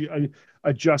to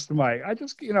adjust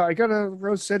I go to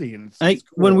Rose City, and it's cool.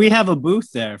 When we have a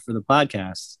booth there for the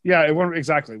podcast. Yeah, it won't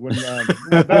exactly. When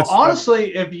well,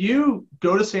 honestly, if you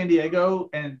go to San Diego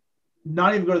and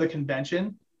not even go to the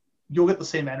convention, you'll get the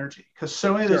same energy, because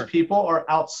so many of those people are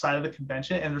outside of the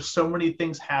convention, and there's so many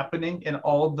things happening in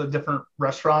all the different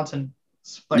restaurants, and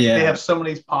they have so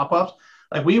many pop-ups.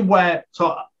 Like we went,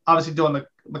 so obviously doing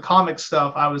the comic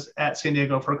stuff, I was at San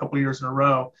Diego for a couple of years in a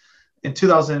row. In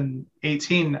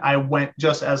 2018, I went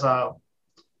just as a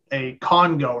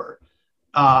con goer,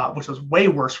 which was way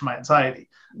worse for my anxiety.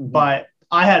 Mm-hmm. But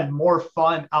I had more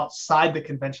fun outside the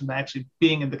convention than actually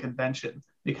being in the convention,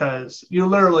 because you're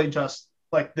literally just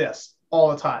like this all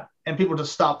the time, and people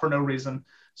just stop for no reason.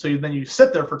 So then you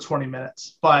sit there for 20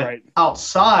 minutes. But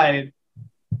outside,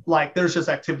 like there's just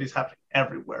activities happening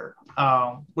everywhere,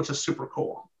 which is super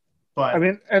cool. But I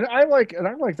mean, and I like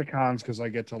the cons because I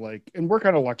get to like, and we're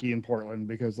kind of lucky in Portland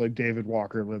because like David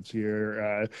Walker lives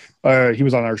here. He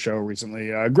was on our show recently.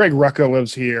 Greg Rucka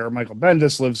lives here. Michael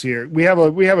Bendis lives here. We have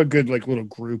a good like little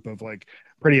group of like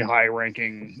pretty high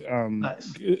ranking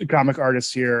nice. comic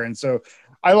artists here, and so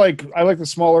I like the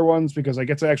smaller ones because I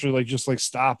get to actually like just like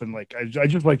stop and like I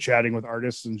just like chatting with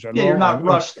artists in general. Yeah, you're not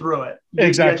rushed through it.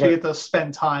 Exactly. You actually get to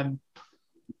spend time.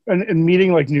 And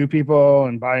meeting like new people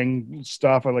and buying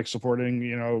stuff. I like supporting,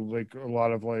 like a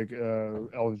lot of like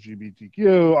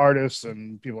LGBTQ artists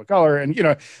and people of color. And,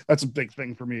 that's a big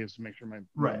thing for me is to make sure my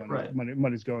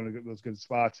money's going to those good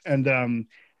spots. And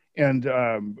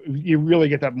you really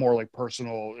get that more like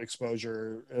personal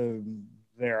exposure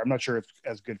there. I'm not sure if it's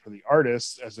as good for the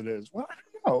artists as it is. Well, I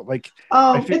don't know. Like,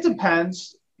 it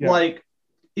depends. Yeah. Like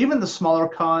even the smaller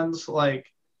cons, like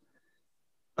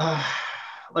I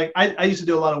used to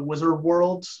do a lot of Wizard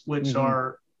Worlds, which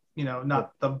are,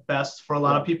 not the best for a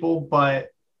lot of people, but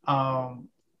I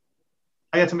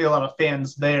got to meet a lot of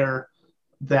fans there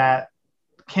that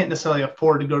can't necessarily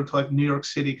afford to go to like New York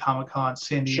City Comic-Con,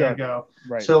 San Diego. Sure.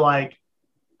 Right. So like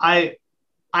I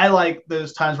like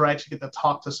those times where I actually get to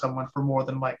talk to someone for more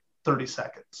than like 30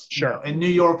 seconds. Sure. In New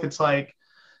York, it's like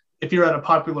if you're at a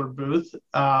popular booth,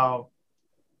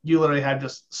 you literally have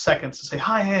just seconds to say,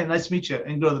 hi, hey, nice to meet you,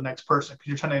 and go to the next person because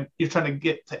you're trying to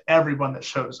get to everyone that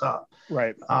shows up.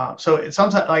 Right. So it's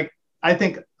sometimes like I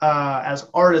think as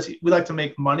artists, we like to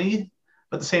make money,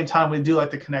 but at the same time, we do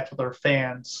like to connect with our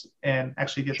fans and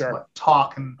actually get to like,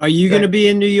 talk. And are you going to be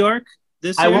in New York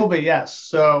this year? I will be, yes.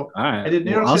 So all right. I did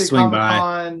New York City Comic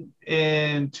Con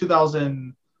in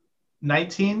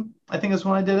 2019, I think is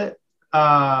when I did it,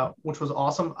 which was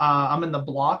awesome. I'm in the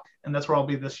block, and that's where I'll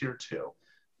be this year too.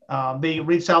 They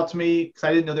reached out to me because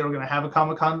I didn't know they were going to have a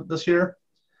Comic-Con this year.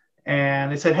 And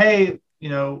they said, hey,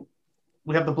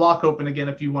 we have the block open again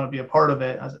if you want to be a part of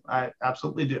it. I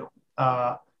absolutely do.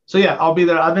 So, yeah, I'll be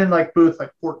there. I'm in, like, booth,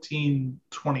 like,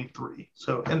 1423.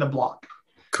 So, in the block.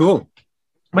 Cool.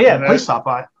 But, yeah, please stop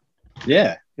by.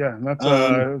 Yeah. Yeah, and that's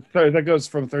that goes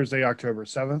from Thursday, October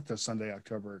 7th to Sunday,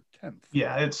 October 10th.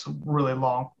 Yeah, it's really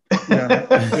long. Yeah,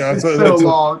 it's so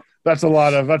long. That's a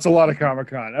lot of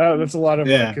Comic-Con. That's a lot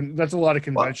of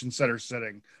convention center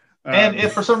sitting. And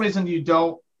if for some reason you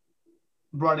don't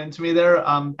run into me there,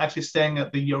 I'm actually staying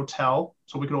at the Yotel,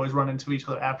 so we could always run into each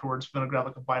other afterwards. If we're gonna grab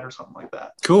like a bite or something like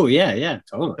that. Cool. Yeah,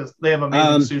 totally. Because they have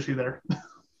amazing sushi there.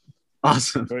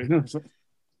 Awesome.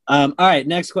 All right,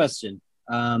 next question.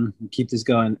 Keep this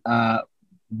going.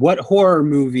 What horror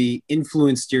movie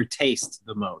influenced your taste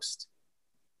the most?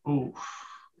 Ooh.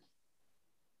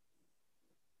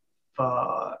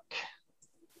 Fuck.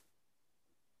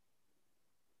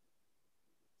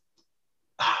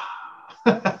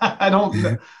 I don't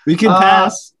know. We can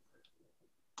pass.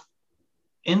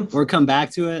 Or come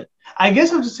back to it. I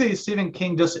guess I'll just say Stephen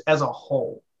King just as a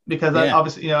whole. Because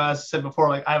obviously, as I said before,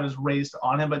 like I was raised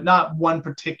on him, but not one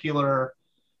particular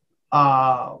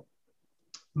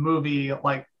movie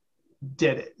like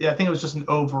did it. Yeah, I think it was just an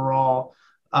overall.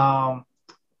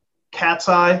 Cat's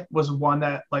Eye was one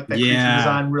that like that creature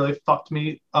design really fucked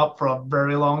me up for a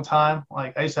very long time.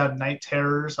 Like I used to have night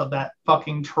terrors of that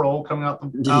fucking troll coming out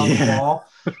the wall.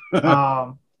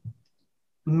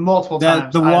 Multiple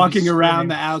times. The walking around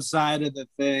the outside of the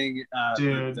thing,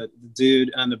 dude. The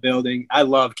dude on the building. I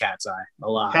love Cat's Eye a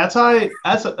lot. Cat's Eye,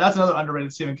 that's another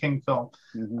underrated Stephen King film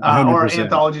or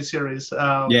anthology series.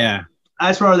 I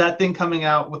just remember that thing coming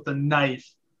out with the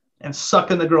knife and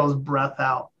sucking the girl's breath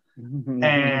out.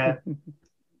 And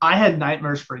I had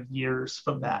nightmares for years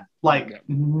from that. Like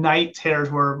night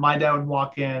terrors where my dad would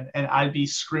walk in and I'd be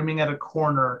screaming at a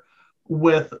corner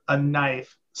with a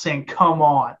knife saying, come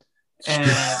on. And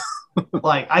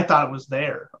like I thought it was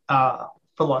there for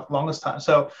the longest time.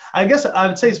 So I guess I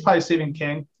would say it's probably Stephen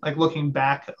King, like looking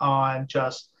back on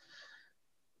just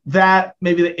that,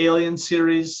 maybe the Alien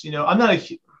series. I'm not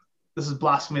this is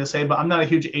blasphemy to say, but I'm not a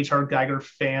huge H.R. Geiger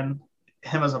fan.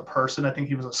 Him as a person, I think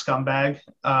he was a scumbag.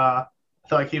 I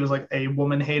feel like he was like a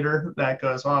woman hater that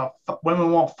goes, "Oh,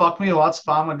 women won't fuck me. Well, that's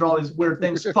fine. I'm gonna draw these weird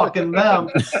things fucking them."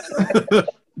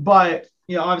 But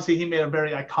obviously, he made a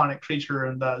very iconic creature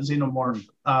in the Xenomorph.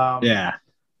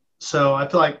 So I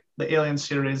feel like the Alien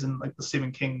series and like the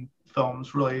Stephen King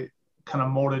films really kind of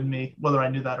molded me, whether I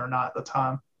knew that or not at the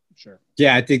time. Sure.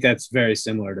 Yeah, I think that's very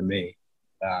similar to me.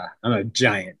 I'm a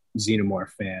giant Xenomorph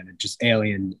fan, and just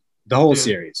Alien. The whole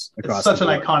series. It's such an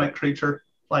iconic creature.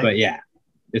 Like, but yeah,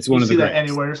 it's one of the. You see that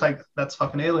anywhere? It's like that's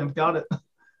fucking Alien. Got it.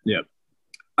 Yep.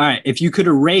 All right. If you could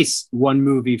erase one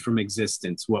movie from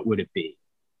existence, what would it be?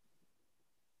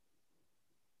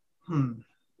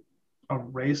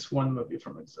 Erase one movie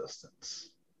from existence.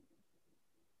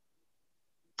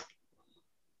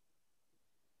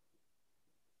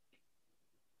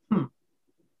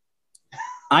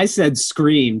 I said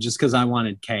Scream just because I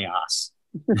wanted chaos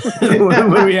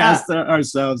when we asked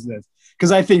ourselves this,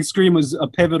 because I think Scream was a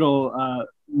pivotal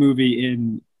movie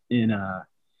in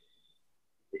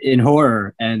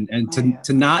horror, and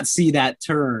to not see that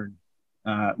turn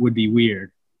would be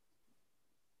weird.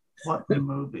 What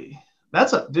movie?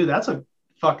 That's a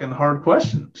fucking hard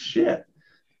question. Shit.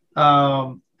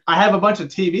 I have a bunch of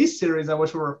TV series I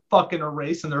wish were fucking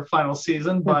erased in their final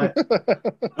season, but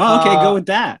okay, go with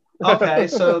that. Okay,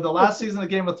 so the last season of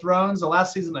Game of Thrones, the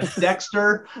last season of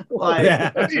Dexter,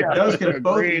 those can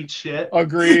both eat shit.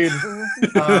 Agreed.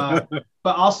 But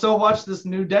I'll still watch this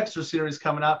new Dexter series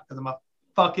coming up because I'm a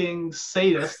fucking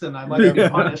sadist and I like to be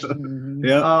punished.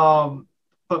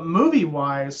 But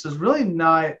movie-wise, there's really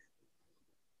not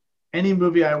any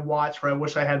movie I watch where I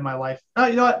wish I had in my life. Oh,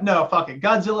 you know what? No, fuck it.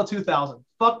 Godzilla 2000.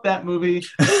 Fuck that movie.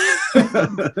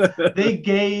 They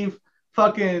gave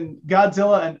fucking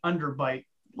Godzilla an underbite.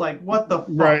 Like, what the fuck?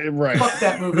 Right. Fuck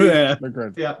that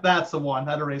movie. Yeah, that's the one.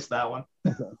 I'd erase that one.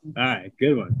 All right,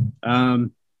 good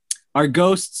one. Are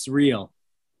ghosts real?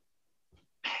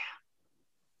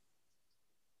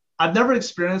 I've never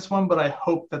experienced one, but I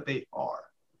hope that they are.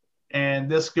 And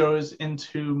this goes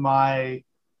into my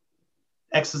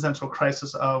existential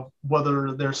crisis of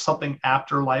whether there's something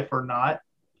after life or not.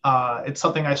 It's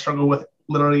something I struggle with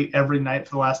literally every night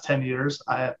for the last 10 years.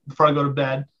 Before I go to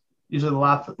bed, usually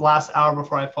the last hour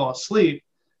before I fall asleep,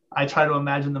 I try to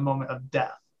imagine the moment of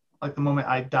death, like the moment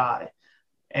I die.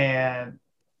 And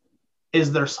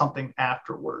is there something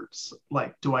afterwards?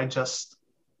 Like, do I just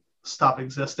stop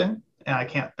existing and I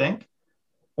can't think?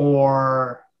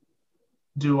 Or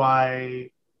do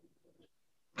I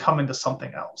come into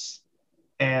something else?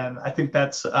 And I think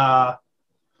that's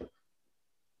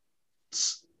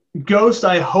ghosts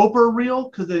I hope are real,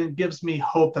 because it gives me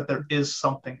hope that there is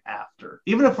something after,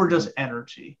 even if we're just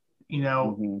energy. You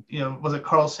know, was it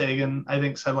Carl Sagan, I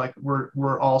think, said like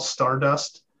we're all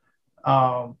stardust.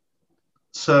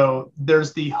 So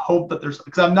there's the hope that there's,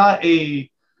 because I'm not a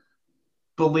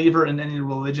believer in any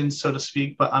religion, so to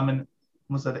speak, but I'm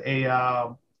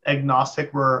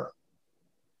agnostic, where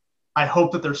I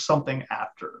hope that there's something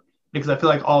after, because I feel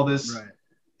like all this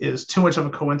is too much of a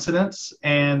coincidence,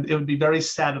 and it would be very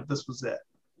sad if this was it.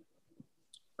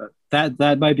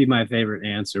 That might be my favorite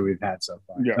answer we've had so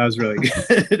far. Yeah. That was really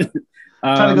good.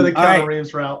 Trying to go the Keanu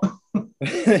Reeves route.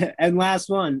 And last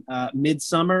one,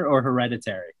 Midsummer or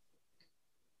Hereditary?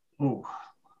 Ooh,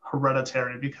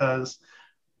 Hereditary, because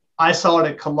I saw it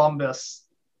at Columbus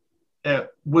at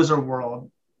Wizard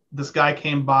World. This guy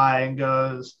came by and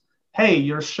goes, "Hey,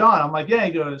 you're Sean." I'm like, "Yeah."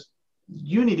 He goes,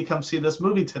 "You need to come see this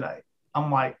movie tonight."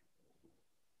 I'm like,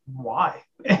 "Why?"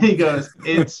 And he goes,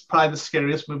 "It's probably the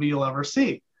scariest movie you'll ever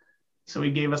see." So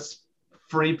he gave us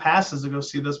free passes to go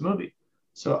see this movie.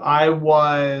 So I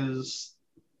was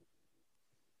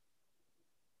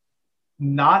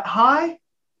not high.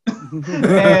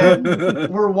 And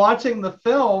we're watching the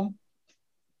film,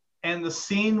 and the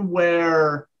scene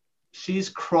where she's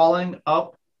crawling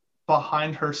up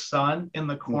behind her son in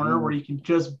the corner where you can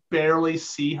just barely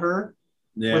see her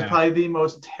was probably the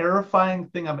most terrifying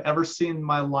thing I've ever seen in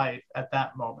my life at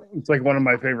that moment. It's like one of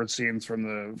my favorite scenes from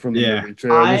the movie too.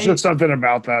 There's just something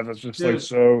about that that's just like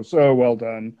so well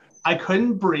done. I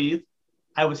couldn't breathe.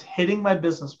 I was hitting my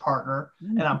business partner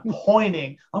and I'm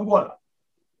pointing. I'm going,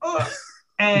 ugh.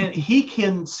 And he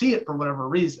can see it for whatever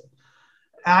reason.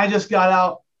 And I just got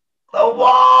out the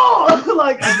wall.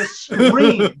 Like, I just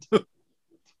screamed.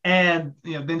 And,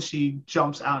 you know, then she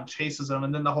jumps out and chases him.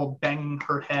 And then the whole banging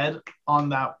her head on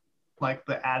that, like,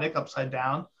 the attic upside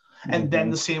down. And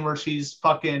then the scene where she's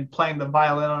fucking playing the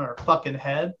violin on her fucking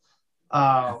head.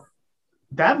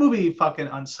 That movie fucking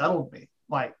unsettled me,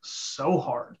 like, so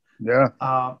hard. Yeah.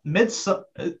 I think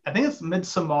it's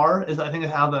Midsommar is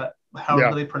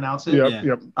however they pronounce it.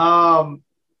 Yep.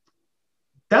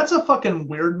 That's a fucking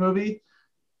weird movie.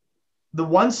 The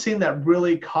one scene that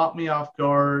really caught me off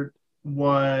guard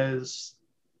was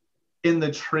in the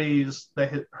trees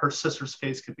that her sister's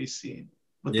face could be seen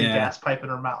with the gas pipe in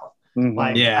her mouth.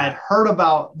 I'd heard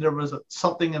about there was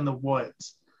something in the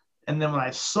woods, and then when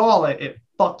I saw it, it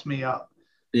fucked me up.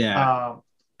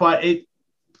 But it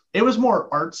was more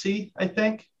artsy, I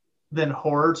think, than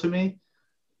horror to me.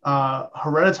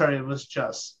 Hereditary was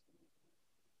just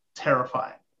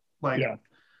terrifying.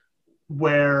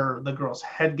 Where the girl's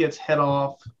head gets hit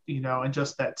off, you know, and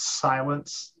just that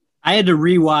silence I had to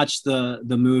rewatch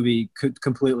the movie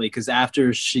completely because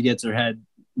after she gets her head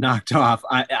knocked off,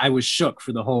 I was shook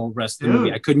for the whole rest of the movie.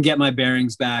 Dude. I couldn't get my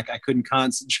bearings back. I couldn't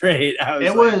concentrate.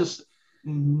 It was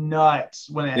nuts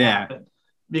when it Yeah. happened.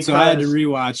 Because, so I had to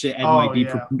rewatch it and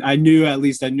yeah. I knew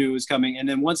it was coming. And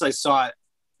then once I saw it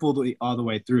fully all the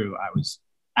way through, I was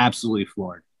absolutely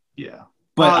floored. Yeah.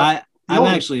 But I'm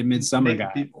actually a Midsummer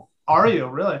guy. People. Are you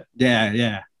really? Yeah,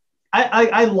 yeah.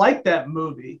 I like that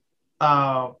movie.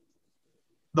 The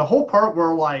whole part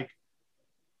where like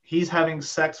he's having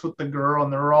sex with the girl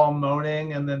and they're all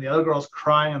moaning and then the other girl's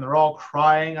crying and they're all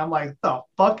crying. I'm like, the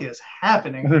fuck is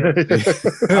happening here?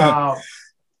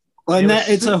 Well, and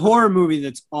it's a horror movie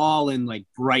that's all in like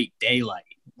bright daylight.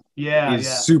 Yeah,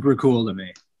 it's super cool to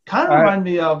me. Kind of remind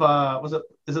me of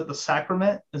is it The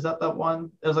Sacrament? Is that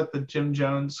one? It was like the Jim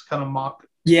Jones kind of mock.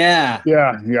 Yeah.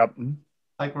 Yeah. Yep.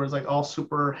 Like where it's like all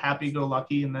super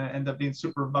happy-go-lucky and then end up being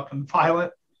super fucking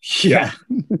violent. Yeah.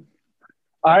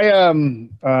 I'm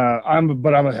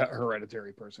a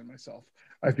hereditary person myself.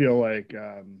 I feel like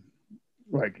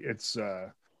it's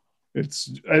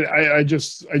I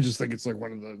just think it's like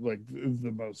one of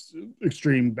the most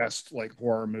extreme best like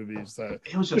horror movies that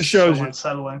it was just shows so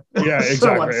unsettling. Yeah,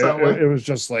 exactly. So unsettling. It was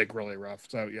just like really rough.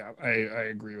 So yeah, I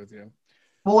agree with you.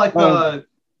 Well, like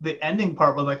the ending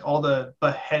part where like all the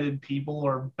beheaded people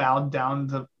are bowed down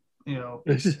to, you know.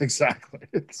 Exactly.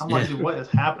 I'm like, dude, what is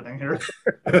happening here?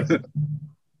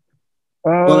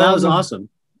 Well, that was awesome.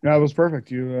 That was perfect.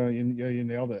 You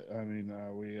nailed it. I mean,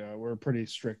 we're pretty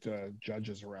strict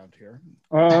judges around here.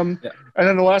 And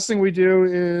then the last thing we do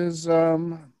is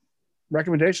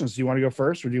recommendations. Do you want to go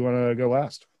first or do you want to go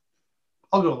last?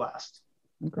 I'll go last.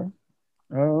 Okay.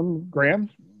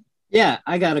 Graham? Yeah,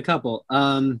 I got a couple.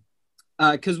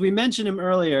 Because we mentioned him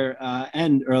earlier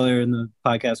and earlier in the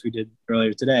podcast we did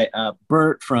earlier today.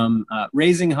 Bert from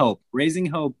Raising Hope. Raising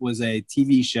Hope was a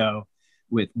TV show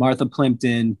with Martha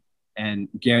Plimpton and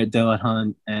Garrett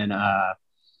Dillahunt and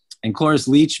Cloris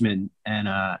Leachman and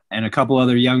a couple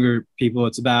other younger people.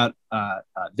 It's about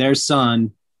their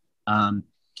son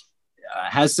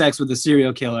has sex with a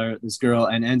serial killer, this girl,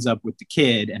 and ends up with the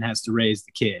kid and has to raise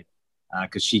the kid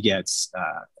because she gets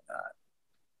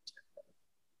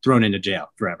thrown into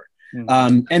jail forever.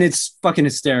 Mm-hmm. And it's fucking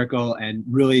hysterical and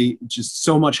really just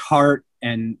so much heart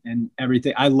and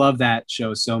everything. I love that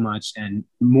show so much, and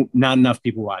not enough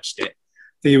people watched it.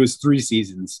 I think it was 3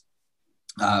 seasons,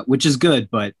 which is good,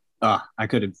 but I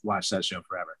could have watched that show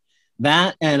forever.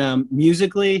 That and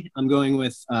musically, I'm going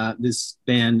with this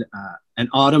band, An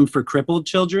Autumn for Crippled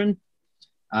Children.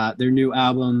 Their new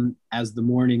album, As the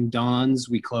Morning Dawns,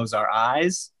 We Close Our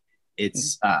Eyes.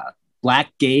 It's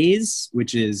black gaze,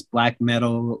 which is black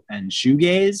metal and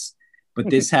shoegaze,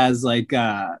 but this has like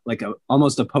a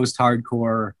almost a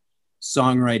post-hardcore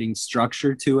songwriting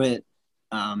structure to it.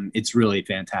 It's really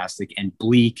fantastic and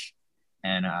bleak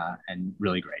and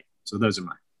really great. So those are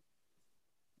mine.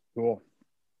 Cool.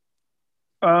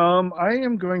 I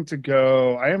am going to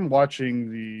go. I am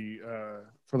watching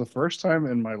for the first time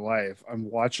in my life,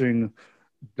 I'm watching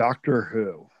Doctor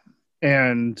Who.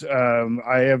 And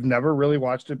I have never really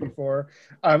watched it before.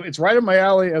 It's right up my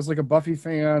alley as like a Buffy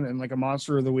fan and like a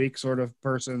Monster of the Week sort of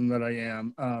person that I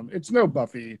am. It's no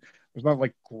Buffy. There's not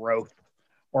like growth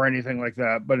or anything like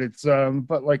that. But it's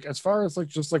but like as far as like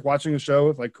just like watching a show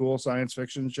with like cool science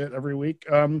fiction shit every week,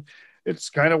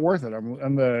 it's kind of worth it.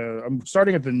 I'm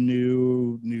starting at the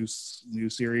new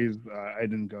series. I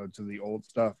didn't go to the old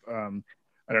stuff. I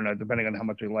don't know. Depending on how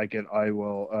much I like it, I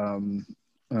will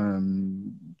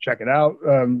check it out.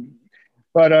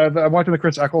 But I'm watching the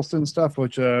Chris Eccleston stuff,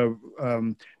 which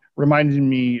reminded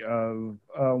me of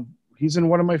he's in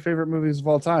one of my favorite movies of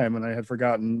all time, and I had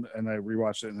forgotten, and I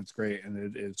rewatched it, and it's great. And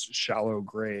it is Shallow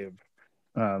Grave,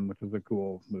 which is a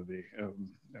cool movie.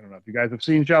 I don't know if you guys have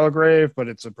seen Shallow Grave, but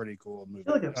it's a pretty cool movie.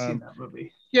 I feel like I've seen that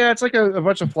movie. Yeah, it's like a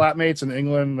bunch of flatmates in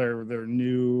England. Their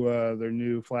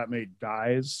new flatmate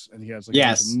dies, and he has like a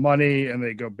bunch of money, and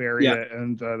they go bury it,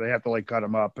 and they have to like cut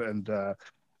him up, and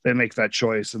they make that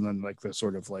choice, and then like the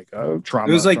sort of like trauma.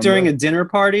 It was like during a dinner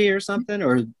party or something,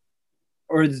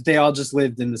 or they all just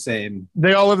lived in the same.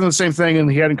 They all lived in the same thing,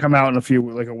 and he hadn't come out in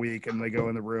a week, and they go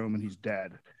in the room, and he's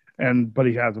dead, but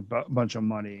he has a bunch of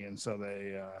money, and so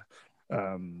they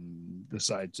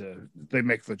they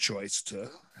make the choice to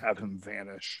have him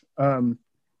vanish.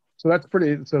 So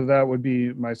that would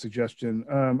be my suggestion.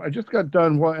 I just got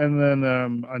done and then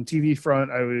on TV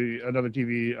front,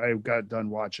 I got done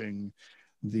watching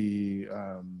the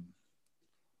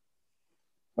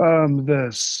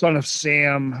Son of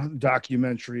Sam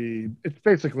documentary. It's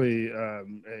basically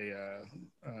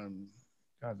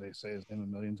God, they say his name a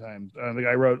million times. The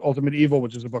guy wrote Ultimate Evil,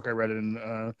 which is a book I read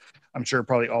in. I'm sure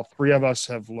probably all three of us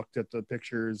have looked at the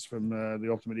pictures from the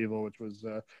Ultimate Evil, which was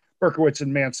Berkowitz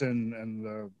and Manson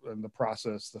and the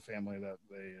process, the family that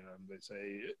they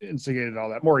say instigated all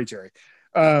that. Maury Terry.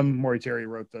 Maury Terry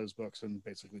wrote those books and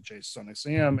basically chased Sonny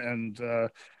Sam, and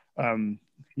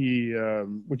he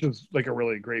which is like a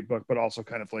really great book, but also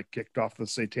kind of like kicked off the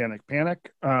Satanic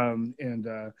Panic.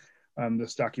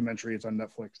 This documentary, it's on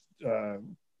Netflix,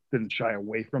 didn't shy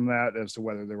away from that as to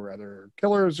whether there were other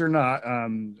killers or not.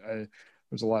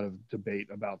 There's a lot of debate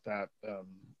about that.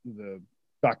 The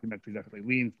documentary definitely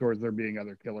leans towards there being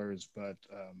other killers, but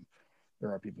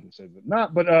there are people who say that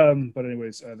not. But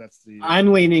anyways, that's the.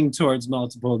 I'm leaning towards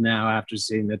multiple now after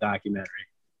seeing the documentary.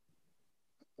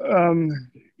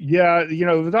 Yeah,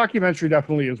 the documentary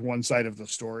definitely is one side of the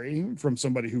story from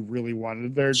somebody who really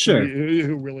wanted there, sure,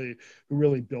 who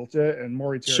really built it, and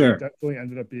Maury Terry definitely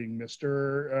ended up being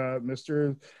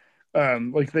Mr.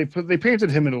 Like they painted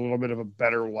him in a little bit of a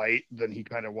better light than he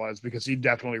kind of was, because he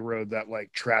definitely rode that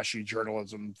like trashy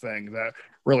journalism thing that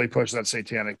really pushed that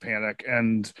Satanic Panic.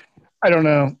 And I don't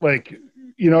know, like,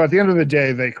 at the end of the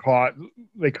day, they caught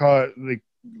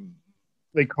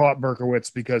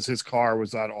Berkowitz because his car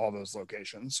was at all those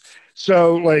locations.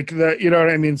 So like that, what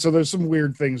I mean? So there's some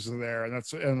weird things there, and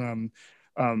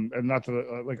not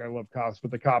that like I love cops,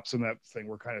 but the cops in that thing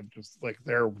were kind of just like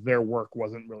their work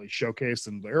wasn't really showcased,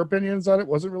 and their opinions on it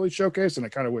wasn't really showcased, and I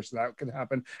kind of wish that could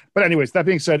happen. But anyways, that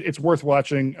being said, it's worth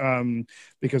watching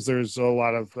because there's a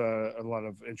lot of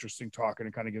interesting talk, and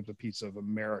it kind of gives a piece of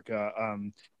America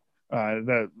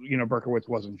that Berkowitz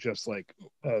wasn't just like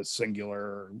a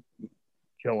singular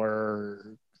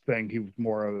killer thing. He was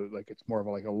more of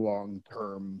a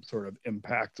long-term sort of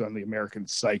impact on the American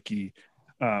psyche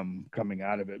coming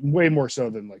out of it, way more so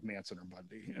than like Manson or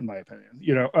Bundy, in my opinion.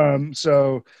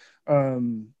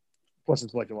 Plus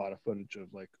it's like a lot of footage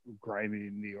of like grimy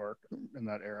New York in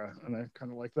that era, and I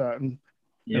kind of like that. And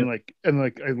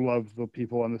I love the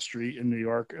people on the street in New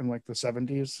York in like the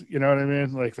 70s, you know what I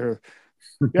mean? Like they're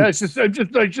it's just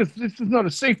this is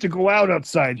not safe to go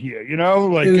outside here,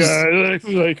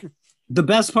 like the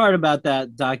best part about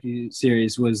that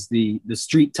docu-series was the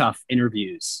street tough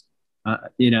interviews,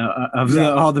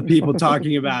 all the people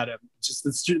talking about him, just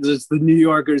the New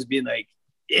Yorkers being like,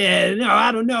 yeah, no,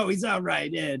 I don't know, he's all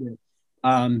right. Yeah.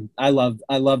 I love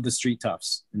the street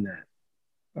toughs in that.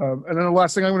 And then the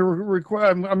last thing I'm going to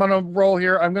request, I'm on a roll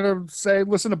here. I'm going to say,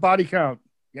 listen to Body Count.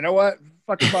 You know what?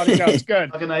 Fucking Body Count's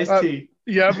good. Fucking Ice-T.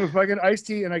 Yeah, but fucking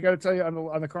Ice-T, and I got to tell you,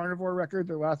 on the Carnivore record,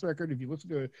 their last record, if you listen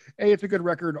to it, it's a good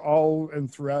record all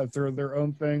and throughout their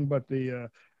own thing. But the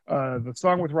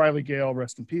song with Riley Gale,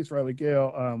 rest in peace, Riley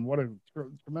Gale. What a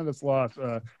tremendous loss.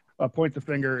 Point the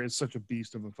Finger is such a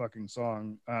beast of a fucking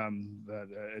song that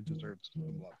it deserves some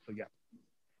love. So yeah.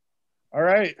 All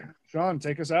right, Sean,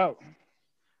 take us out.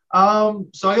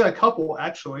 So I got a couple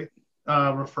actually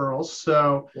referrals.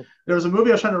 So there was a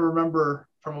movie I was trying to remember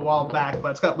from a while back, but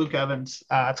it's got Luke Evans.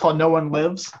 It's called No One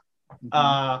Lives.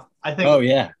 I think. Oh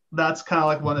yeah, that's kind of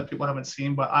like one that people haven't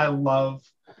seen, but I love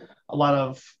a lot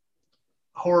of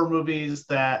horror movies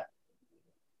that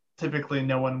typically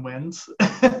no one wins.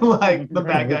 Like the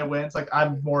bad guy wins. Like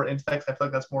I'm more into that 'cause I feel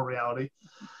like that's more reality.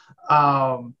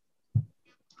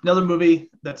 Another movie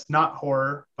that's not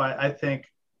horror, but I think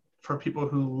for people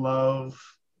who love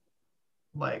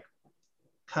like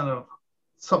kind of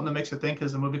something that makes you think,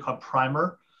 is a movie called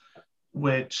Primer,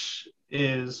 which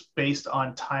is based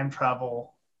on time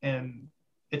travel, and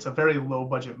it's a very low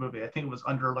budget movie. I think it was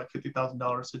under like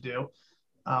 $50,000 to do.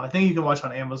 I think you can watch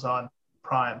on Amazon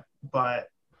Prime, but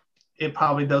it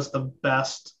probably does the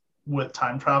best with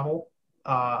time travel,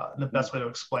 the best way to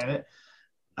explain it.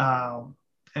 And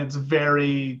it's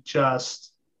very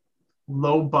just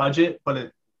low budget,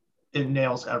 but it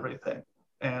nails everything.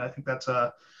 And I think that's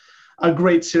a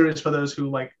great series for those who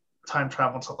like time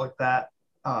travel and stuff like that.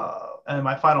 And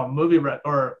my final movie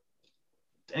or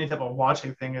any type of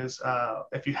watching thing is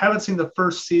if you haven't seen the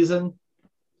first season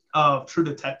of True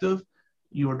Detective,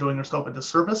 you are doing yourself a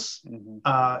disservice.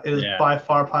 It is by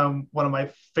far probably one of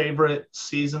my favorite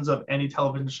seasons of any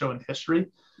television show in history.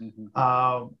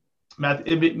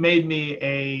 It made me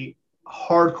a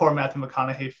hardcore Matthew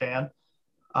McConaughey fan.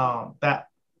 That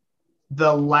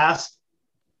the last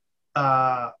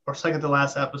or second to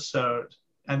last episode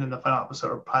and then the final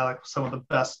episode are probably like some of the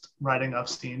best writing I've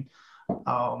seen.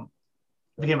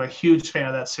 Became a huge fan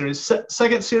of that series.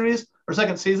 Second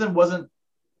season wasn't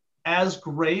as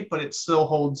great, but it still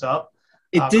holds up.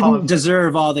 It didn't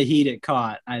deserve all the heat it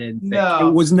caught. I didn't think No,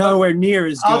 it was nowhere near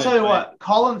as good. I'll tell you what,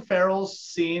 Colin Farrell's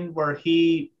scene where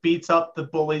he beats up the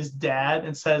bully's dad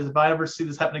and says, "If I ever see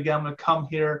this happen again, I'm gonna come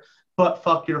here, butt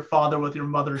fuck your father with your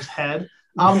mother's head."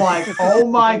 I'm like, oh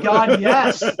my god,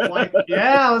 yes, like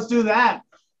yeah, let's do that.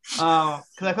 Because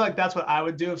I feel like that's what I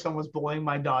would do if someone was bullying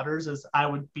my daughters. Is I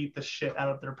would beat the shit out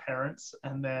of their parents,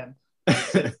 and then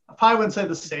I probably wouldn't say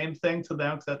the same thing to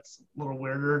them because that's a little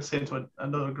weirder to say to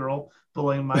another girl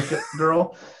bullying my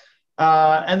girl.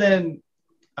 And then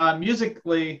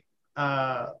musically,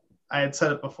 I had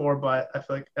said it before, but I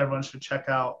feel like everyone should check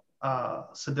out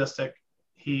Sadistic.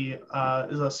 He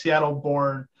is a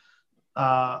Seattle-born.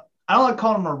 I don't like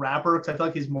calling him a rapper because I feel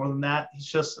like he's more than that.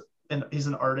 He's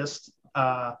an artist.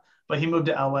 But he moved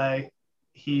to LA.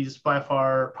 He's by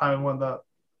far probably one of the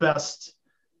best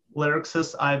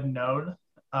lyricists I've known.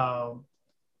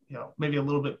 Maybe a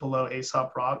little bit below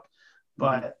Aesop Rock,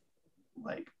 but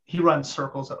like he runs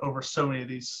circles over so many of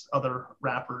these other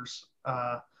rappers.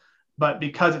 But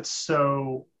because it's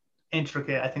so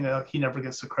intricate, I think that he never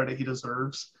gets the credit he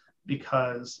deserves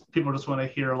because people just want to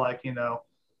hear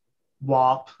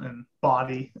WAP and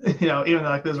Body, even though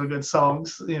like those are good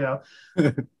songs,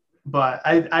 But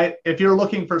I if you're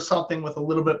looking for something with a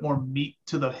little bit more meat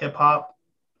to the hip hop,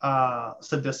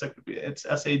 Sadistic, it's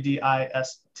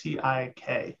SADISTIK.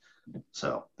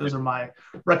 So those are my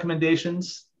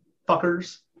recommendations,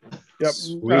 fuckers.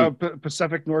 Yep.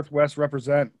 Pacific Northwest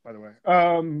represent, by the way.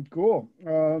 Cool.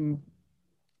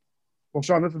 Well,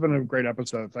 Sean, this has been a great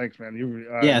episode. Thanks,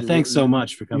 man. Thanks so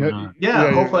much for coming on.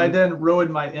 Hopefully I didn't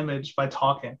ruin my image by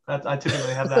talking. I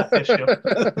typically have that issue.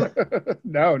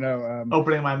 No.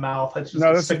 Opening my mouth. This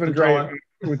has been great.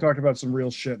 We talked about some real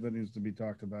shit that needs to be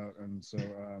talked about, and so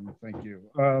thank you.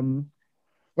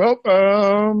 We're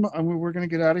going to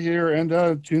get out of here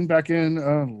and tune back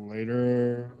in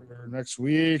later next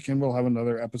week, and we'll have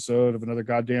another episode of another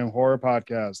goddamn horror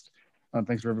podcast.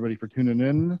 Thanks for everybody for tuning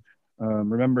in.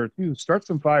 Remember to start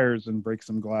some fires and break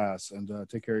some glass and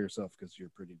take care of yourself because you're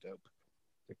pretty dope.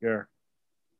 Take care.